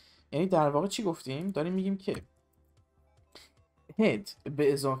یعنی در واقع چی گفتیم؟ داریم میگیم که head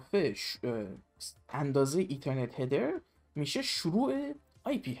به اضافه اندازه ایترنت header میشه شروع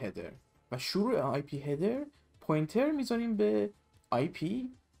IP header و شروع IP header پوینتر میذاریم به IP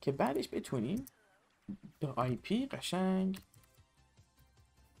که بعدش بتونیم به IP قشنگ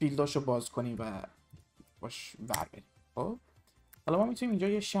فیلداشو باز کنیم و باش ور بریم. خب حالا ما میتونیم اینجا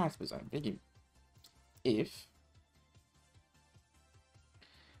یه شرط بذاریم بگیم if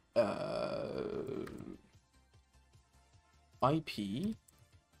IP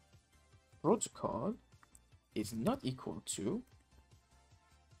protocol is not equal to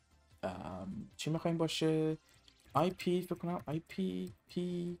چی میخوایم باشه؟ IP فکر کنم IPP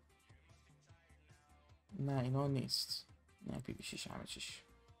نه اینا نیست، نه IPv6 همه چیش.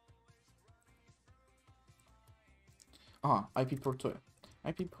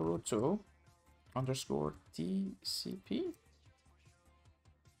 IP proto underscore TCP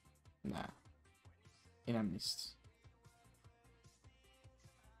نه اینم نیست.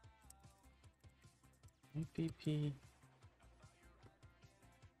 IPP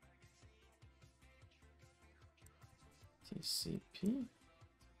TCP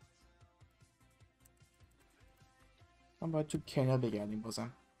من باید تو کنار بگردیم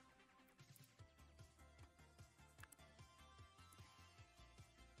بازم.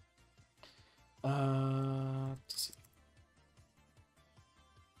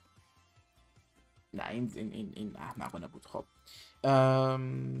 نه این احمقانه بود. خب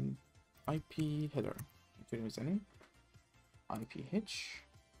IP header اینطوری میزنیم IPh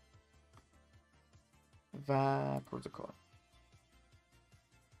و پروتکل.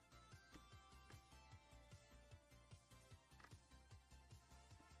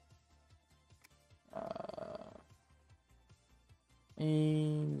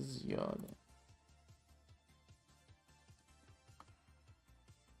 این زیاده.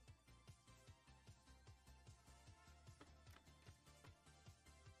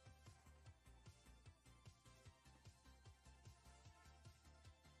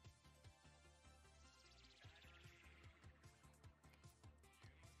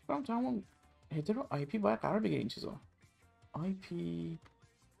 کنم تو همون هدر و آی پی باید قرار بگیره این چیزا. آی پی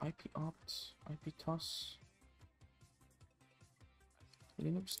آپت، آی پی تاس،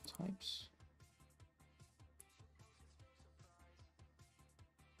 لینوکس تایپس.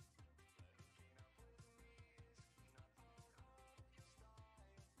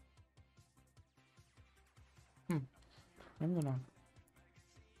 نمیدونم.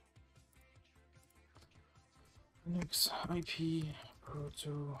 لینوکس آی پی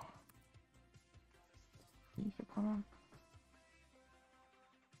پروتو فکر کنم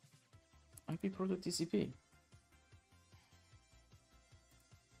آی پی پروتو تی سی پی.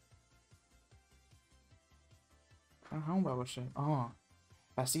 همون باشه. آها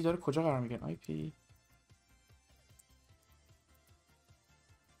پس دیگه داره کجا قرار میگیره؟ آی پی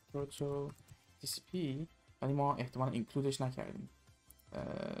پروتو تی سی پی، ولی ما احتمالا اینکلودش نکردیم.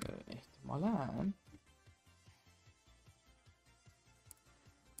 احتمالا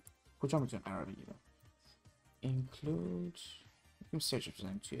کجا میتونه قرار بگیره؟ include میتونیم سرچ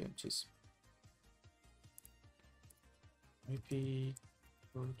بزنیم توی چیز IP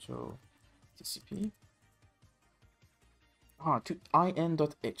پروتو TCP. ها تو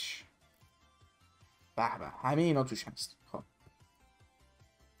in.h. به به همه اینا توش هست. خب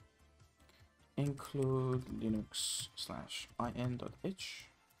include linux / in.h.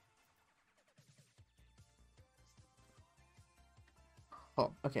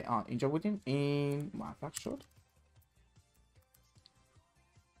 خب اوکی اینجا بودیم. این موفق شد.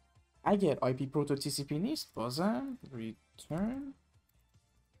 اگر IP پروتو TCP نیست بازم return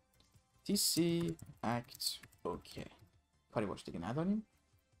TC act OK. کاری باش دیگه نداریم.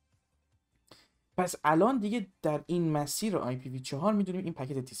 پس الان دیگه در این مسیر IPv4 میدونیم این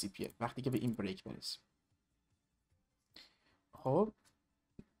پکت TCP وقتی که به این بریک برسیم. خب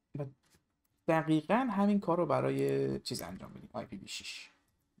و دقیقا همین کار رو برای چیز انجام بدیم IPv6.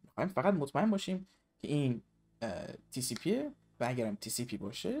 میخوایم فقط مطمئن باشیم که این TCP و اگرم TCP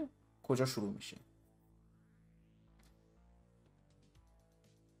باشه کجا شروع میشه.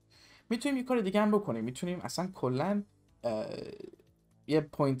 میتونیم یه کار دیگه هم بکنیم. میتونیم اصلا کلا یه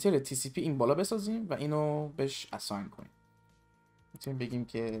پوینتر TCP این بالا بسازیم و اینو بهش اساین کنیم. میتونیم بگیم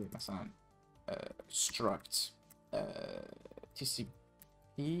که مثلا struct TCP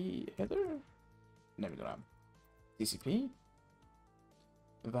header نمیدونم TCP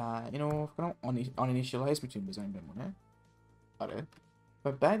و اینو فکر کنم uninitialize میتونیم بذاریم بمونه. آره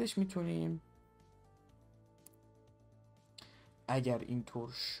و بعدش میتونیم اگر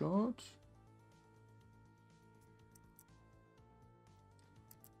اینطور شد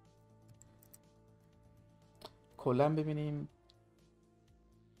کلا ببینیم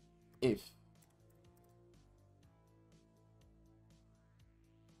if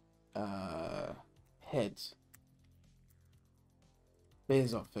head به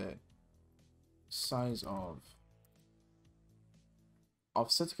اضافه size of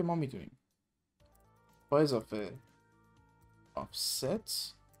offset که ما میدونیم با اضافه offset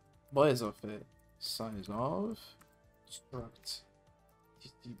با اضافه size of struct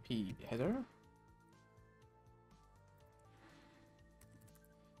TCP header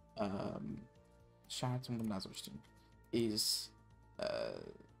شرطمون نذاشتیم is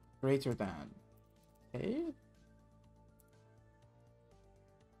greater than a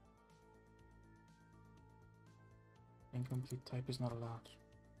incomplete type is not allowed.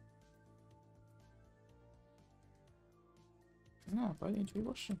 نه باید اینجوری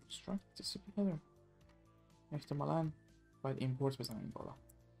باشه struct TCP header. احتمالاً باید import بزنیم بالا.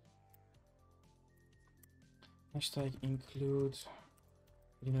 hashtag include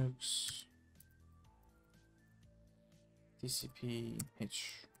linux TCP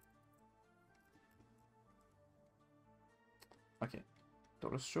h. اوکی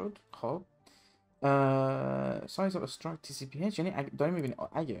درست شد. خب size of struct TCP h یعنی داریم میبینیم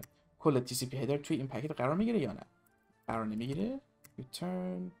اگه کل TCP header توی این پکت قرار میگیره یا نه. قرار نمیگیره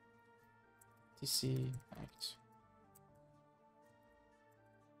return TC act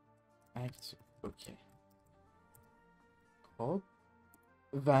OK. خب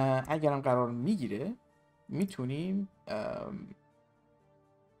و اگرم قرار میگیره میتونیم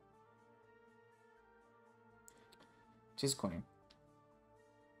چیز کنیم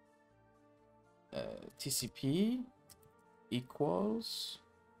TCP equals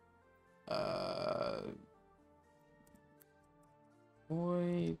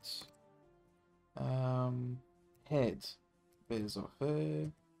void head به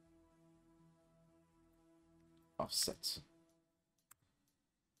اضافه offset.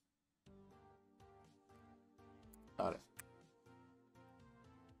 آره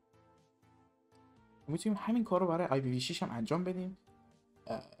میتونیم همین کار رو برای IPv6 هم انجام بدیم.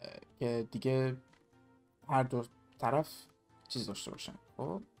 که دیگه هر دو طرف چیز داشته باشن.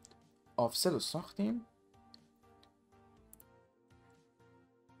 خب آفست رو ساختیم.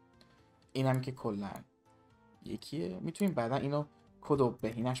 اینم که کلا یکیه. میتونیم بعدا اینو کد رو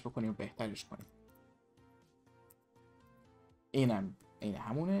بهینش بکنیم و بهترش کنیم. اینم این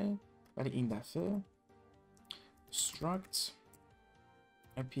همونه، ولی این دفعه struct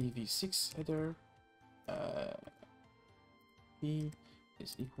IPv6 header b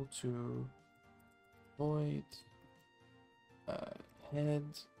is equal to void head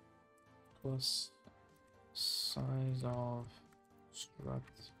plus size of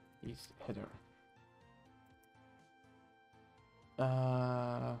struct is header.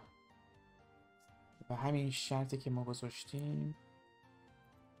 و همین شرطی که ما گذاشتیم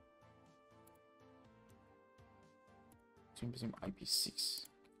میتونیم بزنیم IP6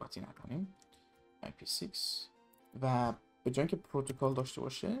 قاطی نکنیم IP6 و به جای که پروتکل داشته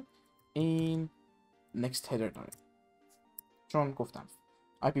باشه این next header داره، چون گفتم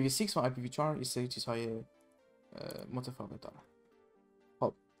IPv6 و IPv4 این سری چیزهای متفاوت دارن.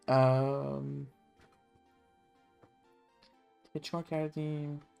 خب چیکار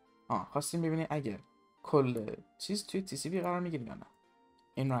کردیم؟ خواستیم ببینیم اگه کل چیز توی TCP قرار میگیره یا نه.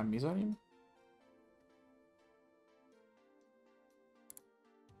 این رو هم میذاریم.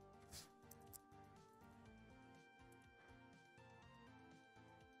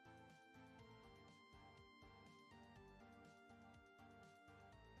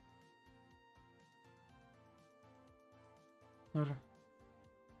 آره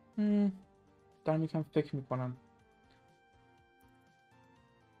دارم یکم فکر میکنم،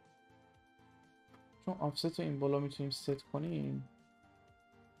 چون آفست رو این بالا میتونیم ست کنیم.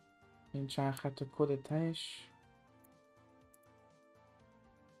 این چند خط کد تهش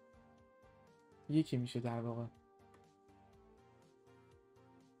یکی میشه در واقع.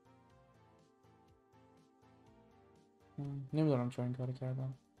 نمیدونم چرا این کار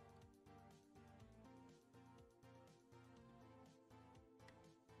کردم.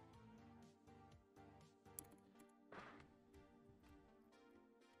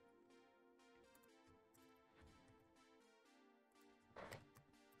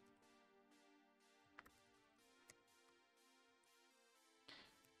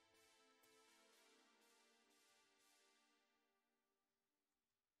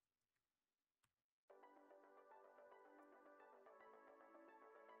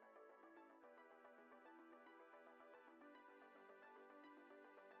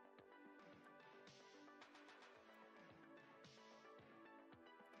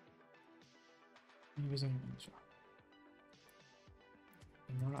 بزنیم اینجا.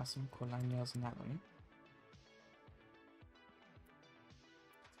 اینا رو اصلا کلا نیاز نداریم.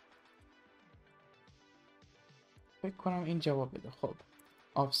 فکر کنم این جواب بده. خب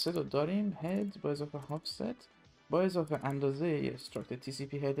آفست رو داریم، هد با اضافه هافست با اضافه اندازه یه استراکت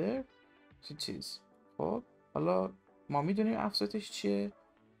TCP هدر چیز. خب حالا ما میدونیم افستش چیه.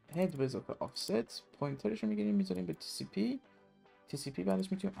 هد به اضافه آفست پوینترش رو میگیریم میذاریم به TCP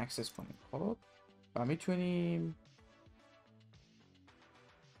بعدش میتونیم اکسس کنیم. خب و میتونیم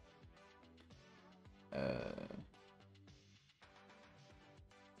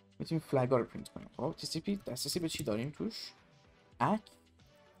فلگ ها رو پرینت کنیم. خب TCP دسترسی به چی داریم توش؟ اک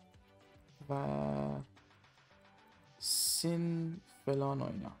و سین فلان و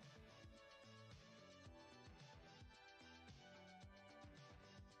اینا.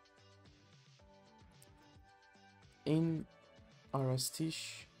 این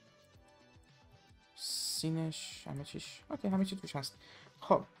RSTش سینش همه چیش اوکی، همه چی توش هست.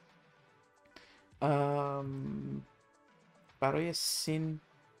 خب برای سین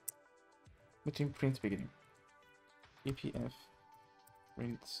میتونیم پرینت بگیریم eBPF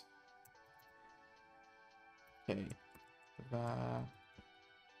print okay. و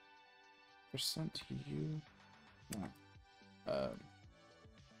 %u نه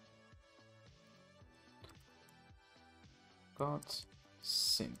got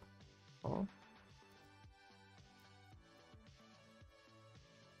sin. خب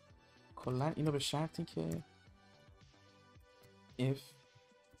کلا اینو به شرطی که if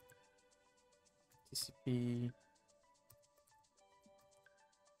TCP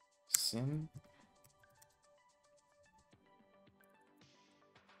sin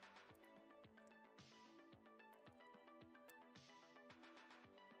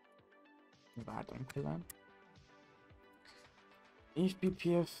برداریم کلا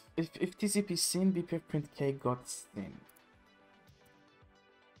if TCP sin BPF print k got sin.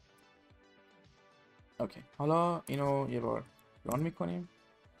 اوکی حالا اینو یه بار ران میکنیم.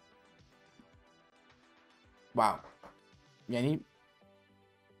 واو، یعنی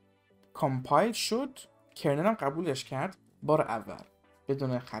کامپایل شد، کرنل هم قبولش کرد بار اول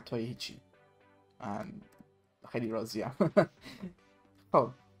بدون خطای هیچی. من خیلی راضیم.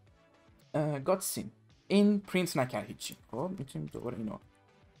 خب گات سین این پرینت نکرد هیچی. خب میتونیم دوباره اینو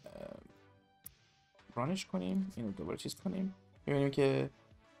رانش کنیم، اینو دوباره چیز کنیم، ببینیم که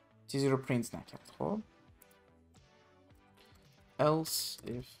چیزی رو پرینت نکرد. خب else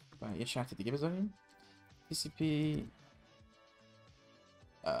if و یه شرط دیگه بذاریم TCP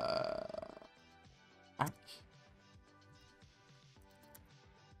ack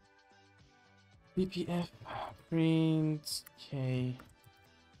eBPF print k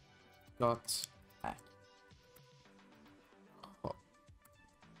dot ack. خب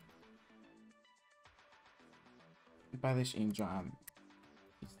بعدش اینجا هم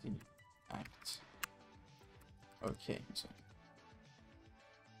act اوکی میشه.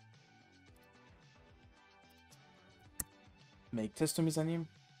 make test رو میزنیم.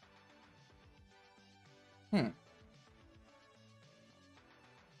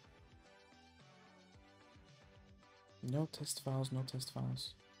 no test files no test files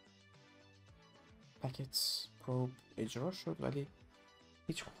packets probe اجرا شد ولی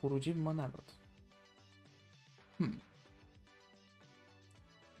هیچ خروجی ما نداد.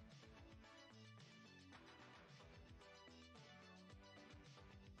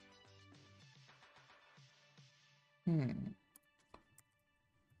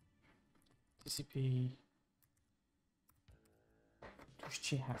 TCP توش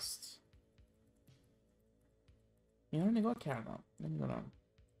چی هست؟ اینا رو نگاه کردم نمیدونم.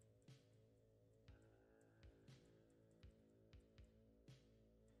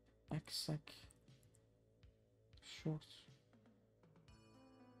 اکسک شورت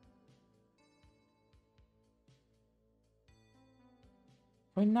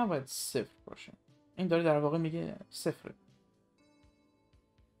این نباید صفر باشه. این داره در واقع میگه صفره.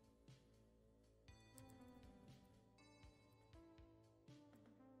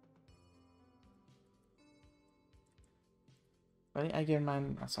 ولی اگر من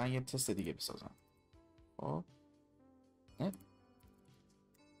مثلا یه تست دیگه بسازم، خب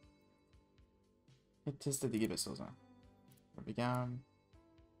یه تست دیگه بسازم و بگم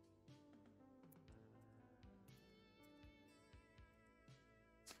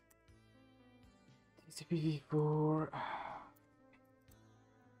TCP for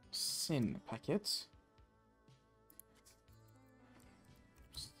SYN packet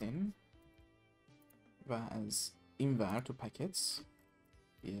SYN و از این ور تو پکتس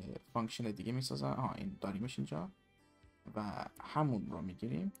یه فانکشن دیگه میسازم. این داریمش اینجا و همون رو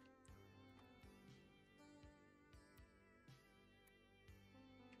میگیریم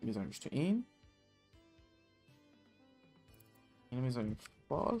میذاریمش تو این، اینو میذاریم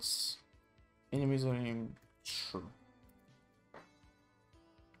false، اینو میذاریم true.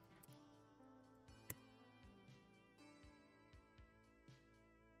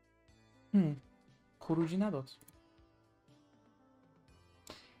 خروجی نداد.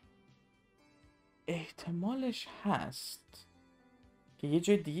 احتمالش هست که یه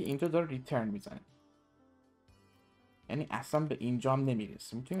جای دیگه اینجا داره ریترن میزنه، یعنی اصلا به اینجا هم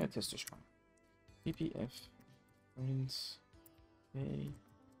نمیرسه. میتونیم تستش کنیم. eBPF print hey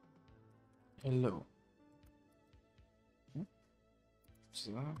hello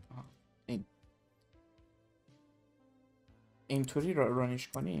این اینطوری رانش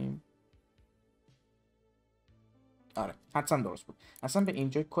کنیم. آره حتما درست بود. اصلا به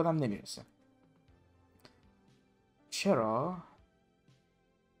اینجا کدم نمیرسه. چرا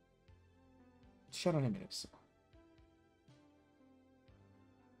نمیرسه؟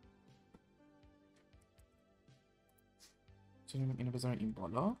 میتونیم اینو بذاریم این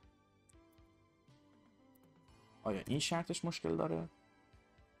بالا. آیا این شرطش مشکل داره؟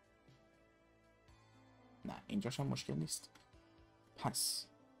 نه اینجاش هم مشکل نیست. پس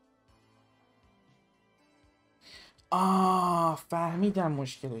فهمیدم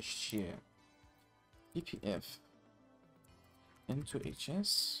مشکلش چیه. eBPF into HS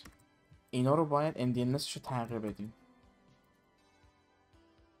اینا رو باید NDNS رو تغییر بدیم.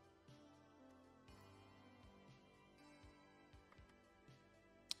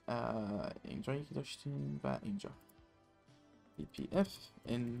 اینجا یکی داشتیم و اینجا eBPF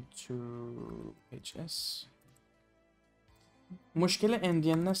into HS. مشکل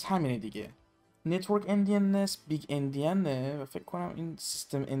NDNS همینه دیگه. نتورک NDNS بیگ NDNه و فکر کنم این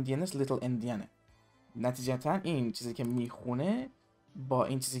سیستم NDNS لیتل NDNه. نتیجتا این چیزی که میخونه با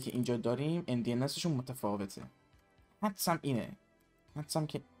این چیزی که اینجا داریم NDNSشون متفاوته. حدسم اینه. حدسم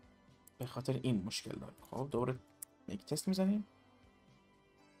که به خاطر این مشکل داره. خب دوباره یک تست میزنیم.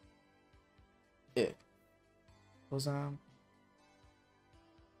 بازم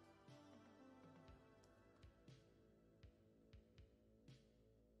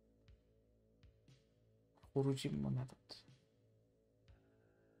خروجی ما نداد.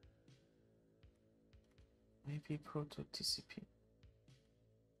 IP پروتو TCP.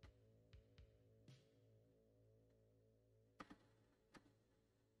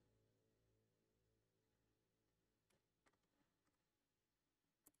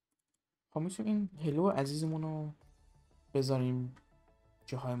 خب میتونیم این هلو عزیزمون رو بذاریم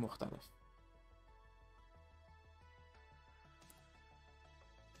جاهای مختلف.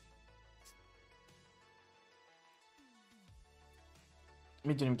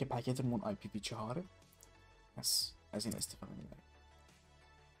 میدونیم که پکتمون IPv4 از این استفاده میبریم.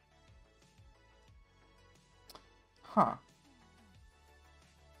 ها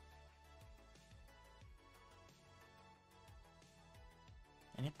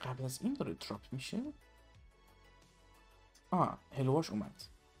یعنی قبل از این داره دراپ میشه. هلوهاش اومد.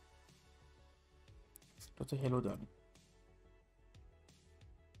 دوتا هلو داریم.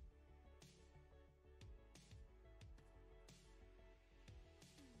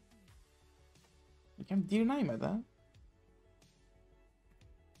 یکم دیر نیومدن.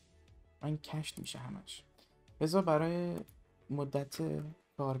 این کشت میشه همش. بذار برای مدت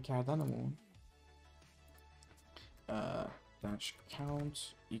کار کردنمون dash count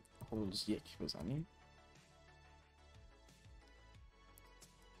equals 1 بزنیم.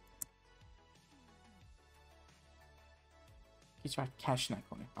 هیچ وقت کش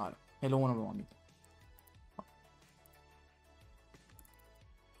نکنه. آره هلومون رو به ما میده.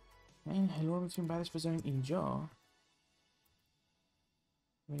 این هلو رو میتونیم بعدش بذاریم اینجا.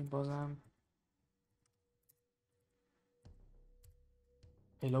 این بازم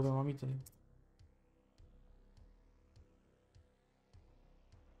هلو به ما میده.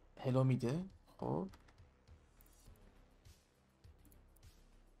 هلو میده. خب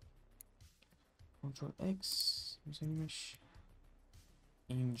کنترل اکس میزنیمش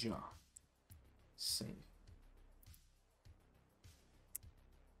اینجا. سیو.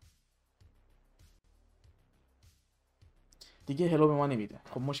 دیگه هلو به ما نمیده.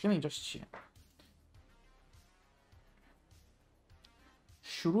 خب مشکل اینجاش چیه؟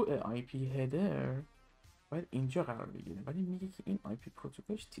 شروع IP هدر باید اینجا قرار بگیره، ولی میگه که این IP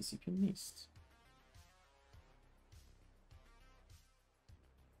پروتکلش TCP نیست.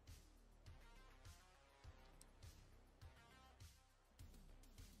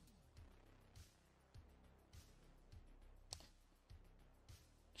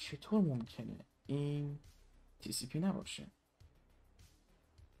 چطور ممکنه این TCP نباشه؟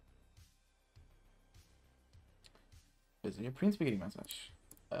 بذار یه پرینت بگیریم ازش.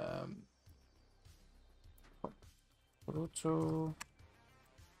 پروتو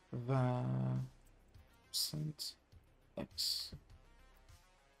و سنت اکس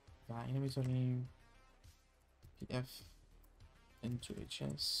و اینو میذاریم PF into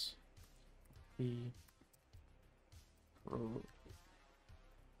HS P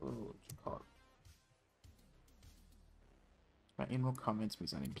protocol و این رو کامنت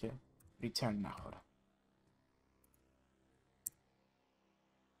میزنیم که ریترن نخوره.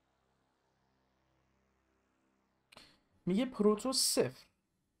 میگه پروتو 0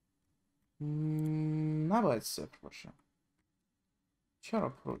 نباید 0 باشه. چرا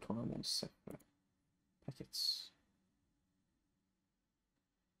پروتونمون 0؟ پکت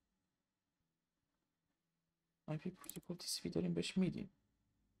IP پروتکل TCP داریم بهش میدیم.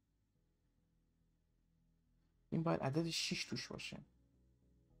 این باید عدد 6 توش باشه.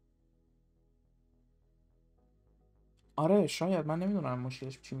 آره شاید، من نمیدونم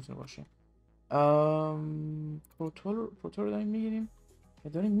مشکلش چی میتونه باشه. پروتو رو داریم میگیریم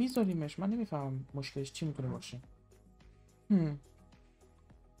داریم میذاریمش. من نمیفهمم مشکلش چی میتونه باشه.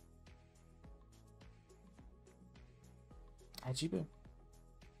 عجیبه.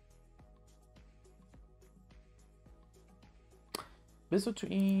 بذار تو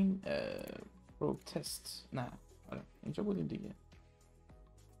این رو تست. نه آره اینجا بودیم دیگه.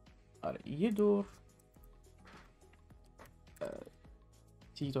 آره یه دور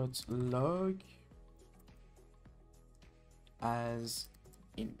t.log از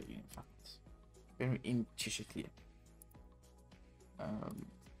این بگیریم فقط ببینیم این چه شکلیه.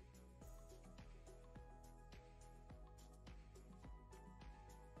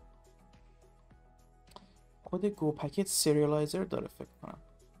 خود گو پکت سریالایزر داره فکر کنم.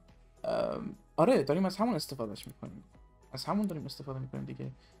 آره داریم از همون استفادهش میکنیم. از همون داریم استفاده میکنیم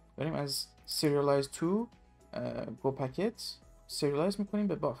دیگه. داریم از serialize to گو پکت سریالایز میکنیم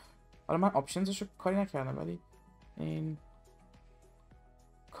به باف. حالا من آپشنزشو کاری نکردم ولی این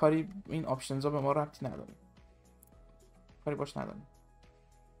آپشنزها به ما ربطی نداره. کاری باش نداریم.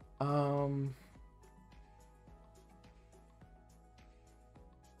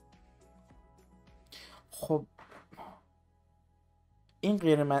 خب این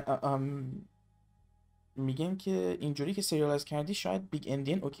غیر میگن که اینجوری که سریالایز کردی شاید بیگ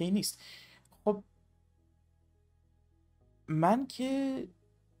اندین اوکی نیست. خب من که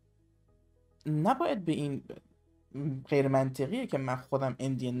نباید به این غیر منطقیه که من خودم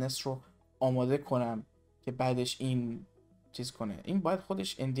اندیننس رو آماده کنم که بعدش این چیز کنه. این باید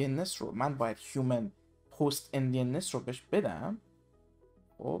خودش اندیننس رو، من باید هیومن پست اندیننس رو بهش بدم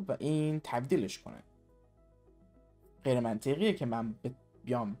و این تبدیلش کنه. غیر منطقیه که من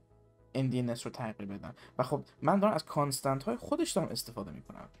بیام اندیننس رو تغییر بدم و خب من دارم از کانستنت های خودش دارم استفاده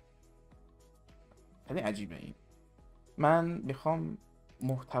میکنم. خیلی عجیبه این. من میخوام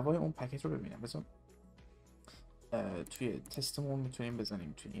محتوای اون پکیج رو ببینم. بذار توی تستمون میتونیم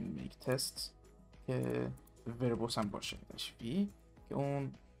بزنیم توی این میک تست که وربوس هم باشه تشبیه که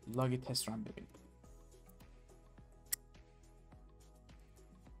اون لاگ تست رو هم ببینیم.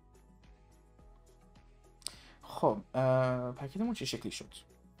 خب پکیجمون چه شکلی شد؟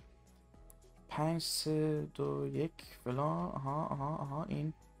 5 3 2 1 فلان. آها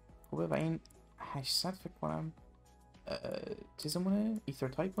این خوبه و این 800 فکر کنم چیزمونه، ایتر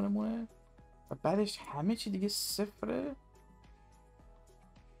تایپمونه و بعدش همه چی دیگه صفره.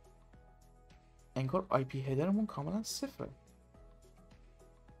 انگار آی پی هدرمون کاملا صفره.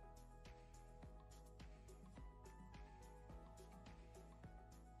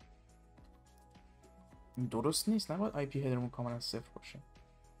 این درست نیست. نباید آی پی هدرمون کاملا صفر باشه.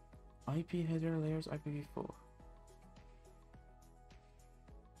 آی پی هدر لیرز IPv4.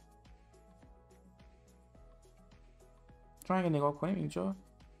 چون اگه نگاه کنیم اینجا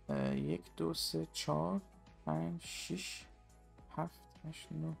 1 2 3 4 5 6 7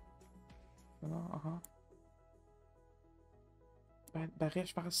 8 9 آها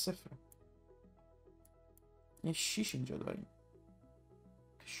بقیهش فقط صفره. یه 6 اینجا داریم.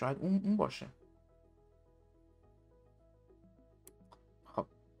 شاید اون باشه. خب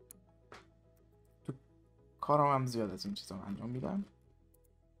تو کارم هم زیاد از این چیزا انجام میدم.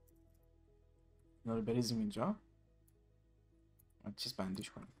 اینا رو بریزیم اینجا، چیز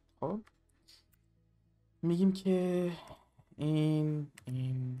بندیش کنیم. خب میگیم که این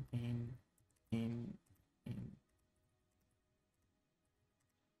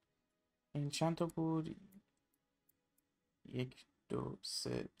چند تا بود؟ 1 2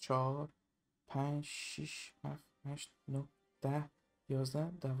 3 4 5 6 7 8 9 10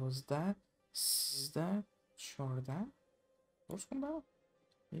 11 12 13 14. درست کنم؟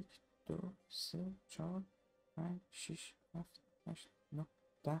 1 2 3 4 5 6 7 8 9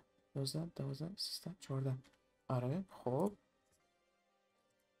 10 11 12 13 14. آره خب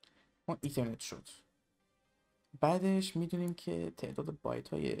اون ایترنت شد. بعدش میدونیم که تعداد بایت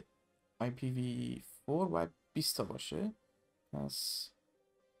های IPv4 باید 20 تا باشه. پس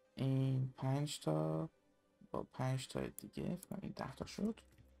این 5 تا با 5 تا دیگه این 10 تا شد.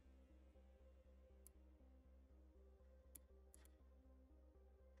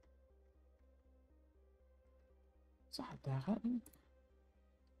 حداقل این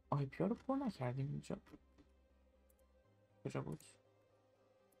IP ها رو پر نکردیم اینجا. کجا بود؟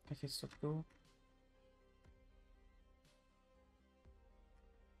 پکیج ساختو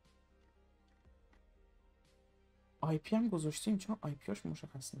IP هم گذاشتیم چون IP هاش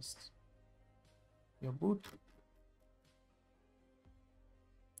مشخص نیست. یا بود؟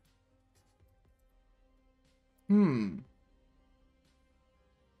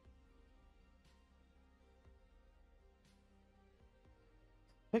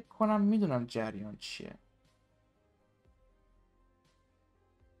 فکر کنم میدونم جریان چیه.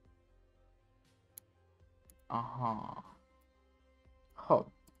 آها خب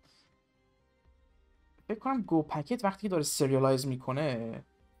فکر کنم گو پکت وقتی داره سریالایز میکنه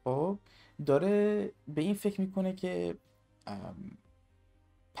خب داره به این فکر میکنه که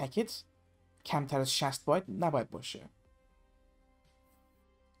پکت کمتر از 60 بایت نباید باشه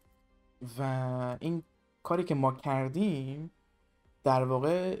و این کاری که ما کردیم در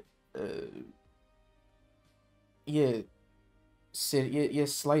واقع یه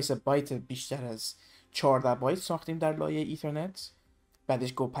سلایس بایت بیشتر از 14 بایت ساختیم در لایه ایترنت.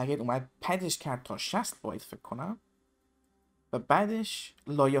 بعدش گو پکت اومد پدش کرد تا 60 بایت فکر کنم و بعدش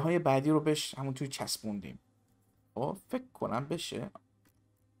لایه های بعدی رو بهش همونطوری چسبوندیم. فکر کنم بشه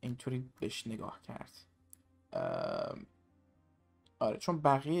اینطوری بهش نگاه کرد. آره چون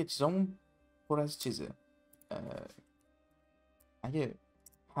بقیه چیزامون پر از چیزه. اگه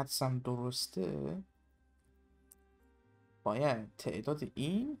حدسم درسته باید تعداد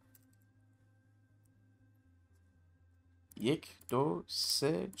این 1 2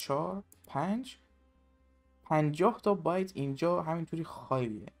 3 4 5 50 تا بایت اینجا همینطوری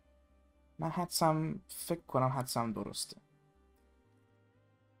خالیه من فکر کنم حدسم درسته.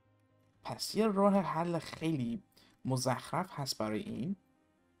 پس یه راه حل خیلی مزخرف هست برای این.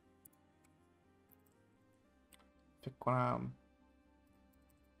 فکر کنم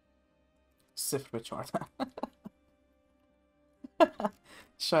 0-14.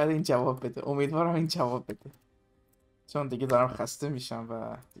 شاید این جواب بده. امیدوارم این جواب بده، چون دیگه دارم خسته میشم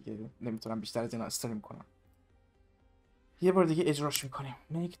و دیگه نمیتونم بیشتر از اینا استریم کنم. یه بار دیگه اجراش میکنیم.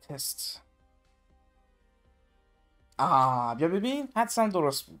 make test. بیا ببین، حدسم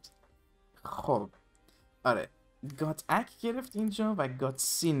درست بود. خب آره، got اک گرفت اینجا و got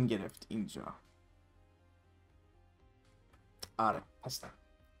سین گرفت اینجا. آره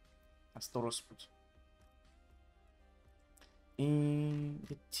پس درست بود. این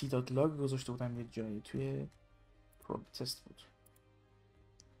یه تی دات لاگ گذاشته بودم یه جایی توی پروب تست بود.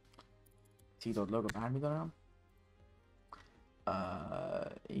 تی دات لاگ رو برمیدارم.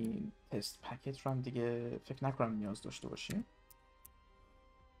 این تست پکت رو هم دیگه فکر نکنم نیاز داشته باشیم.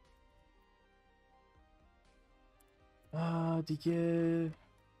 دیگه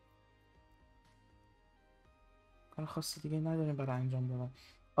کار خاصی دیگه نداریم برای انجام دادن.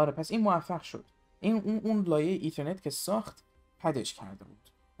 آره پس این موفق شد. این اون لایه ایترنت که ساخت پدش کرده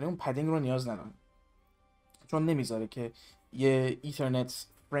بود، ولی اون پدینگ رو نیاز نداره، چون نمیذاره که یه ایترنت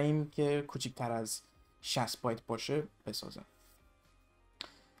فریم که کوچیکتر از 60 بایت باشه بسازه.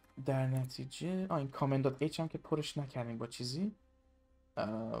 در نتیجه این comment.h هم که پرش نکردیم با چیزی،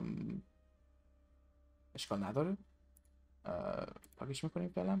 اشکال نداره. پاکش میکنیم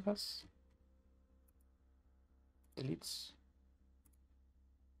فعلا. پس delete.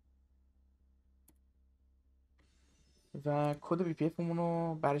 و کد eBPF مون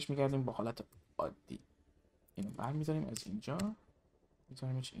رو برش میگردیم با حالت عادی. اینو برمیداریم از اینجا،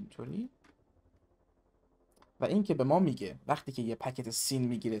 میذاریمش اینطوری. و این که به ما میگه وقتی که یه پکت سین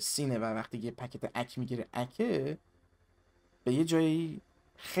میگیره سینه و وقتی که یه پکت اک میگیره اکه، به یه جایی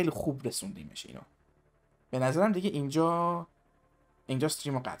خیلی خوب رسوندیمش اینو. به نظرم دیگه اینجا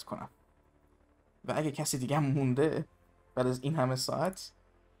استریم رو قطع کنم و اگه کسی دیگه هم مونده بعد از این همه ساعت،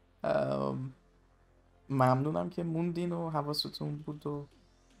 ممنونم که موندین و حواستون بود و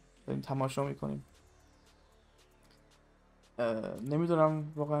داریم تماشا میکنیم.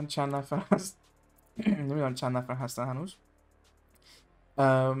 نمیدونم واقعا چند نفر هست. نمیدونم چند نفر هستن هنوز.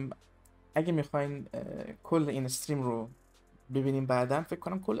 اگه میخواین کل این استریم رو ببینیم بعداً، فکر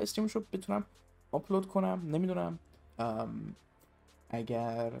کنم کل استریمش رو بتونم آپلود کنم. نمیدونم.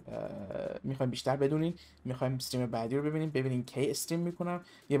 اگر میخوایم بیشتر بدونین، میخوایم استریم بعدی رو ببینین کی استریم میکنم.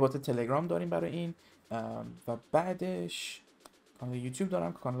 یه بات تلگرام داریم برای این و بعدش کانال یوتیوب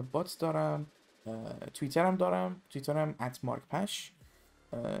دارم، کانال بات دارم، توییتر هم دارم، توییترم @markpash.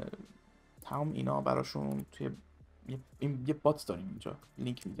 تمام اینا براشون توی یه بات داریم اینجا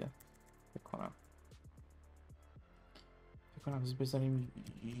لینک میده. فکر کنم بذاریم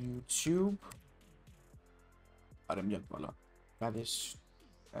یوتیوب. آره میاد بالا. بعدش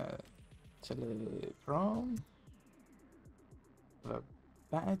تلگرام و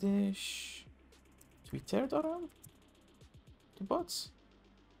بعدش توییتر دارم تو بات.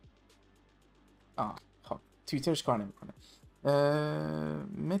 خب توییترش کار نمیکنه.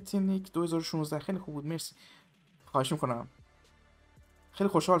 متینیک 2016 خیلی خوب بود، مرسی. خواهش میکنم. خیلی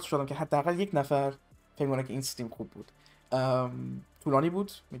خوشحال شدم که حداقل یک نفر فکر کنه که این استریم خوب بود. طولانی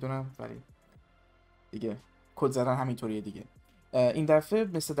بود میدونم، ولی دیگه کد زدن همینطوریه دیگه. این دفعه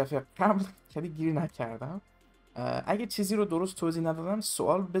مثل دفعه قبل خیلی گیر نکردم. اگه چیزی رو درست توضیح ندادم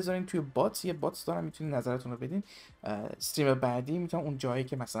سوال بذارین توی بات. یه بات دارم میتونین نظرتون رو بدین. استریم بعدی میتونم اون جایی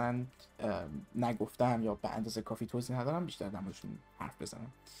که مثلا نگفتم یا به اندازه کافی توضیح ندارم بیشتر در موردشون حرف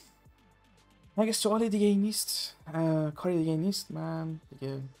بزنم. اگه سوال دیگه ای نیست، کاری دیگه ای نیست، من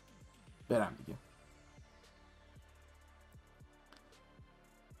دیگه برم دیگه.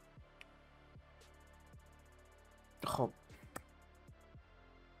 خب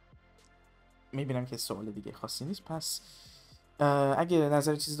میبینم که سوال دیگه خاصی نیست. پس اگه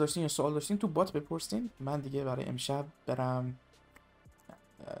نظر چیزی داشتین یا سوال داشتین تو بات بپرسین. من دیگه برای امشب برم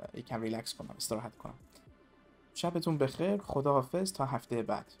یکم ریلکس کنم، استراحت کنم. شبتون بخیر، خداحافظ تا هفته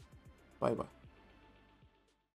بعد. بای بای.